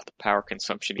shit about the power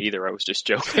consumption either. I was just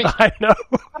joking. I know.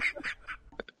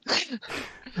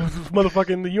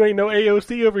 Motherfucking, you ain't no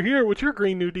AOC over here. What's your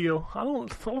Green New Deal? I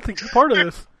don't think you're part of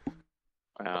this.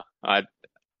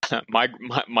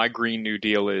 My Green New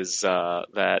Deal is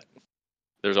that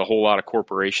there's a whole lot of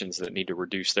corporations that need to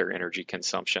reduce their energy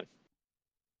consumption.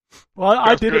 Well,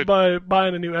 I did it by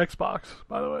buying a new Xbox,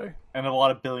 by the way. And a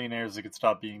lot of billionaires that could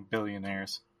stop being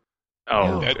billionaires.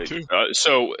 Oh, that too.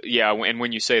 So yeah, and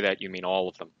when you say that, you mean all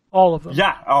of them? All of them.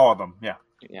 Yeah, all of them. Yeah.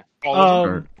 Yeah. All of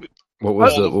them. What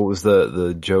was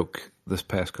the joke this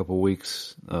past couple of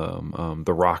weeks?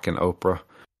 The Rock and Oprah,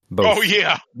 both Oh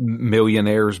yeah,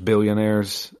 millionaires,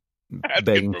 billionaires,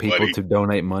 begging everybody. people to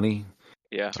donate money.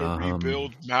 Yeah. To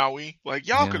rebuild Maui. Like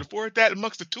y'all could afford that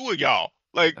amongst the two of y'all.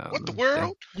 Like what the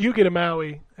world? You get a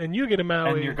Maui, and you get a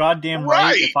Maui. And you're goddamn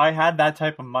right. If I had that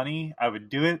type of money, I would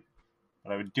do it.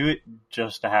 But I would do it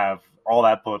just to have all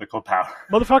that political power.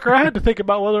 Motherfucker, I had to think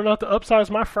about whether or not to upsize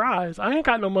my fries. I ain't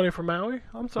got no money for Maui.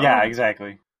 I'm sorry. Yeah,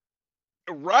 exactly.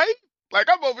 Right? Like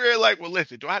I'm over here like, well,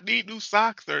 listen, do I need new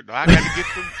socks or do I got to get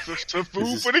some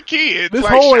food for the kids? This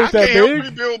like, hole ain't I that can't big.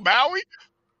 help rebuild Maui.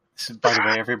 By the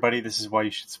way, everybody, this is why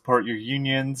you should support your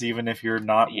unions, even if you're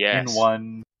not in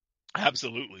one.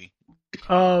 Absolutely.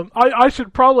 I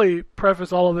should probably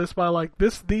preface all of this by like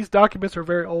these documents are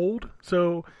very old,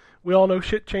 so we all know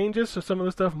shit changes, so some of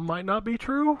the stuff might not be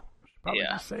true. Probably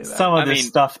just say that. Some of this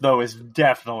stuff though is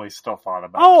definitely still thought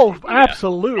about. Oh,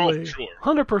 absolutely.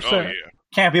 100%. Oh, yeah.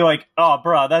 Can't be like, oh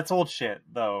bruh, that's old shit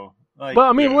though. Like, but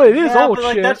I mean, well, it is old but,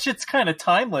 like, shit. that shit's kind of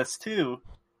timeless too.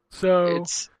 So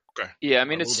it's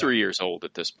it's 3 years old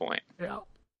at this point. Yeah.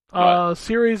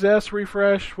 Series S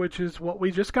refresh, which is what we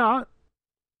just got.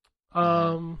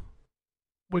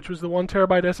 Which was the 1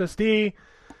 terabyte SSD.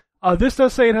 This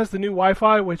does say it has the new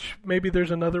Wi-Fi, which maybe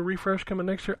there's another refresh coming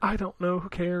next year. I don't know. Who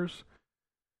cares?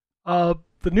 The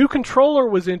new controller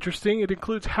was interesting. It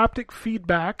includes haptic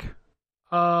feedback.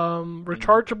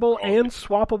 rechargeable and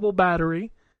swappable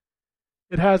battery.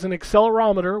 It has an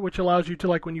accelerometer, which allows you to,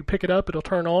 like, when you pick it up, it'll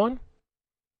turn on.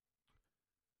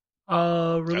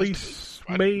 Release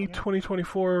May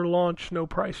 2024, launch, no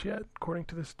price yet, according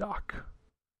to this doc.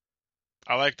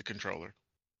 I like the controller.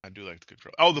 I do like the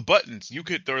controller. Oh, the buttons. You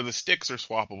could, or the sticks are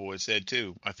swappable, it said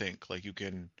too, I think. Like you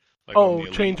can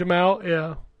change them out,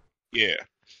 yeah. Yeah.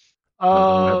 They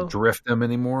don't have to drift them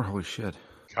anymore. Holy shit!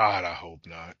 God, I hope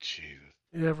not. Jesus.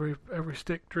 Every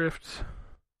stick drifts.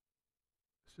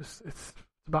 It's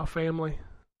about family.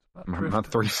 It's about My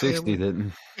 360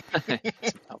 didn't.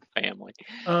 It's about family.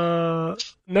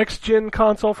 Next gen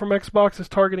console from Xbox is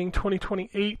targeting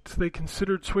 2028. They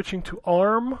considered switching to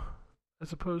ARM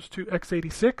as opposed to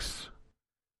x86,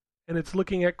 and it's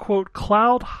looking at, quote,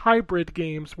 cloud hybrid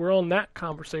games. We're on that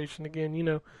conversation again. You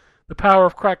know, the power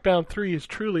of Crackdown 3 is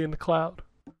truly in the cloud.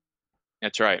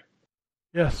 That's right.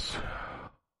 Yes.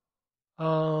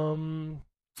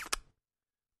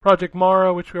 Project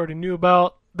Mara, which we already knew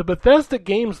about. The Bethesda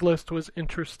games list was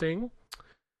interesting.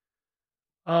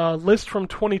 List from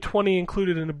 2020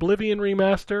 included an Oblivion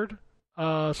remastered,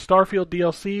 Starfield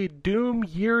DLC, Doom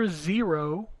Year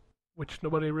Zero, which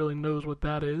nobody really knows what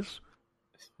that is.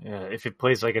 Yeah, if it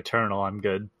plays like Eternal, I'm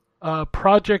good.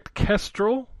 Project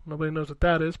Kestrel, nobody knows what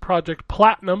that is. Project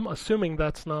Platinum, assuming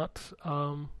that's not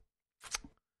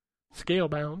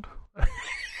Scalebound.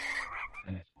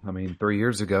 I mean, 3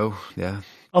 years ago, yeah.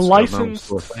 A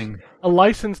licensed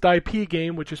IP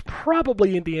game, which is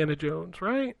probably Indiana Jones,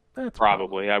 right? That's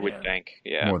probably I would think.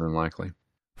 Yeah. More than likely.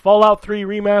 Fallout 3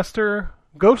 Remaster,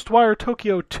 Ghostwire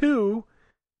Tokyo 2,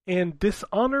 and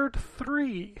Dishonored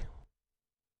 3.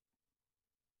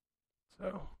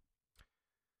 So,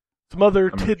 some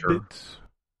other tidbits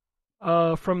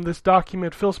from this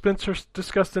document. Phil Spencer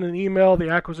discussed in an email the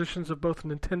acquisitions of both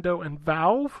Nintendo and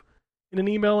Valve in an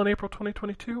email in April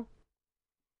 2022.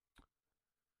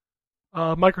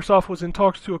 Microsoft was in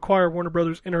talks to acquire Warner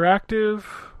Brothers Interactive.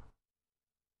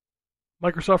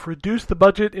 Microsoft reduced the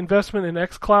budget investment in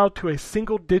xCloud to a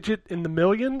single digit in the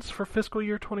millions for fiscal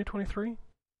year 2023.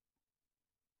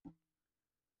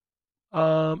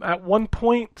 At one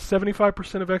point,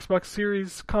 75% of Xbox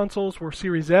Series consoles were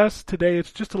Series S. Today,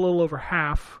 it's just a little over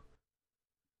half.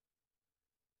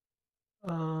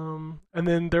 And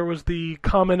then there was the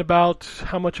comment about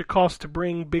how much it costs to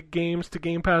bring big games to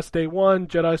Game Pass day one.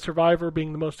 Jedi Survivor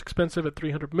being the most expensive at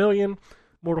 $300 million,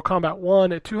 Mortal Kombat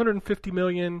 1 at $250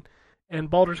 million, and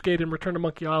Baldur's Gate and Return to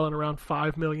Monkey Island around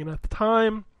 $5 million at the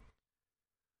time.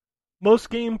 Most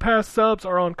Game Pass subs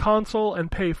are on console and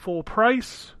pay full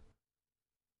price.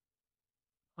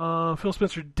 Phil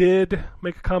Spencer did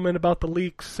make a comment about the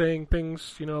leaks, saying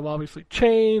things, have obviously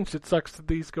changed. It sucks that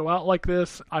these go out like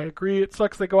this. I agree, it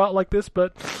sucks they go out like this,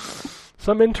 but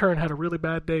some intern had a really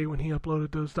bad day when he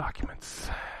uploaded those documents.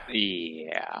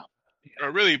 Yeah.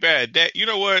 A really bad. You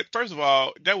know what? First of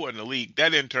all, that wasn't a leak.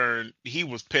 That intern, he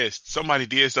was pissed. Somebody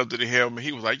did something to him, and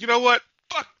he was like, you know what?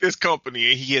 Fuck this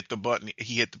company. And he hit the button.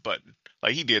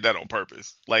 Like, he did that on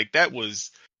purpose. Like, that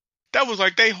was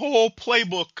like their whole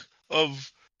playbook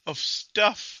of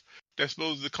stuff that's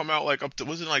supposed to come out like up to,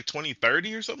 wasn't it like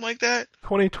 2030 or something like that?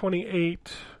 2028.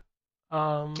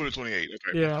 2028.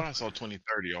 Okay. Yeah. I thought I saw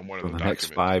 2030 on one of For the the next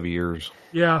documents. 5 years.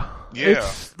 Yeah. Yeah.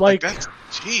 It's like that's,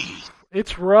 gee.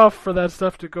 It's rough for that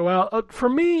stuff to go out. For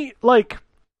me, like,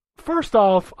 first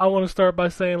off, I want to start by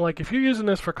saying, like, if you're using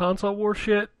this for console war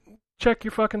shit, check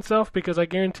your fucking self, because I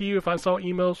guarantee you if I saw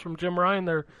emails from Jim Ryan,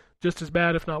 they're just as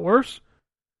bad, if not worse.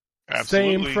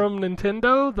 Absolutely. Same from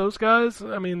Nintendo. Those guys,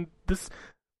 I mean, this.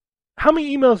 How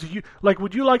many emails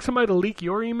would you like somebody to leak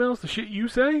your emails, the shit you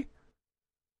say?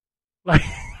 Like,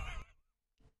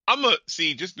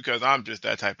 just because I'm just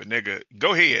that type of nigga,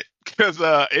 go ahead. Because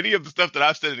any of the stuff that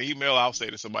I've said in the email, I'll say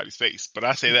to somebody's face. But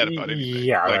I say that about anything.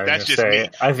 Yeah, like, that's just me.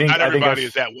 I think Not everybody I've,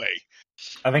 is that way.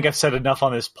 I think I've said enough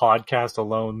on this podcast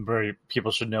alone where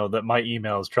people should know that my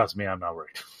emails, trust me, I'm not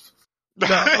worried. No,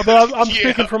 but I'm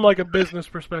speaking from like a business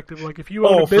perspective. Like, if you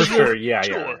own a business, for sure,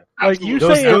 yeah. Like, you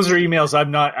those are emails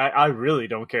I'm not. I really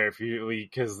don't care if you,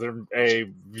 because they're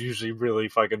usually really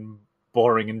fucking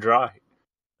boring and dry.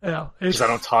 Yeah, because I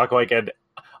don't talk like an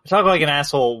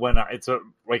asshole when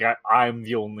I'm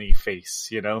the only face,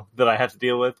 that I have to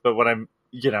deal with. But when I'm,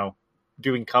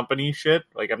 doing company shit,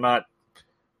 like, I'm not.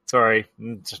 Sorry,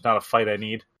 it's just not a fight I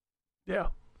need. Yeah.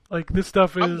 Like, this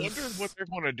stuff is... I'm wondering what they're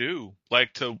going to do.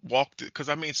 Like, to walk... Because,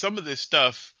 I mean, some of this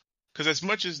stuff... Because as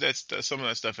much as some of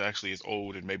that stuff actually is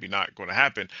old and maybe not going to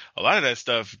happen, a lot of that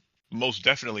stuff most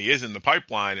definitely is in the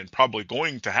pipeline and probably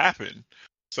going to happen.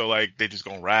 So like they just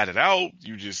gonna ride it out.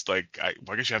 You just like I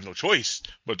guess you have no choice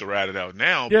but to ride it out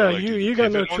now. Yeah, but, like, you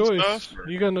got no pivot on choice. stuff, or-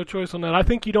 You got no choice on that. I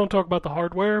think you don't talk about the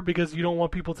hardware because you don't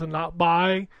want people to not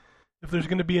buy if there's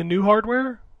going to be a new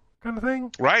hardware kind of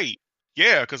thing. Right.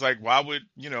 Yeah, because like, why would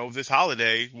this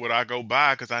holiday would I go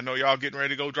buy? Because I know y'all getting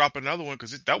ready to go drop another one.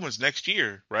 Because that one's next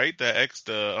year, right? The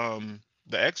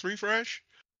X refresh.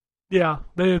 Yeah,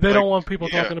 they Like, don't want people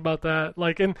yeah. talking about that.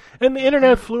 Like, and the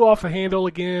internet flew off the handle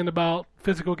again about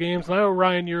physical games. And I know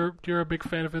Ryan, you're a big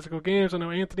fan of physical games. I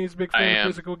know Anthony's a big I fan am.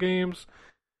 of physical games.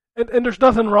 And there's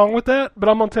nothing wrong with that. But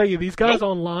I'm gonna tell you, these guys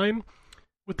online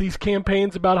with these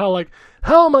campaigns about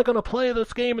how am I gonna play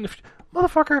this game? And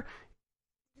motherfucker,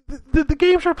 the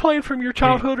games you're playing from your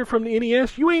childhood or from the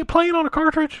NES, you ain't playing on a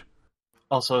cartridge.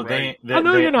 Also, Right. they I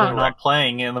know you're not. they're not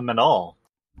playing in them at all.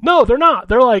 No, they're not.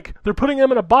 They're putting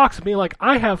them in a box and being like,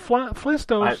 I have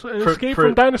Flintstones Escape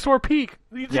from Dinosaur Peak.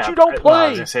 You don't well, I play.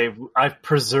 was gonna say I've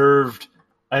preserved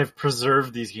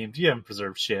these games. You haven't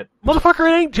preserved shit. Motherfucker,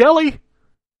 it ain't jelly.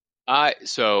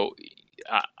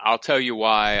 I'll tell you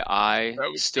why I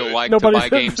That was still good. like Nobody to buy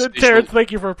games. Terrence,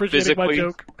 thank you for appreciating my physically.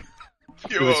 joke.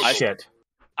 You're It was welcome. shit.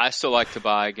 I still like to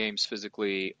buy games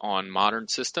physically on modern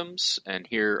systems, and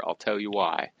here I'll tell you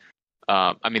why.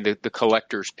 I mean, the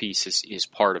collector's piece is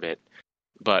part of it,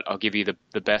 but I'll give you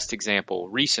the best example,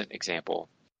 recent example,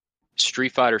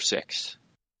 Street Fighter 6.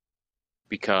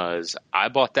 Because I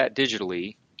bought that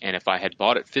digitally, and if I had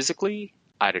bought it physically,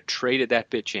 I'd have traded that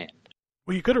bitch in.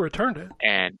 Well, you could have returned it.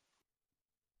 And,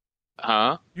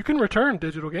 You can return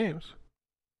digital games.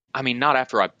 I mean, not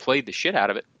after I played the shit out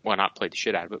of it. Well, not played the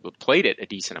shit out of it, but played it a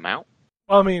decent amount.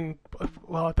 I mean,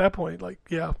 well, at that point, like,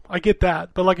 yeah, I get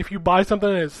that. But, like, if you buy something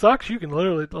and it sucks, you can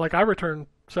literally, like, I returned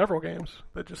several games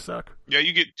that just suck. Yeah,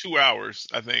 you get 2 hours.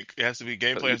 I think it has to be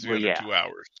gameplay has to be Well, under yeah. 2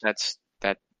 hours.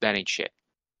 That ain't shit.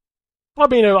 Well,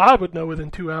 I mean, I would know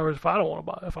within 2 hours if I don't want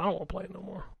to play it no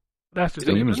more. That's just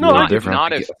The game is no. really I, different.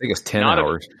 not I if- think it's 10 not if-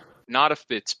 hours. Not if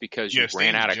it's because you Yeah,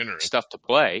 ran Steam's out of generous. stuff to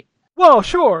play. well,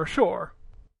 sure.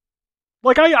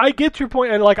 Like, I get your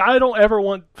point, and, like, I don't ever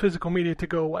want physical media to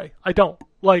go away. I don't.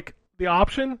 Like, the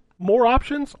option, more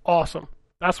options, awesome.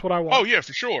 That's what I want. Oh yeah,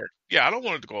 for sure. Yeah, I don't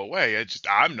want it to go away.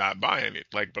 I'm not buying it.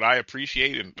 Like, but I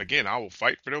appreciate it. And again, I will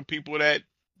fight for them people that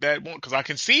want because I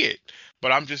can see it,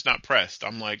 but I'm just not pressed.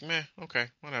 I'm like, meh, okay,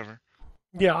 whatever.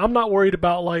 Yeah, I'm not worried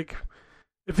about, like,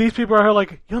 if these people are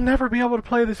like, you'll never be able to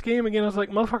play this game again. I was like,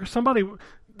 motherfucker,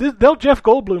 they'll Jeff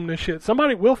Goldblum this shit.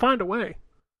 Somebody will find a way.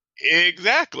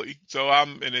 Exactly. So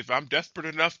if I'm desperate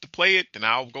enough to play it, then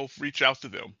I'll go reach out to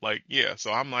them. Like, yeah.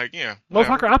 So I'm like, yeah,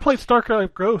 whatever. Motherfucker, I played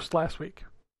StarCraft Ghost last week.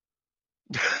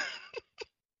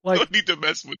 Like, Don't need to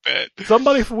mess with that.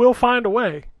 somebody will find a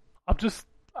way. I'm just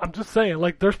saying,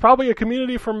 like, there's probably a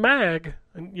community for MAG,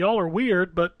 and y'all are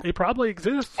weird, but it probably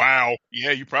exists. Wow. Yeah,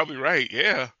 you're probably right.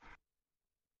 Yeah.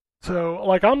 So,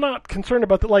 like, I'm not concerned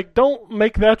about that. Like, don't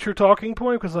make that your talking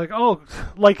point, because, like, oh,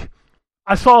 like,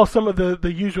 I saw some of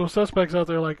the usual suspects out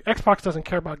there, like, Xbox doesn't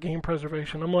care about game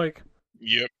preservation. I'm like,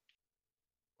 Yep.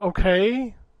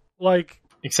 okay, like,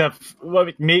 Except well,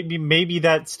 maybe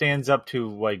that stands up to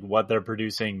like what they're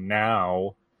producing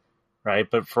now, right?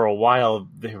 But for a while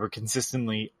they were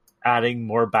consistently adding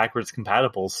more backwards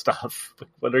compatible stuff.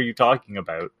 What are you talking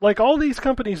about? like, all these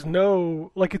companies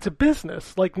know, like, it's a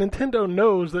business. Like, Nintendo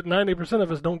knows that 90%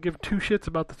 of us don't give two shits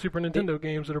about the Super Nintendo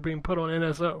games that are being put on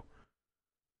NSO.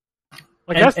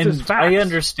 Like, that's just facts.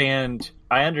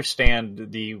 I understand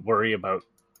the worry about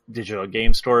digital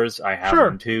game stores. I have Sure.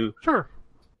 them too. Sure.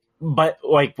 But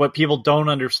like what people don't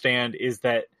understand is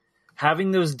that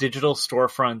having those digital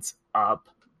storefronts up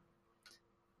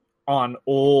on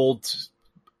old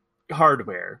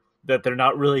hardware that they're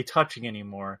not really touching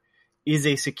anymore is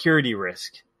a security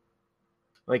risk.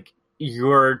 Like,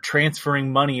 you're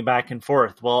transferring money back and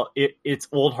forth. Well, it's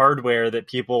old hardware that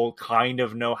people kind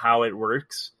of know how it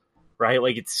works, right?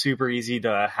 Like, it's super easy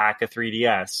to hack a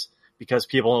 3DS because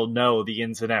people know the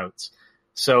ins and outs.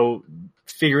 So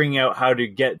figuring out how to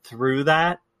get through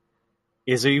that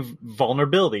is a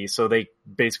vulnerability. So they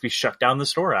basically shut down the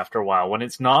store after a while. When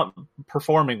it's not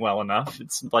performing well enough,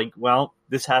 it's like, well,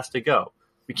 this has to go.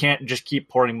 We can't just keep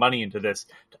pouring money into this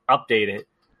to update it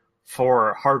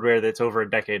for hardware that's over a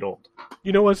decade old.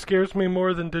 You know what scares me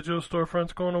more than digital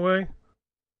storefronts going away?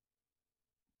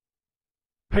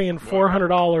 Paying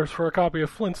 $400 for a copy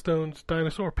of Flintstones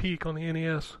Dinosaur Peak on the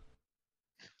NES.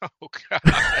 Oh God.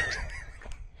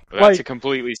 That's Like- a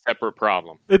completely separate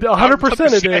problem.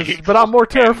 100% it say, is, but I'm more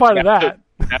terrified of that.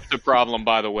 That's the problem,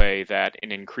 by the way, that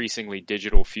an increasingly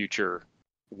digital future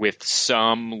with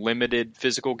some limited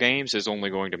physical games is only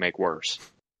going to make worse.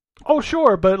 Oh,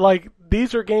 sure, but like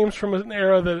these are games from an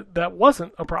era that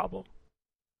wasn't a problem,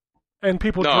 and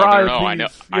people drive No.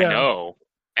 these. I know,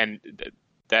 and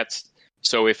that's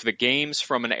so. If the games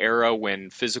from an era when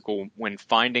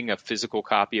finding a physical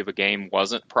copy of a game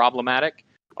wasn't problematic,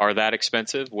 are that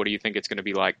expensive? What do you think it's going to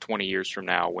be like 20 years from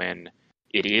now when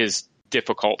it is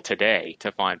difficult today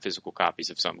to find physical copies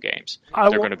of some games?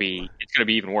 It's going to be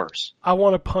even worse. I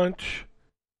want to punch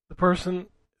the person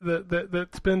that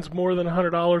spends more than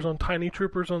 $100 on Tiny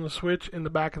Troopers on the Switch in the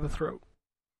back of the throat.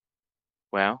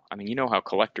 Well, I mean, you know how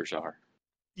collectors are.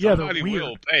 Yeah, somebody they're weird.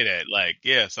 will pay that. Like,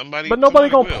 yeah, somebody. But nobody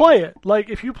gonna will. play it. Like,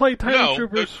 if you play Tiny No,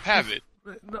 Troopers, but have it.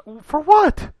 For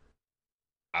what?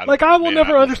 Like, I will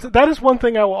never understand. That is one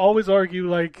thing I will always argue.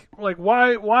 Like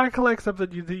why collect stuff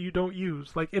that you don't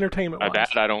use? Like entertainment wise.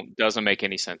 That doesn't make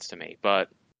any sense to me. But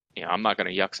you know, I'm not going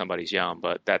to yuck somebody's yum,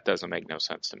 but that doesn't make no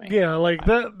sense to me. Yeah, like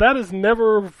that is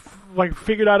never like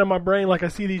figured out in my brain. Like I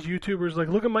see these YouTubers like,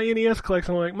 look at my NES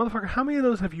collection. I'm like, motherfucker, how many of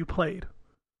those have you played?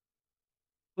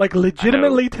 Like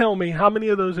legitimately tell me how many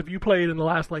of those have you played in the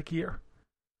last like year?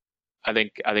 I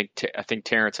think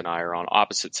Terrence and I are on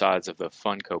opposite sides of the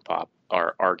Funko Pop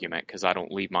argument because I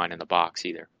don't leave mine in the box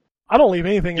either. I don't leave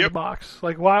anything in the box.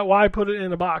 Like why put it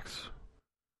in a box?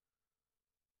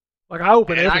 Like I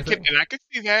open everything. I can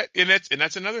see that, and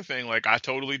that's another thing. Like I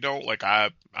totally don't. Like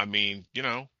I mean, you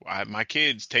know, my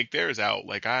kids take theirs out.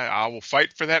 Like I will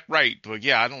fight for that right. But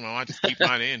yeah, I don't know. I just keep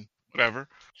mine in. Whatever.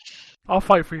 I'll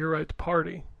fight for your right to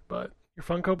party, but your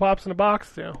Funko Pops in a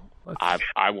box, you know.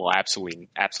 I will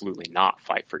absolutely not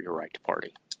fight for your right to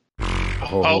party.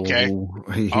 Oh, okay.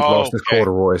 He's lost his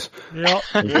corduroys. Yep.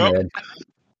 Yep.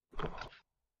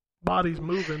 Body's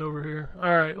moving over here.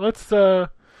 All right, let's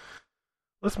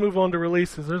move on to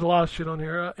releases. There's a lot of shit on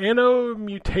here. Anno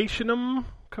Mutationum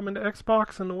coming to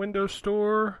Xbox and the Windows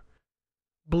Store.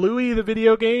 Bluey the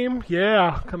video game,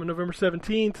 yeah, coming November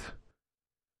 17th.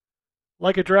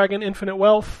 Like a Dragon Infinite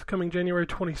Wealth coming January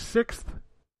 26th.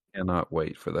 Cannot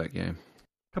wait for that game.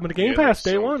 Coming to Game Pass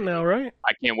day one now, right?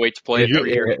 I can't wait to play it. Is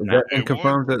that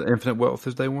confirmed that Infinite Wealth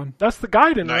is day one? That's the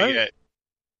Gaiden, Not right? yet.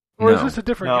 Or is this a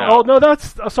different game? Oh, no,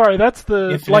 that's the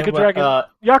Infinite Like a Dragon.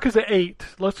 Yakuza 8.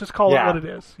 Let's just call it what it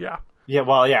is. Yeah. Yeah,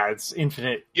 well, yeah, it's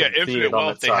Infinite. Yeah, Infinite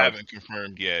Wealth they haven't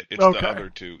confirmed yet. It's okay. the other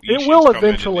two. It will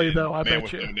eventually, though, I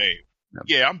bet you.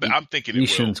 Yeah, I'm thinking it will.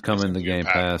 Ishin's coming to Game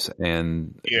Pass,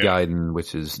 and Gaiden,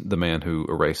 which is the man who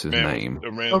erased his name.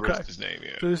 The man erased his name,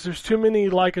 yeah. So there's too many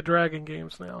Like a Dragon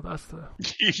games now. That's the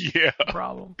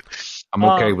problem. I'm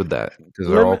okay with that, because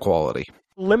they're all quality.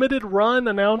 Limited Run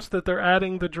announced that they're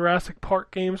adding the Jurassic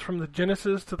Park games from the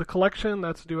Genesis to the collection.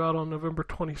 That's due out on November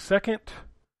 22nd.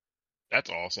 That's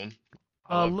awesome.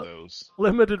 I love those.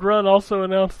 Limited Run also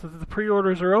announced that the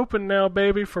pre-orders are open now,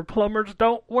 baby, for Plumbers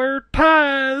Don't Wear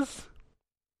Ties.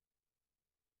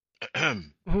 Okay.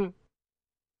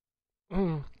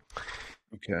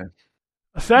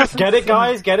 Get it,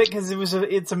 guys? Get it? Because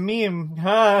it's a meme.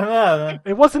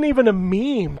 It wasn't even a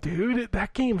meme, dude.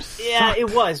 That game sucked. Yeah,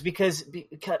 it was because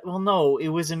well, no, it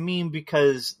was a meme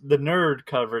because the nerd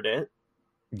covered it.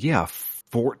 Yeah,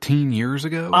 14 years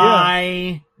ago.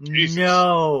 I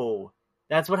know.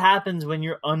 That's what happens when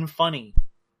you're unfunny.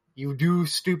 You do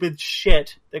stupid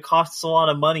shit that costs a lot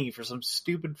of money for some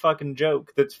stupid fucking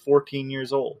joke that's 14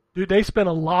 years old. Dude, they spent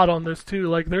a lot on this too.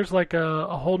 Like, there's like a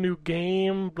whole new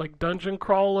game, like Dungeon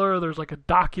Crawler. There's like a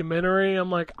documentary. I'm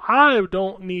like, I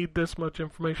don't need this much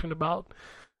information about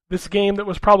this game that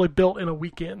was probably built in a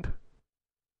weekend.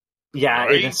 Yeah,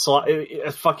 right?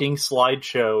 a fucking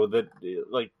slideshow that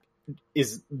like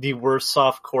is the worst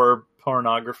softcore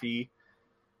pornography.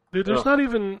 Dude, there's not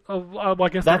even. I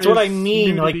guess that's what I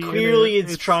mean. Like, clearly,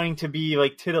 it's trying to be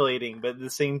like titillating, but at the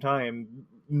same time,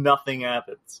 nothing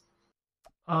happens.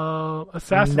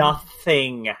 Assassin.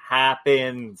 Nothing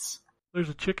happens. There's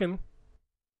a chicken.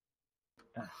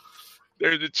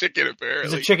 There's a chicken, apparently.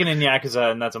 There's a chicken in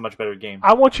Yakuza, and that's a much better game.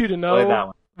 I want you to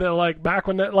know that, like, back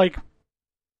when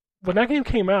that game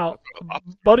came out, a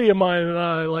buddy of mine and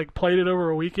I like played it over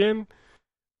a weekend,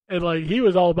 and like he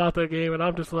was all about that game, and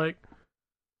I'm just like,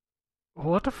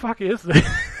 what the fuck is this?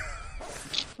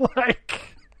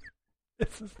 Like,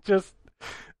 this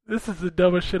is the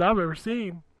dumbest shit I've ever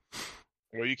seen.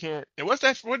 Well, you can't. And what's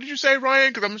that? What did you say,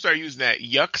 Ryan? Because I'm gonna start using that.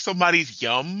 Yuck somebody's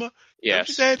yum. Yes. What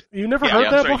you said? You never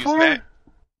heard that before? That.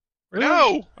 Really?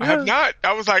 No, I have not.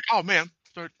 I was like, oh man,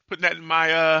 start putting that in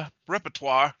my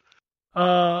repertoire.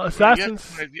 Assassin's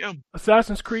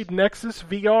Creed Nexus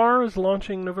VR is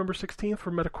launching November 16th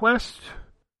for MetaQuest.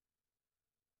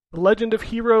 The Legend of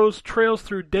Heroes Trails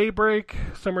Through Daybreak,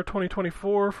 summer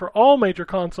 2024 for all major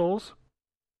consoles.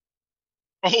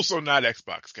 Also not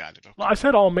Xbox, got it. Okay. Well, I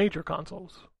said all major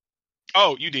consoles.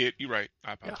 Oh, you did. You're right.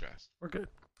 I apologize. We're good.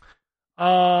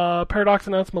 Paradox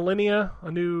announced Millennia,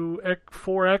 a new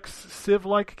 4X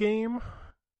Civ-like game.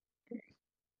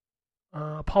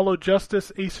 Apollo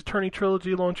Justice Ace Attorney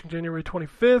Trilogy launching January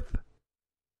 25th.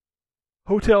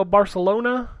 Hotel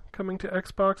Barcelona coming to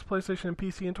Xbox, PlayStation, and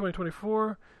PC in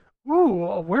 2024.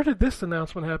 Ooh, where did this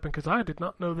announcement happen? Because I did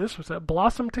not know this was that.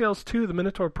 Blossom Tales 2, The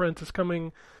Minotaur Prince, is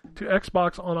coming to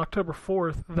Xbox on October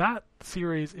 4th. That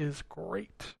series is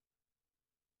great.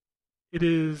 It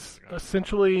is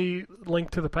essentially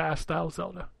Link to the Past style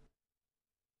Zelda.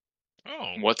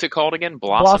 Oh, What's it called again?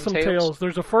 Blossom Tales?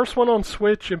 There's a first one on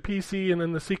Switch and PC, and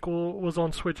then the sequel was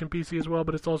on Switch and PC as well,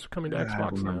 but it's also coming to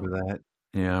Xbox I remember now. that.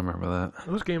 Yeah, I remember that.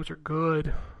 Those games are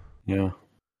good. Yeah.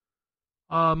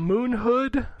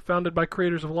 Moonhood, founded by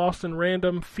creators of Lost in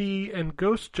Random, Fee, and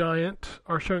Ghost Giant,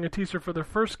 are showing a teaser for their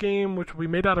first game, which will be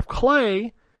made out of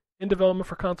clay, in development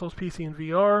for consoles, PC, and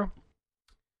VR.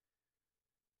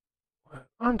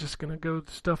 I'm just going to go with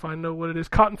stuff I know what it is.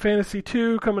 Cotton Fantasy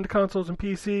 2 coming to consoles and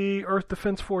PC. Earth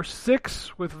Defense Force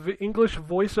 6 with English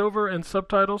voiceover and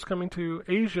subtitles coming to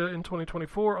Asia in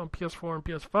 2024 on PS4 and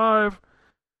PS5.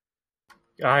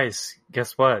 Guys,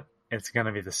 guess what? It's going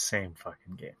to be the same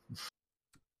fucking game.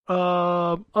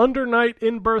 Under Night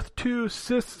In Birth 2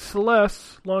 Cis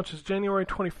Celeste launches January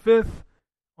 25th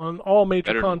on all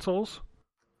major consoles.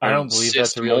 I don't believe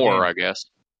that's a real more, game. I guess.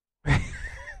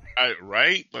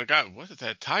 right? Like, what is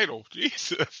that title?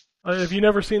 Jesus. Have you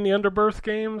never seen the Underbirth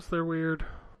games? They're weird.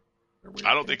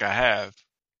 I don't think I have.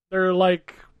 They're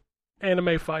like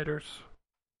anime fighters.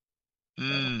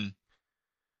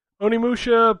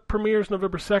 Onimusha premieres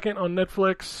November 2nd on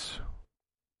Netflix.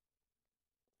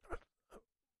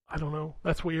 I don't know.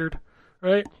 That's weird,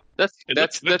 right? That's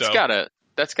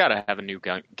gotta have a new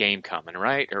game coming,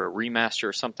 right? Or a remaster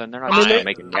or something. They're not just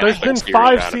making. There's been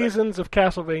 5 seasons of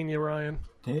Castlevania, Ryan.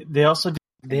 They also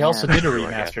did a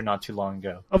remaster not too long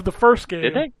ago of the first game.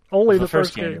 Did they? Only the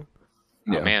first game.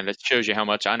 Oh man, that shows you how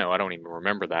much I know. I don't even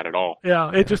remember that at all.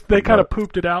 Yeah, they kind of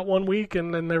pooped it out one week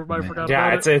and then everybody forgot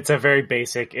about it. Yeah, it's a very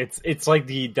basic. It's like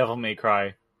the Devil May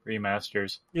Cry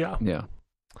remasters. Yeah. Yeah.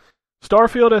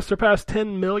 Starfield has surpassed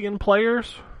 10 million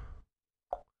players.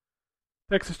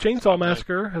 Texas Chainsaw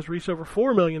Massacre has reached over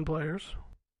 4 million players.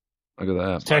 Look at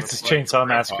that. Texas Chainsaw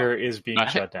Massacre is being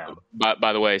shut down.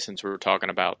 By the way, since we're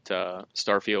talking about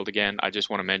Starfield again, I just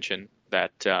want to mention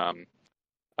that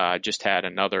I just had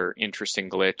another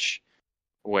interesting glitch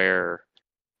where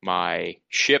my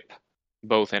ship,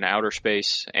 both in outer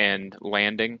space and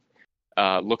landing,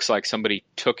 looks like somebody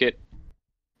took it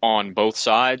on both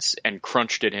sides and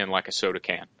crunched it in like a soda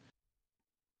can.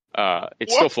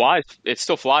 It still flies. It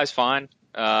still flies fine,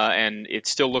 and it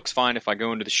still looks fine if I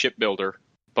go into the shipbuilder.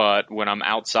 But when I'm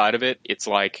outside of it, it's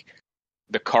like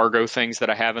the cargo things that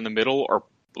I have in the middle are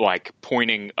like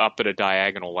pointing up at a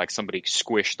diagonal, like somebody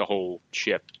squished the whole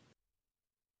ship.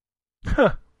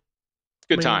 Huh.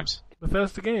 Good times.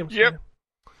 Bethesda games. Yep. Man.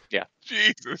 Yeah.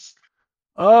 Jesus.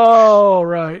 Oh,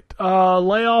 right.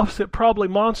 Layoffs at Probably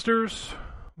Monsters.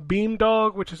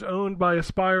 Beamdog, which is owned by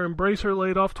Aspire Embracer,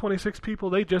 laid off 26 people.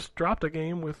 They just dropped a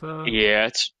game with... Yeah,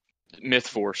 it's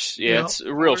MythForce. Yeah, it's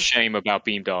a real shame about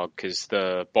Beamdog because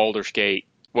the Baldur's Gate...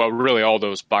 Well, really all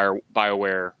those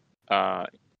BioWare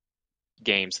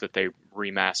games that they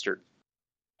remastered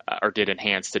or did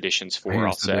enhanced editions for,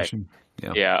 Enhanced I'll edition.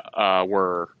 say.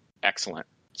 Were excellent.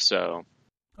 So...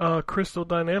 Crystal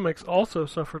Dynamics also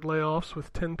suffered layoffs,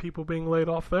 with 10 people being laid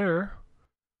off there.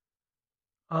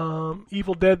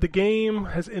 Evil Dead the game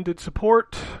has ended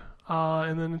support,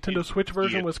 and the Nintendo Switch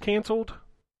version was canceled.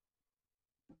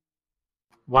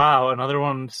 Wow, another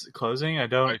one's closing? I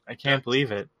can't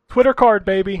believe it. Twitter card,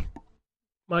 baby.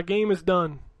 My game is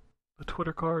done. The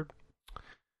Twitter card.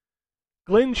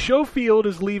 Glenn Schofield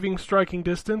is leaving Striking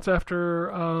Distance after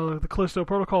the Callisto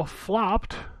Protocol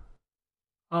flopped.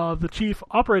 The Chief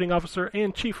Operating Officer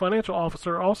and Chief Financial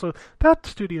Officer also. That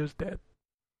studio's dead.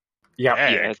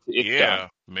 Yeah.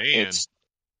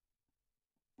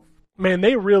 Man,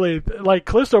 they really, like,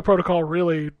 Callisto Protocol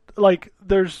really, like,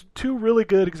 there's 2 really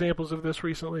good examples of this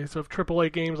recently. So, of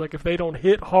AAA games, like, if they don't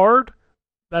hit hard,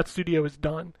 that studio is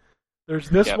done. There's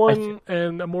this one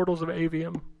and Immortals of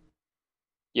Avium.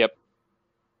 Yep.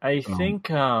 I think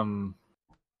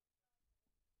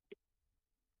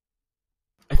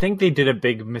they did a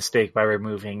big mistake by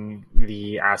removing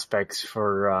the aspects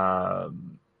from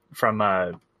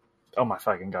oh my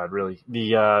fucking god, really?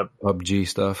 The PUBG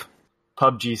stuff.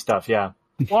 PUBG stuff, yeah.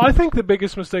 Well, I think the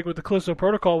biggest mistake with the Callisto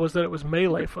Protocol was that it was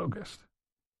melee focused.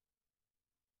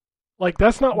 Like,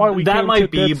 that's not why we that came might to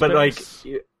be, Dead but Space.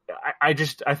 like, I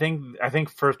think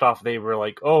first off they were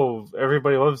like, oh,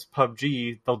 everybody loves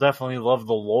PUBG. They'll definitely love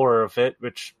the lore of it,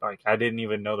 which like I didn't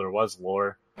even know there was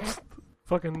lore.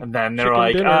 Fucking. And then they're chicken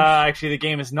like, dinners. actually the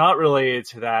game is not related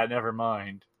to that. Never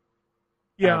mind.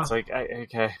 Yeah. And it's like,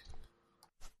 okay.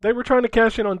 They were trying to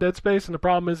cash in on Dead Space, and the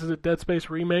problem is that Dead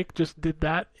Space Remake just did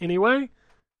that anyway.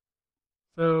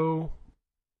 So,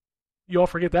 you all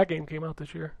forget that game came out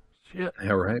this year. Shit.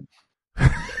 Yeah, right.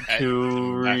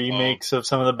 2 remakes of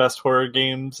some of the best horror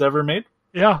games ever made.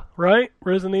 Yeah, right?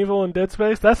 Resident Evil and Dead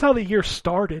Space. That's how the year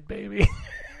started, baby.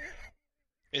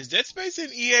 Is Dead Space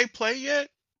in EA Play yet?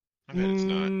 I bet it's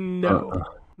not. No,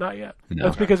 not yet. No.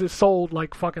 That's because it sold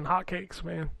like fucking hotcakes,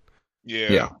 man.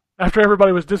 Yeah. After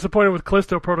everybody was disappointed with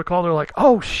Callisto Protocol, they're like,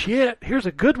 oh shit, here's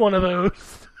a good one of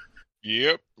those.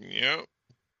 Yep.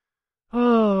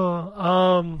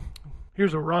 Oh,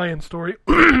 here's a Ryan story.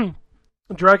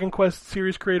 Dragon Quest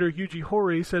series creator Yuji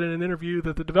Horii said in an interview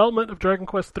that the development of Dragon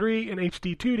Quest III in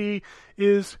HD 2D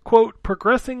is, quote,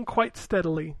 progressing quite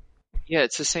steadily. Yeah,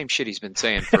 it's the same shit he's been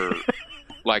saying for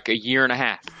like a year and a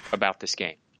half about this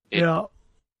game.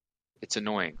 It's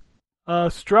annoying.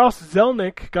 Strauss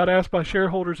Zelnick got asked by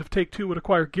shareholders if Take-Two would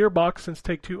acquire Gearbox since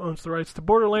Take-Two owns the rights to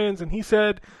Borderlands, and he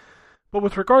said, but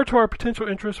with regard to our potential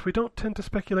interests, we don't tend to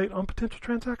speculate on potential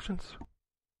transactions.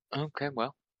 Okay,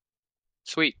 well.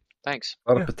 Sweet. Thanks.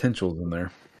 A lot of potentials in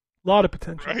there. A lot of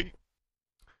potential. Right.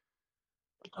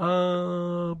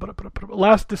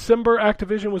 Last December,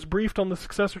 Activision was briefed on the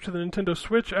successor to the Nintendo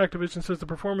Switch. Activision says the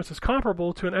performance is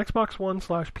comparable to an Xbox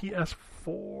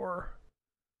One/PS4.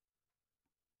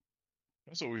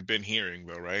 That's what we've been hearing,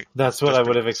 though, right? That's what Just I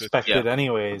would have because expected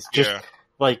anyways. Just Yeah.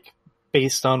 like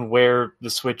based on where the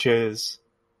Switch is,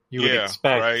 you would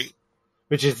expect, right?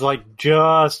 which is like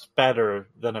just better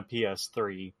than a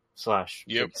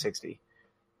PS3/360.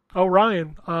 Oh,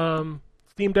 Ryan.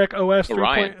 Steam Deck OS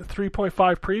Ryan.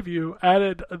 3.5 preview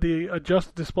added the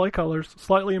adjusted display colors,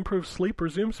 slightly improved sleep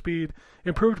resume speed,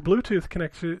 improved Bluetooth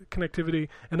connectivity,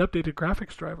 and updated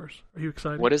graphics drivers. Are you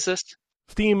excited? What is this?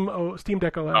 Steam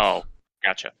Deck OS. Oh,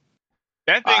 gotcha.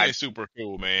 That thing is super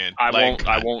cool, man. I Like,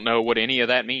 won't know what any of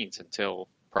that means until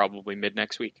probably mid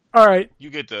next week. All right. You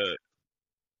get the.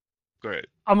 Go ahead.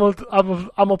 I'm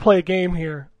gonna play a game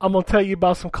here. I'm gonna tell you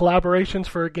about some collaborations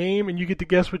for a game, and you get to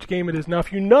guess which game it is. Now,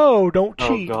 if you know, don't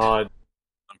cheat. Oh God!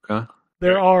 Okay.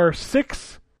 There are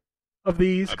 6 of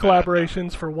these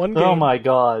collaborations for one game. Oh my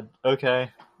God!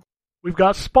 Okay. We've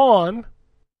got Spawn.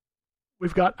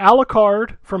 We've got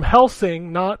Alucard from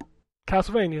Hellsing, not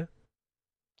Castlevania.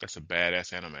 That's a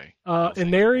badass anime.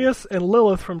 Inarius and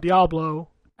Lilith from Diablo.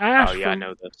 Ash I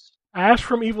know this. Ash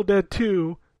from Evil Dead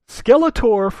 2.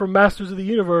 Skeletor from Masters of the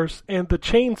Universe, and the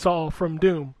Chainsaw from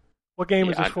Doom. What game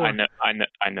is this for? I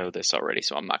know this already,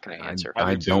 so I'm not going to answer.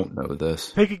 I don't know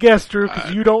this. Take a guess, Drew,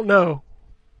 because you don't know.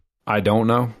 I don't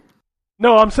know.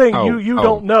 No, I'm saying Oh, you oh.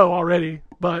 don't know already,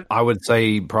 but I would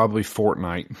say probably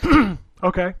Fortnite.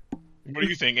 okay. What do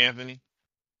you think, Anthony?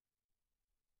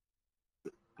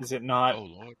 Is it not Oh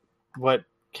Lord. what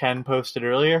Ken posted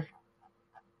earlier?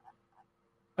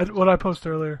 What I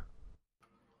posted earlier.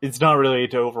 It's not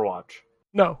related to Overwatch.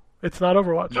 No, it's not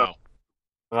Overwatch. No.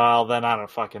 Well, then I don't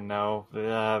fucking know.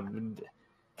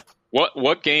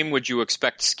 What game would you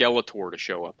expect Skeletor to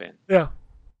show up in? Yeah.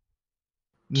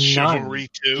 None. Chivalry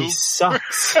 2? He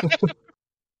sucks.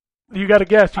 You got to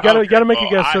guess. You got to make a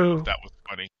guess. I So thought that was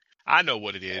funny. I know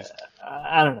what it is.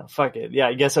 I don't know. Fuck it. Yeah,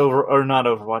 I guess not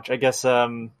Overwatch. I guess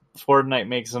Fortnite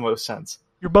makes the most sense.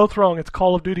 you're both wrong. It's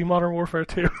Call of Duty Modern Warfare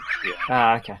 2. Okay.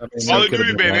 I mean, Call that of could've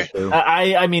Duty, been baby. that too.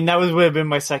 I mean that would have been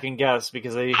my second guess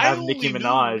because they I have only Nicki knew-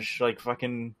 Minaj like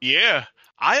fucking. Yeah.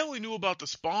 I only knew about the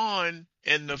Spawn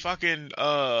and the fucking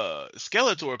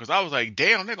Skeletor because I was like,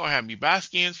 damn, they're going to have me buy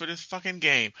skins for this fucking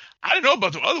game. I didn't know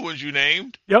about the other ones you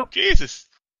named. Yep. Jesus.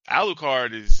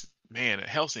 Alucard is, man,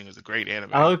 Hellsing is a great anime.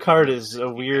 Alucard is a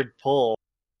weird pull.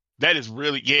 That is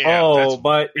really, yeah. Oh, that's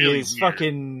but really his weird.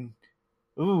 fucking.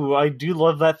 Ooh, I do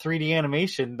love that 3D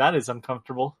animation. That is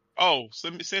uncomfortable. Oh,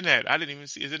 send that. I didn't even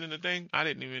see. Is it in the thing? I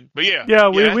didn't even. But yeah. Yeah,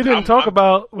 we didn't I'm- talk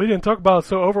about so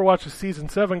Overwatch's season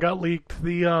 7 got leaked.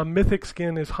 The mythic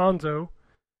skin is Hanzo,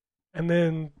 and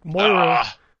then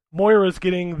Moira's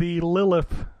getting the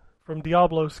Lilith from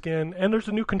Diablo skin, and there's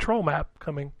a new control map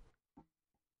coming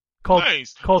called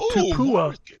nice. called Ooh, Tupua.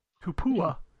 Morris.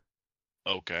 Tupua.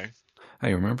 Okay.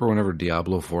 Hey, remember whenever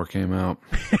Diablo 4 came out?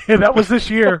 That was this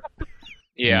year.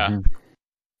 Yeah. Mhm.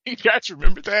 You guys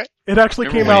remember that? It actually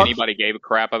Remember came when out. anybody gave a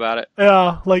crap about it?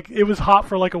 Yeah, like it was hot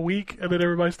for like a week, and then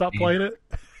everybody stopped playing it.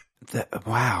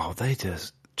 Wow, they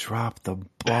just dropped the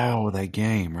ball with that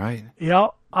game, right? Yeah,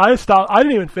 I stopped. I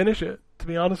didn't even finish it, to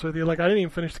be honest with you. Like I didn't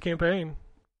even finish the campaign.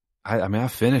 I mean, I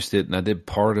finished it and I did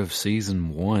part of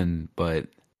season 1, but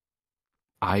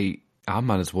I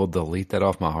might as well delete that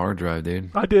off my hard drive,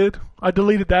 dude. I did. I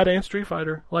deleted that and Street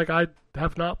Fighter. Like, I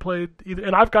have not played either.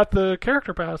 And I've got the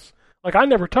character pass. Like, I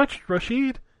never touched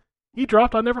Rashid. He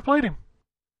dropped. I never played him.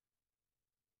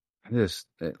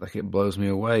 It blows me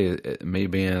away. Me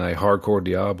being a hardcore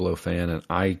Diablo fan, and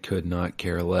I could not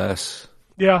care less.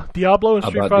 Yeah, Diablo and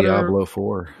Street about Fighter. Diablo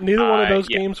 4. Neither one of those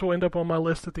games will end up on my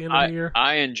list at the end of the year.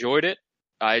 I enjoyed it.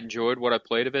 I enjoyed what I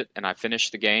played of it, and I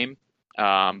finished the game.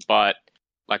 But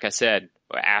like I said,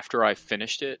 after I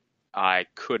finished it, I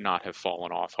could not have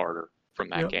fallen off harder from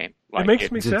that game. Like, it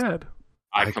makes me sad.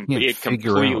 I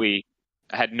completely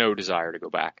had no desire to go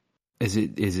back. Is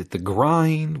it the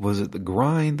grind? Was it the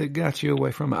grind that got you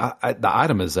away from it? The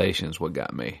itemization is what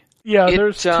got me. Yeah,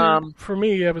 there's two. For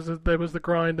me, it was the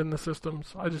grind and the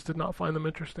systems. I just did not find them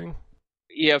interesting.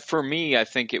 Yeah, for me, I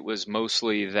think it was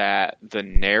mostly that the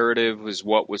narrative was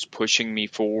what was pushing me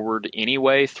forward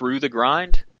anyway through the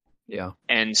grind. Yeah.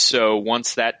 And so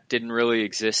once that didn't really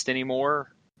exist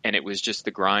anymore, and it was just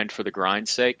the grind for the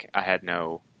grind's sake, I had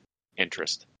no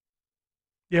interest.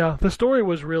 Yeah, the story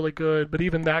was really good, but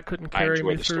even that couldn't carry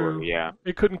me through. Story, yeah.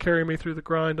 It couldn't carry me through the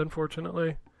grind,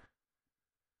 unfortunately.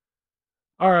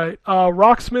 All right,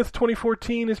 Rocksmith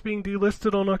 2014 is being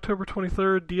delisted on October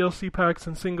 23rd. DLC packs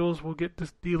and singles will get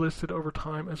delisted over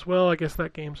time as well. I guess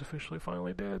that game's officially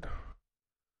finally dead.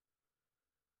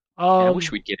 I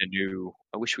wish we'd get a new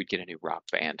Rock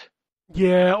Band.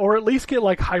 Yeah, or at least get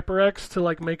like HyperX to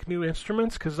like make new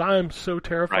instruments, because I'm so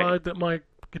terrified that my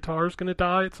guitar's going to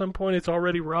die at some point. It's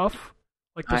already rough.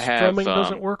 Like the strumming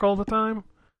doesn't work all the time.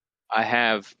 I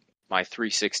have my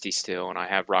 360 still, and I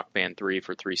have Rock Band 3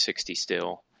 for 360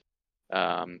 still.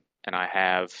 And I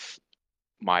have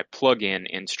my plug-in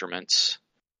instruments,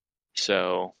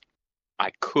 so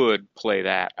I could play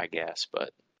that, I guess,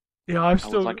 but yeah, I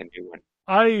would like a new one.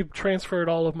 I transferred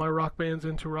all of my Rock Bands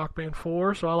into Rock Band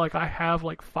 4, so I have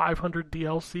like 500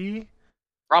 DLC.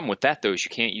 Problem with that, though, is you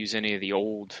can't use any of the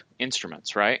old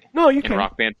instruments, right? No, you can. In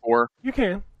Rock Band 4? You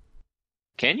can.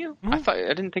 Can you? Mm-hmm.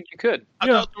 I didn't think you could. I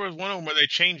thought there was one of them where they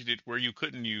changed it where you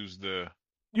couldn't use the...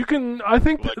 You can, I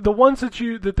think the ones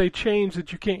that they changed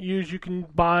that you can't use, you can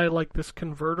buy like this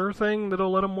converter thing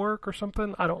that'll let them work or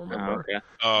something. I don't remember. Okay.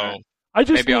 Oh.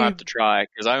 Maybe I'll have to try,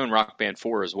 because I own Rock Band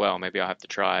 4 as well. Maybe I'll have to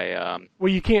try...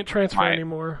 well, you can't transfer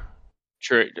anymore.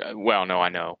 Sure. Well, no, I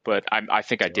know, but I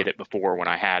think I did it before when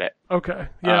I had it. Okay,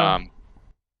 yeah.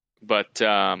 But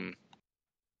I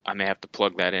may have to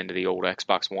plug that into the old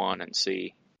Xbox One and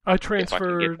see if I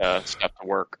can get stuff to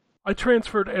work. I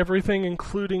transferred everything,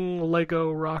 including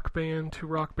Lego Rock Band, to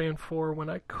Rock Band 4 when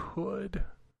I could.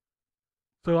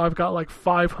 So I've got like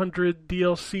 500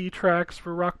 DLC tracks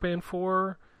for Rock Band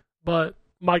 4, but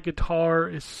my guitar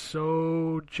is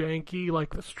so janky.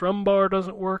 Like the strum bar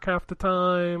doesn't work half the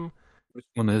time. Which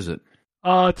one is it?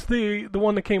 It's the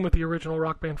one that came with the original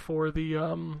Rock Band 4, the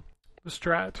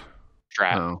Strat.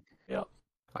 Oh. Yeah.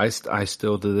 I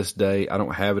still to this day, I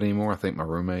don't have it anymore. I think my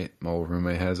old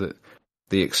roommate has it.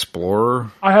 The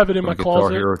Explorer. I have it in my Guitar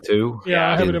closet. Hero 2.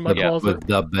 Yeah, I have it in my closet.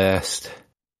 The best.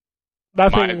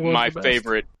 That thing was my the best.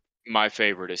 favorite. My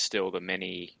favorite is still the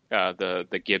mini,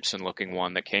 the Gibson looking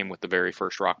one that came with the very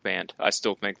first Rock Band. I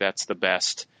still think that's the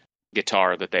best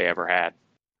guitar that they ever had.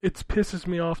 It pisses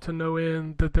me off to no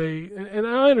end that they, and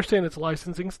I understand it's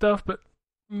licensing stuff, but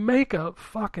make a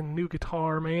fucking new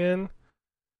guitar, man.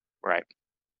 Right.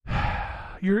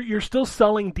 You're still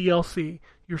selling DLC.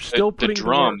 You're still putting the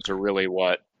drums are really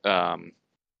what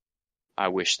I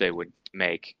wish they would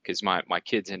make, because my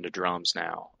kid's into drums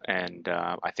now, and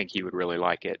I think he would really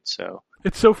like it. So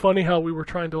it's so funny how we were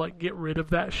trying to like get rid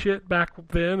of that shit back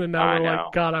then, and now we're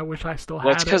like, God, I wish I still had it.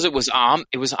 Well, it's because it was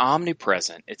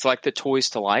omnipresent. It's like the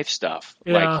Toys to Life stuff.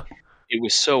 Yeah. Like, it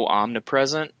was so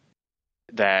omnipresent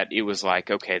that it was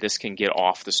like, okay, this can get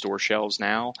off the store shelves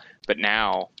now. But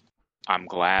now I'm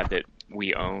glad that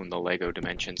we own the Lego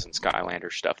Dimensions and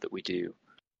Skylander stuff that we do.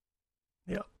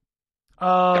 Yeah.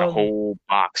 Got a whole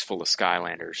box full of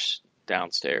Skylanders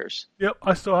downstairs. Yep,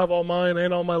 I still have all mine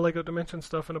and all my Lego Dimension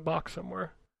stuff in a box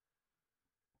somewhere.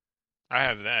 I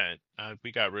have that.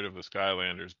 We got rid of the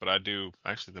Skylanders, but I do.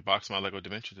 Actually, the box of my Lego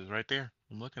Dimensions is right there.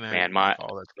 I'm looking at it.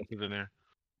 All that stuff is in there.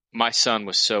 My son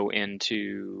was so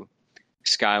into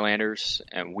Skylanders,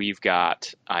 and we've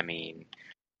got,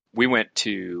 we went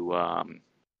to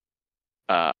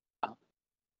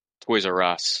Toys R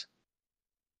Us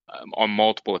on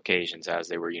multiple occasions as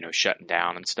they were, shutting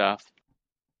down and stuff.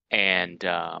 And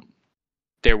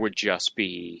there would just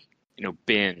be,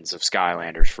 bins of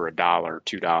Skylanders for $1,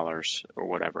 $2, or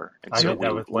whatever. And so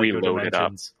with we Lego loaded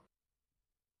up.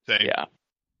 Same.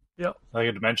 Yeah. Yep.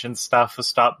 Lego Dimensions stuff has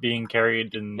stopped being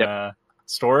carried in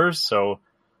stores, so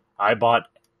I bought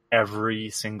every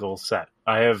single set.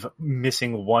 I have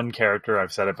missing one character.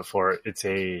 I've said it before. It's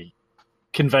a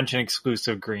convention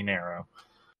exclusive Green Arrow.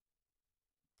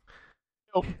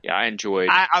 Yeah, I enjoyed.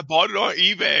 I bought it on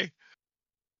eBay.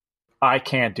 I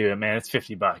can't do it, man. It's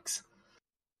 $50.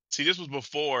 See, this was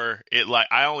before it. Like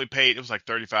I only paid. It was like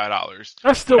 $35.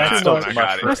 That's still That's too still much. too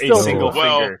much for That's a still single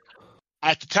Well, figure.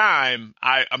 At the time,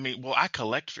 I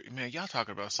collect. Man, y'all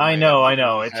talking about? I know.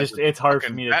 It's hard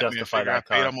for me to Batman justify figure that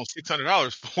I paid car. almost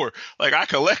 $600 for. Like I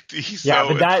collect these. Yeah,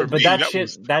 so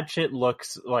that shit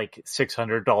looks like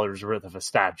 $600 worth of a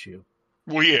statue.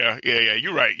 Well, yeah.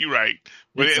 You're right.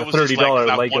 But It's it a was just $30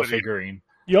 like, Lego figurine.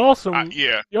 Y'all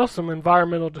some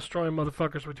environmental destroying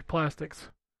motherfuckers with your plastics.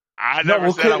 I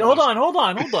never said I was. Hold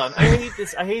on.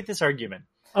 I hate this argument.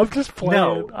 I'm just playing.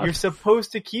 No, you're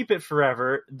supposed to keep it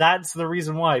forever. That's the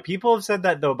reason why. People have said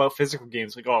that, though, about physical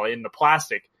games. Like, oh, in the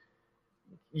plastic.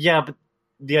 Yeah, but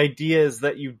the idea is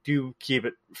that you do keep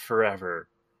it forever.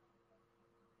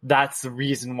 That's the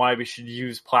reason why we should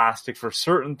use plastic for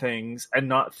certain things and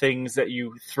not things that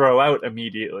you throw out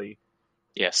immediately.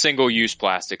 Yeah, single-use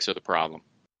plastics are the problem.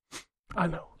 I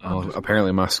know. Oh,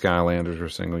 apparently my Skylanders are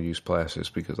single-use plastics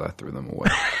because I threw them away.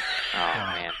 Oh,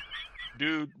 man.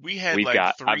 Dude, we had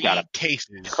I've three got a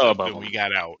cases tub of when we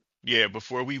got out. Yeah,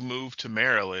 before we moved to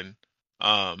Maryland,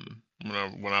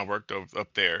 when I worked up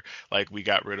there, like we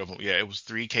got rid of them. Yeah, it was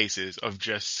 3 cases of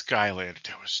just Skylander.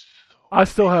 There was. I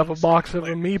still have a box of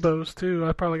Amiibos too.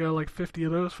 I probably got like 50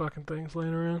 of those fucking things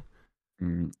laying around.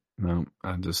 No,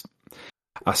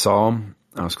 I saw them.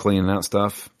 I was cleaning out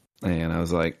stuff, and I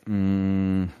was like,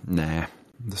 nah,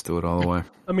 just do it all the way.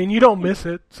 I mean, you don't miss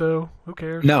it, so who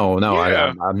cares? No,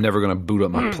 Yeah. I'm never going to boot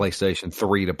up my PlayStation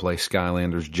 3 to play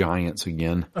Skylanders Giants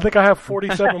again. I think I have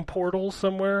 47 portals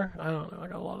somewhere. I don't know. I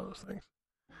got a lot of those things.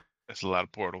 That's a lot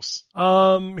of portals.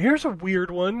 Here's a weird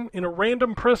one. In a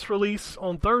random press release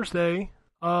on Thursday,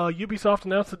 Ubisoft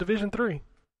announced The Division 3.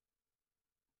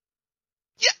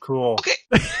 Yeah. Cool. Okay.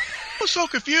 I was so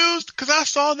confused because I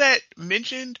saw that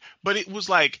mentioned, but it was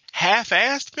like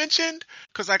half-assed mentioned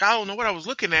because like I don't know what I was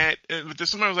looking at. But then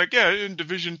somebody was like, "Yeah, in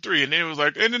Division 3," and then it was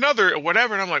like, "In another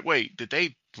whatever," and I'm like, "Wait,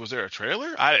 was there a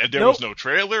trailer? There was no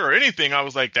trailer or anything." I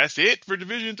was like, "That's it for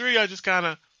Division 3." I just kind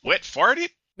of wet farted.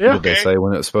 Yeah. Did they say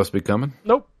when it was supposed to be coming?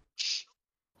 Nope.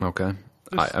 Okay.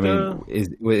 Just, I mean,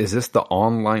 is this the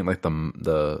online, like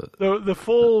the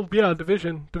full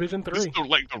Division 3? This is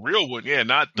like the real one, yeah,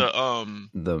 not the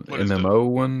MMO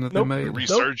one that they made?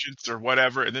 Resurgence or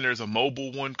whatever, and then there's a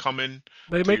mobile one coming.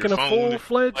 They're making a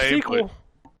full-fledged sequel.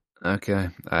 Okay,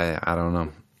 I don't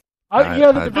know.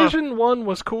 The Division 1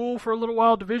 was cool for a little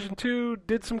while. Division 2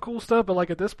 did some cool stuff, but like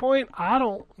at this point, I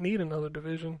don't need another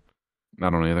Division. I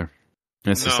don't either.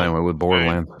 It's the same way with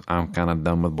Borderlands. I'm kind of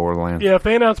done with Borderlands. Yeah, if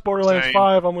they announce Borderlands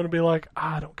 5, I'm going to be like,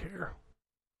 I don't care.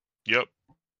 Yep.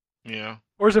 Yeah.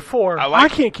 Or is it 4? I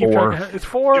can't keep track of it. It's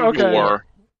 4? Okay. 4.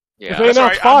 Yeah. If they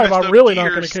announce 5, I'm really not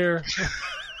going to care.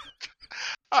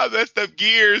 I messed up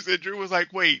Gears, and Drew was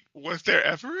like, "Wait, was there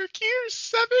ever a Gears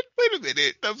 7? Wait a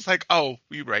minute." I was like, "Oh,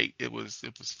 you're right. It was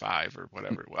 5 or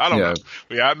whatever." I don't know.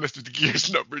 But yeah, I messed with the Gears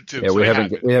number too. Yeah, so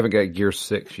we haven't got Gear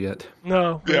 6 yet.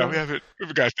 No. Yeah, we haven't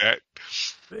got that.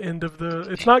 The end of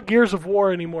it's not Gears of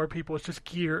War anymore, people. It's just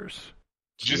Gears.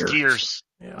 Just Gears.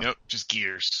 Yeah. Yep, just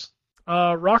Gears.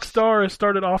 Rockstar has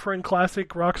started offering classic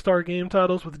Rockstar game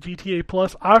titles with GTA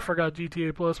Plus. I forgot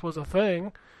GTA Plus was a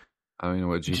thing. I don't even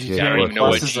know what GTA I don't even know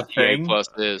what Plus is a GTA thing? Plus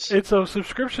is. It's a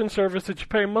subscription service that you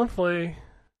pay monthly.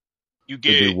 You To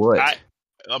get do what?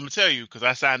 I'm gonna tell you because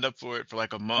I signed up for it for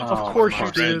like a month. Of course My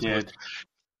you friends did.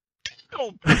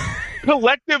 don't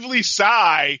collectively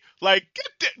sigh. Like,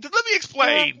 let me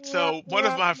explain. So one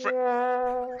of my friends,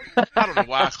 I don't know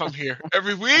why I come here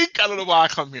every week. I don't know why I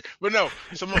come here, but no,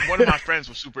 one of my friends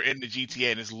was super into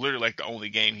GTA, and it's literally like the only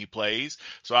game he plays.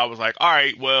 So I was like, all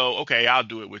right, well, okay, I'll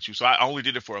do it with you. So I only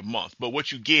did it for a month. But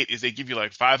what you get is they give you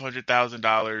like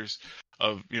 $500,000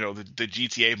 of the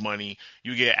GTA money.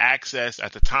 You get access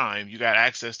at the time. You got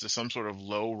access to some sort of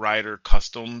low rider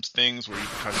customs things where you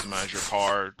can customize your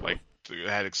car, like. It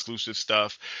had exclusive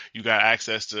stuff. You got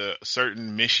access to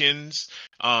certain missions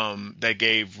that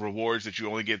gave rewards that you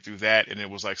only get through that, and it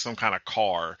was like some kind of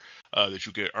car that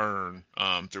you could earn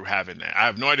through having that. I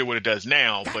have no idea what it does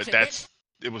now, but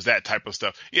it was that type of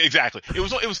stuff. Yeah, exactly. It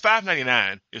was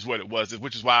 $5.99 is what it was,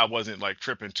 which is why I wasn't like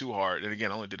tripping too hard. And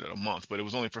again, I only did it a month, but it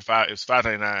was only for $5. It was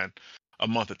 $5.99 a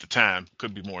month at the time.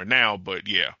 Could be more now, but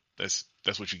yeah, that's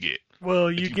what you get. Well,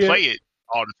 if you play it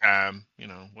all the time,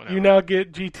 whatever. You now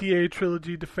get GTA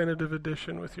Trilogy Definitive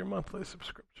Edition with your monthly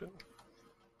subscription.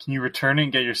 Can you return it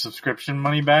and get your subscription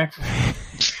money back?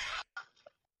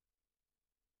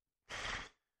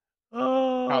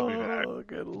 Probably not. Oh,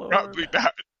 good lord. Probably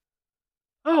not.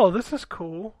 Oh, this is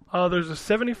cool. There's a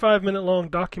 75-minute long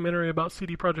documentary about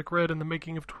CD Projekt Red and the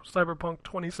making of Cyberpunk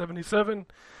 2077,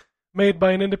 made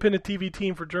by an independent TV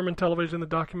team for German television. The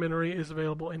documentary is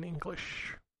available in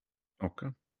English. Okay.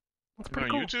 That's On pretty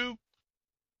cool. YouTube?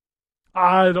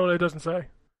 I don't. It doesn't say.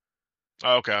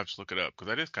 Oh, okay, I'll just look it up because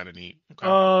that is kind of neat.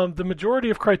 Okay. The majority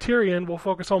of Criterion will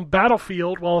focus on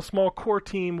Battlefield, while a small core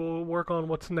team will work on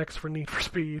what's next for Need for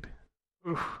Speed.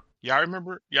 Oof. Y'all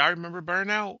remember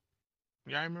Burnout?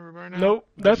 Y'all remember Burnout? Nope.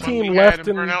 The That fun team we had left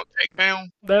in and Burnout Takedown?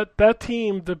 that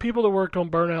team, the people that worked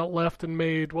on Burnout left and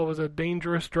made, what was it,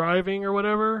 Dangerous Driving or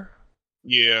whatever?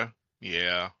 Yeah.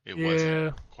 It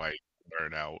wasn't quite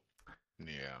Burnout.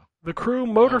 Yeah. The Crew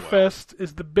well. Motorfest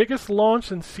is the biggest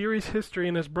launch in series history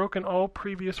and has broken all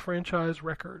previous franchise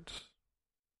records.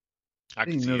 I I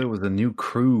can didn't see know it. there was a new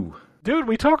crew. Dude,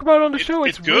 we talk about it on the show.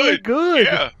 It's really good.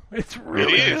 Yeah, It's it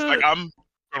really is. good. Like I'm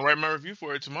gonna write my review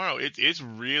for it tomorrow. It's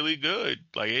really good.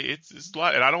 Like it's a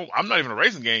lot, and I'm not even a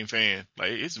racing game fan.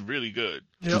 Like it's really good.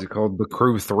 Yep. Is it called The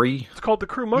Crew 3? It's called the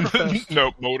Crew Motorfest.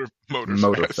 No, Motorfest.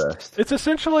 Motorfest. It's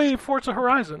essentially Forza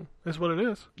Horizon, is what it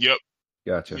is. Yep.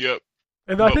 Gotcha. Yep.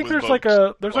 And I But think with there's like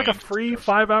boats, a planes, free yes.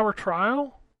 5-hour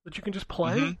trial that you can just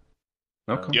play. Mhm.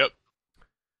 Okay. Yep.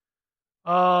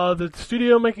 The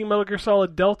studio making Metal Gear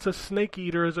Solid Delta Snake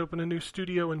Eater has opened a new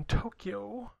studio in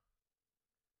Tokyo.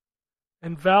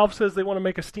 And Valve says they want to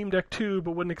make a Steam Deck 2,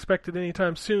 but wouldn't expect it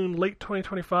anytime soon. Late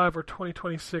 2025 or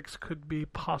 2026 could be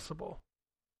possible.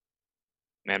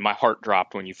 Man, my heart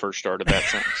dropped when you first started that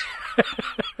sentence.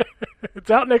 It's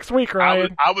out next week,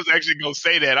 Ryan. I was actually gonna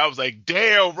say that. I was like,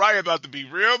 damn, Ryan about to be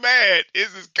real mad.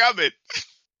 Is this coming?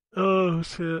 Oh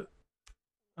shit.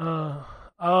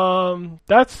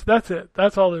 That's it.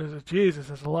 That's all there is. Jesus,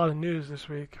 there's a lot of news this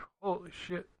week. Holy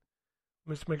shit.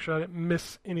 Let's make sure I didn't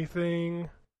miss anything.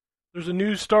 There's a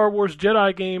new Star Wars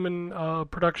Jedi game in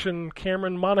production.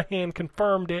 Cameron Monaghan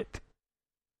confirmed it.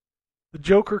 The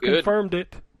Joker Good. confirmed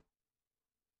it.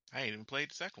 I ain't even played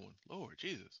the second one. Lord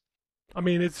Jesus. I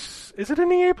mean, is it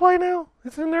an EA Play now?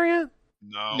 Is it in there yet?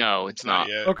 No, it's not.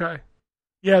 yet. Okay.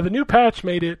 Yeah, the new patch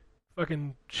made it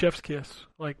fucking chef's kiss.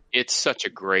 Like, It's such a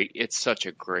great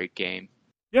game.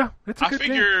 yeah, it's a I good game.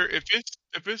 figure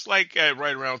if it's like at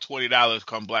right around $20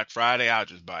 come Black Friday, I'll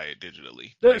just buy it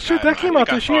digitally. That came out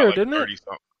this year, didn't it?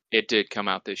 30-something. It did come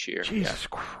out this year. Jesus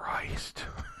Christ.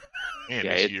 Man,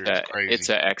 Yeah, this year is crazy. it's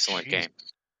an excellent Jesus. game.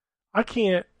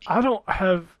 I don't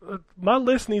have, my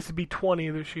list needs to be 20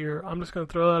 this year. I'm just going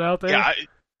to throw that out there. Yeah,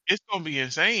 it's gonna be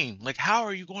insane. Like, how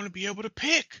are you going to be able to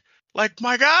pick? Like,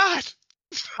 my God.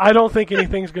 I don't think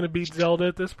anything's going to beat Zelda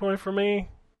at this point for me.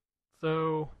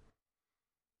 So,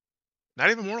 Not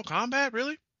even Mortal Kombat,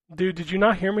 really? dude, did you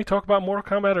not hear me talk about Mortal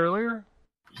Kombat earlier?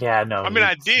 Yeah, no. I mean,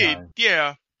 I it's did, not.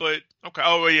 yeah, but okay.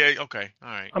 Oh, yeah, okay, all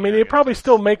right. I mean, Yeah, it guess probably that's-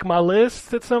 still make my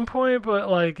list at some point, but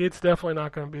like, it's definitely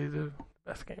not going to be the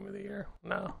best game of the year.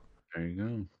 No. There you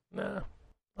go. No.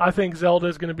 I think Zelda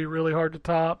is going to be really hard to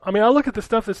top. I mean, I look at the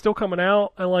stuff that's still coming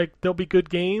out, and like, there'll be good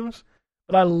games,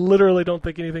 but I literally don't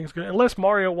think anything's going to, unless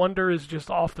Mario Wonder is just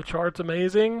off the charts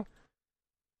amazing,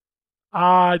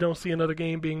 I don't see another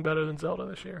game being better than Zelda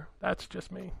this year. That's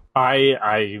just me.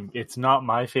 It's not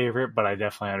my favorite, but I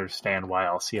definitely understand why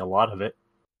I'll see a lot of it.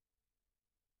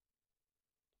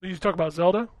 Did you talk about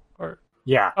Zelda? Or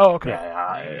Yeah. Oh, okay.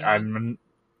 Yeah, I'm.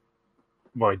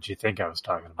 What did you think I was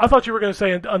talking about? I thought you were going to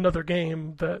say another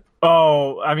game that...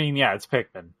 Oh, I mean, yeah, it's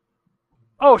Pikmin.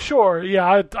 Oh, sure.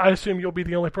 Yeah, I assume you'll be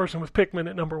the only person with Pikmin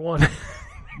at number one.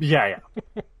 Yeah.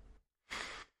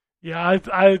 Yeah,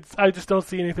 I just don't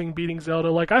see anything beating Zelda.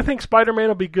 Like, I think Spider-Man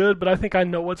will be good, but I think I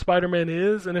know what Spider-Man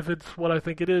is, and if it's what I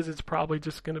think it is, it's probably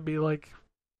just going to be, like,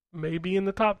 maybe in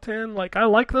the top 10. Like, I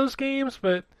like those games,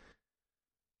 but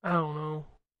I don't know.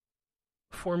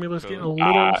 The formula's getting a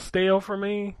little stale for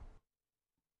me.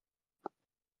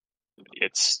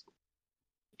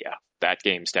 That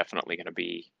game's definitely going to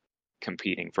be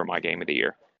competing for my game of the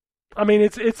year. I mean,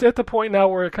 it's at the point now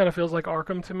where it kind of feels like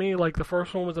Arkham to me. Like, the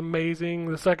first one was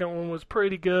amazing, the second one was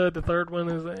pretty good, the third one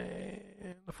is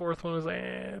the fourth one is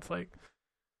It's like...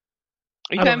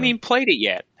 You I don't haven't even played it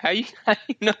yet. How you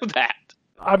know that?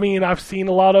 I mean, I've seen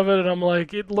a lot of it, and I'm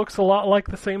like, it looks a lot like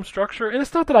the same structure. And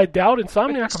it's not that I doubt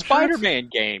Insomniac. It's a I'm sure it's- Spider-Man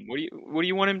game. What do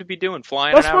you want him to be doing?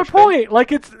 Flying? That's in my outer point.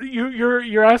 Like, it's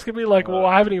you're asking me like, well,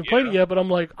 I haven't even played it yeah. yet, but I'm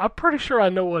like, I'm pretty sure I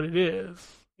know what it is,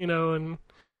 you know. And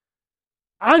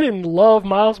I didn't love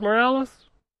Miles Morales.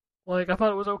 Like, I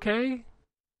thought it was okay.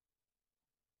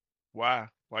 Why?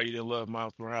 Why you didn't love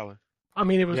Miles Morales? I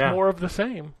mean, it was Yeah. more of the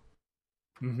same.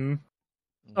 Mm-hmm.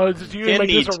 Oh, did you Ken make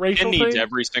needs, this a racial Ken needs thing?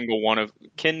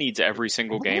 Ken needs every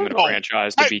single game in a No.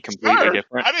 franchise to Hey, be completely sir,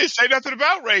 different. I didn't say nothing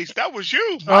about race. That was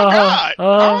you. My Uh-huh,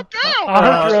 God. Calm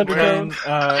I heard your down.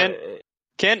 undertones.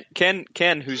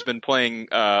 Ken, who's been playing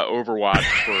Overwatch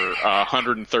for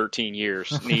 113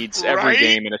 years, needs every Right?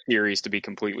 game in a series to be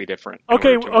completely different. in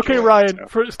Okay, order to enjoy it, Ryan,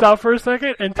 so. stop for a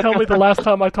second and tell me the last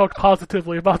time I talked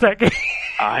positively about that game.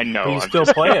 I know. Do you I'm still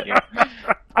just play it? kidding.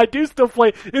 I do still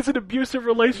play. It's an abusive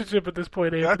relationship at this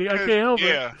point, Anthony. I can't help it.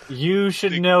 Yeah. You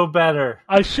should know better.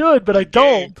 I should, but I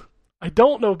don't. I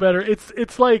don't know better.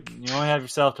 It's like You only have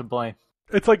yourself to blame.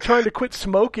 it's like trying to quit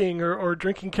smoking or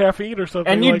drinking caffeine or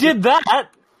something. And you like, did that.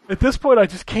 At this point, I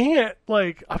just can't.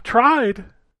 Like, I've tried.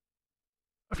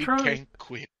 He can't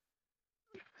quit.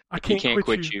 I can't,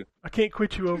 quit you. I can't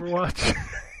quit you, Overwatch.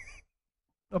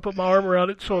 I put my arm around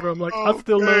its shoulder. I'm like, I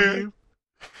still love you.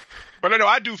 But I know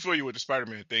I do feel you with the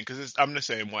Spider-Man thing because I'm the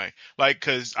same way. Like,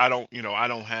 because I don't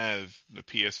have the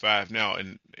PS5 now,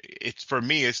 and it's for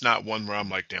me, it's not one where I'm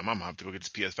like, damn, I'm gonna have to go get this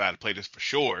PS5 to play this for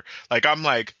sure. Like, I'm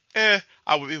like, it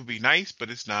would be nice, but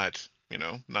it's not,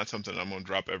 not something I'm gonna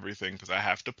drop everything because I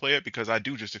have to play it because I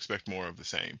do just expect more of the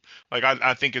same. Like,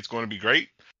 I think it's going to be great.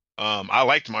 I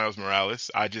liked Miles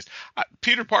Morales.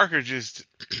 Peter Parker just.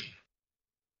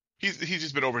 He's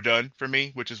just been overdone for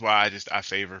me, which is why I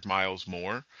favor Miles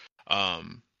more.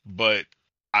 But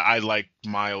I like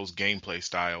Miles' gameplay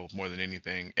style more than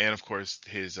anything, and of course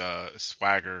his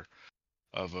swagger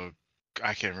of a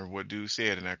I can't remember what dude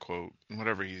said in that quote.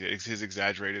 Whatever his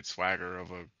exaggerated swagger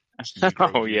of a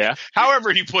Negro Oh dude. yeah.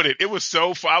 However he put it, it was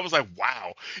so fun. I was like,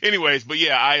 wow. Anyways, but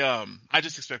yeah, I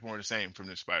just expect more of the same from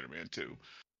this Spider-Man too.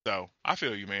 So I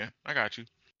feel you, man. I got you.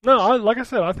 No, like I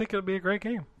said, I think it'll be a great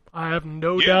game. I have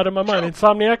no doubt in my mind. Sure.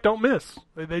 Insomniac don't miss.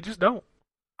 They just don't.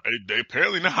 They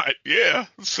apparently not. Yeah.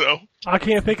 So I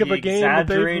can't think of a game that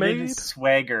they've Exaggerated made.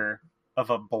 swagger of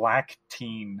a black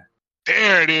teen.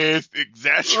 there it is.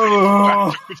 Exaggerated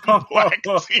black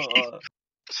teen.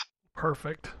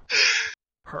 Perfect.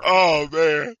 Oh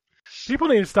man. People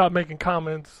need to stop making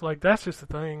comments. Like, that's just a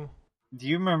thing. Do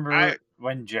you remember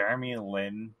when Jeremy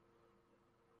Lin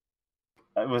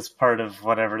was part of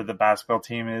whatever the basketball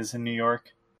team is in New York?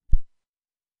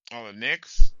 Oh, the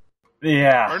Knicks?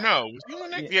 Yeah. Or no, was he on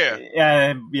the Knicks?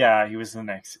 Yeah. Yeah, he was the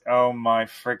Knicks. Oh my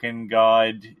freaking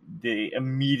god.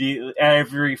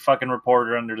 Every fucking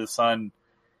reporter under the sun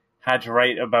had to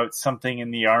write about something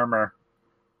in the armor.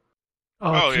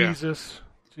 Oh, yeah. Jesus.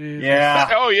 Jesus. Yeah.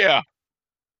 Oh yeah.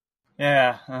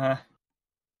 Yeah. Uh-huh.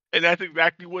 And that's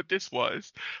exactly what this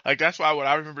was. Like, that's why when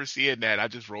I remember seeing that, I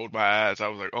just rolled my eyes. I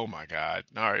was like, oh my God.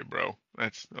 All right, bro.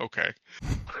 That's okay.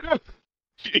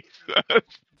 Jesus.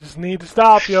 Just need to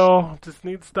stop, y'all. Just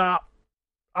need to stop.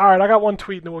 All right, I got one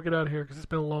tweet and then we'll get out of here because it's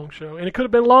been a long show. And it could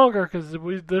have been longer because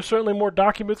there's certainly more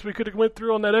documents we could have went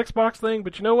through on that Xbox thing.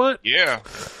 But you know what? Yeah.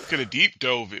 Could have deep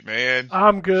dove it, man.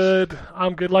 I'm good.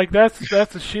 Like, that's a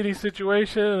shitty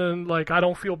situation. And, like, I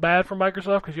don't feel bad for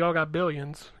Microsoft because y'all got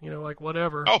billions. Like,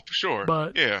 whatever. Oh, for sure.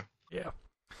 But, yeah.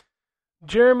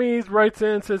 Jeremy writes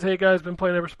in, says, hey guys, been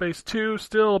playing Everspace 2,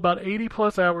 still about 80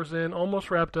 plus hours in,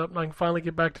 almost wrapped up, and I can finally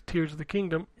get back to Tears of the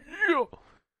Kingdom.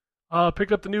 Yeah!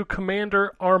 Picked up the new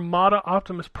Commander Armada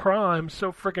Optimus Prime,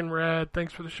 so freaking rad.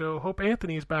 Thanks for the show. Hope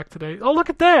Anthony is back today. Oh,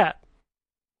 look at that!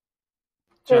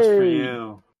 Just for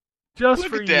you. Just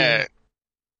Look for at you. that.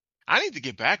 I need to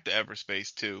get back to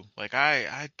Everspace too. Like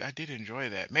I did enjoy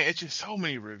that. Man, it's just so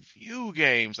many review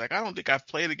games. Like, I don't think I've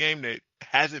played a game that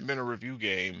hasn't been a review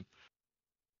game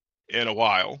in a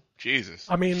while. Jesus.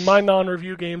 I mean, my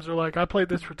non-review games are like, I played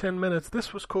this for 10 minutes.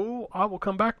 This was cool. I will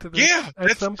come back to this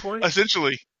at some point.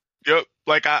 Essentially. Yep.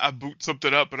 Like, I boot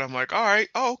something up and I'm like, all right,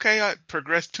 okay, I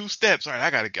progressed 2 steps. All right, I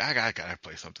gotta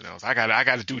play something else. I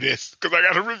gotta do this because I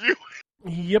gotta review.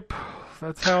 Yep,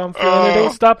 that's how I'm feeling. It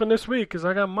ain't stopping this week because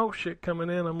I got mo shit coming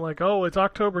in. I'm like, oh, it's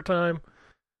October time.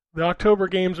 The October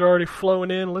games are already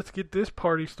flowing in. Let's get this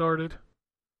party started.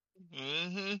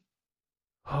 Mm-hmm.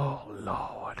 Oh,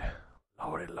 Lord.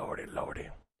 Lordy.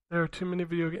 There are too many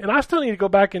video games. And I still need to go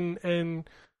back and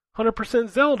 100%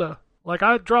 Zelda. Like,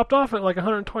 I dropped off at like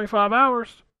 125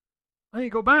 hours. I need to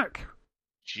go back.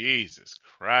 Jesus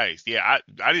Christ. Yeah,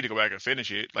 I need to go back and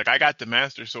finish it. Like, I got the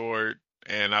Master Sword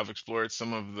and I've explored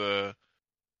some of the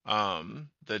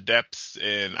depths,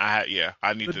 and I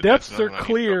need to. The depths are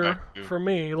clear for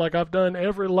me. Like, I've done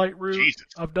every light route. Jesus.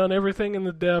 I've done everything in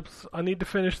the depths. I need to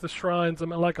finish the shrines.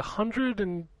 I'm at like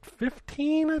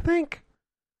 115, I think.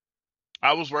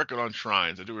 I was working on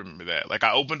shrines. I do remember that. Like,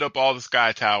 I opened up all the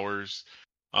sky towers.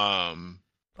 Oh,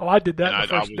 I did that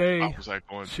the first day. I was like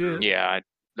going Shit. Yeah,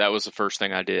 that was the first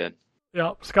thing I did.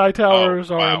 Yeah, Sky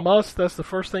Towers Oh, are a wow. must. That's the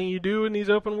first thing you do in these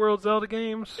open world Zelda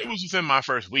games. It was within my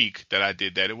first week that I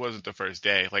did that. It wasn't the first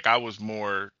day. Like, I was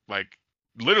more like,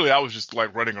 literally, I was just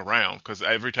like running around because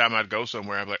every time I'd go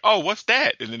somewhere, I'd be like, oh, what's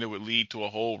that? And then it would lead to a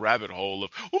whole rabbit hole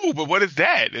of, ooh, but what is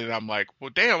that? And I'm like,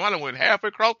 well, damn, I done went halfway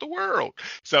across the world.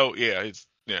 So, yeah,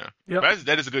 Yep.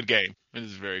 that is a good game. It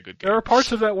is a very good game. There are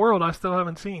parts of that world I still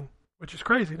haven't seen, which is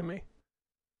crazy to me.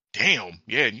 Damn,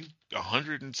 yeah, and you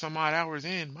 100 and some odd hours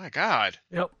in. My God.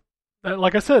 Yep.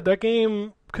 Like I said, that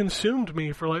game consumed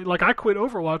me for like I quit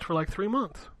Overwatch for like 3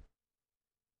 months.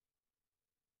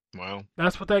 Well,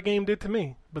 That's what that game did to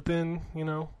me. But then,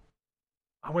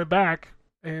 I went back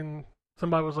and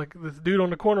somebody was like, this dude on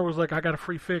the corner was like, I got a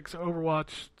free fix,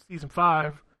 Overwatch Season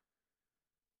 5.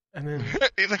 And then,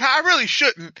 he's like, I really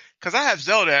shouldn't because I have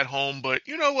Zelda at home, but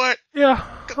you know what? yeah,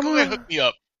 Go ahead and hook me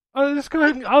up. I'll just go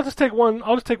ahead. I'll just take one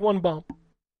bump,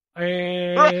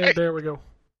 and Right. there we go.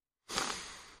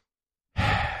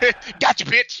 Gotcha,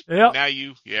 bitch. Yep. Now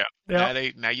you, yeah.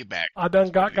 Yep. Now you back. I done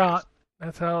That's what got. it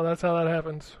That's how that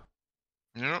happens.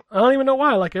 is. Yep. I don't even know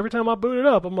why. Like every time I boot it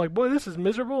up, I'm like, boy, this is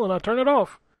miserable, and I turn it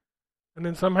off. And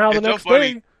then somehow the It's so next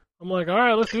funny. day, I'm like, all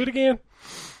right, let's do it again.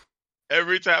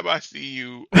 Every time I see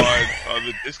you on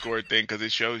the Discord thing, because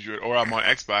it shows you, or I'm on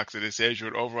Xbox and it says you're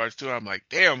at Overwatch 2, I'm like,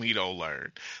 damn, he don't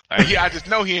learn. Like, yeah, I just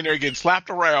know he in there getting slapped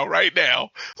around right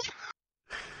now.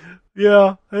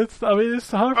 Yeah, it's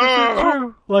 100% Oh.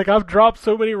 true. Like I've dropped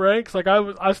so many ranks. Like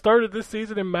I started this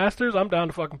season in Masters. I'm down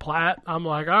to fucking plat. I'm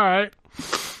like, all right.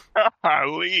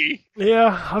 Golly.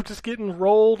 Yeah, I'm just getting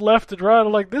rolled left and right.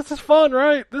 I'm like, this is fun,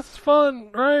 right? This is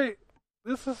fun, right?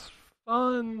 This is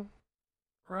fun,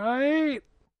 right?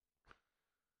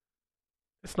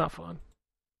 It's not fun.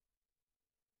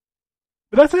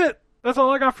 But that's it. That's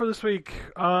all I got for this week.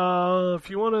 If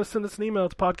you want to send us an email,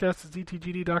 it's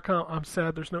podcast@ztgd.com. I'm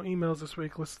sad there's no emails this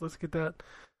week. Let's get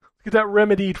that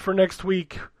remedied for next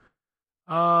week.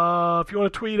 If you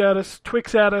want to tweet at us,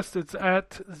 Twix at us, it's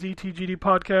at ZTGD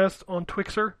Podcast on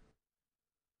Twixer.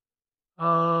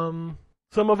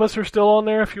 Some of us are still on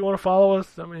there. If you want to follow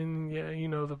us, I mean, yeah, you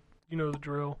know the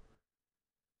drill.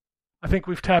 I think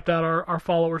we've tapped out our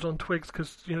followers on Twix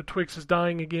because Twix is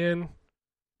dying again.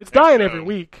 It's dying every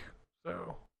week,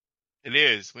 so It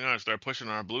is. We don't start pushing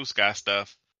our Blue Sky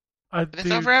stuff. It's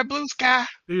dude, over at Blue Sky.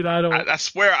 dude, I don't. I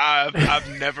swear I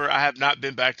have not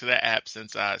been back to that app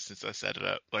since I set it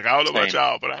up. Like, I don't know about Same.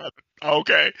 y'all, but I haven't.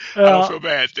 Okay. I don't feel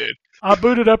bad then. I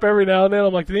boot it up every now and then.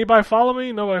 I'm like, did anybody follow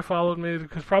me? Nobody followed me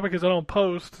probably because I don't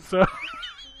post. So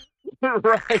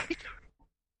Right.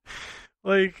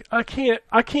 like I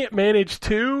can't manage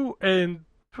two, and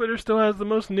Twitter still has the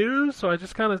most news, so I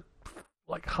just kind of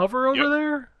like hover over Yep.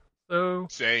 there. So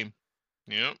Same.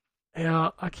 Yep. yeah,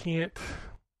 I can't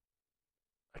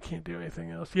do anything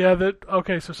else. Yeah,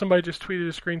 okay, so somebody just tweeted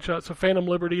a screenshot. So Phantom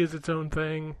Liberty is its own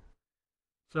thing.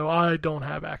 So I don't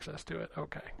have access to it.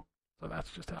 Okay. So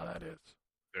that's just how that is.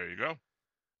 There you go.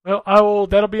 Well,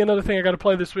 that'll be another thing I got to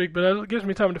play this week, but it gives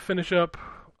me time to finish up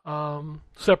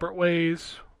Separate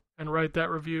Ways and write that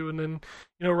review, and then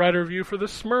write a review for the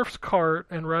Smurfs cart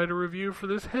and write a review for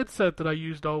this headset that I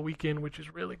used all weekend, which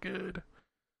is really good,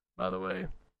 by the way.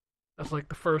 That's like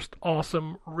the first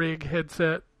awesome rig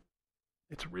headset.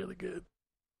 It's really good.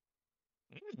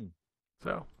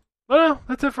 So, well,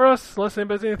 that's it for us. Unless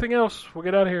anybody's anything else, we'll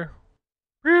get out of here.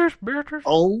 Cheers, Beatrice.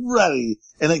 Alrighty.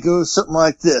 And it goes something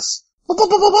like this.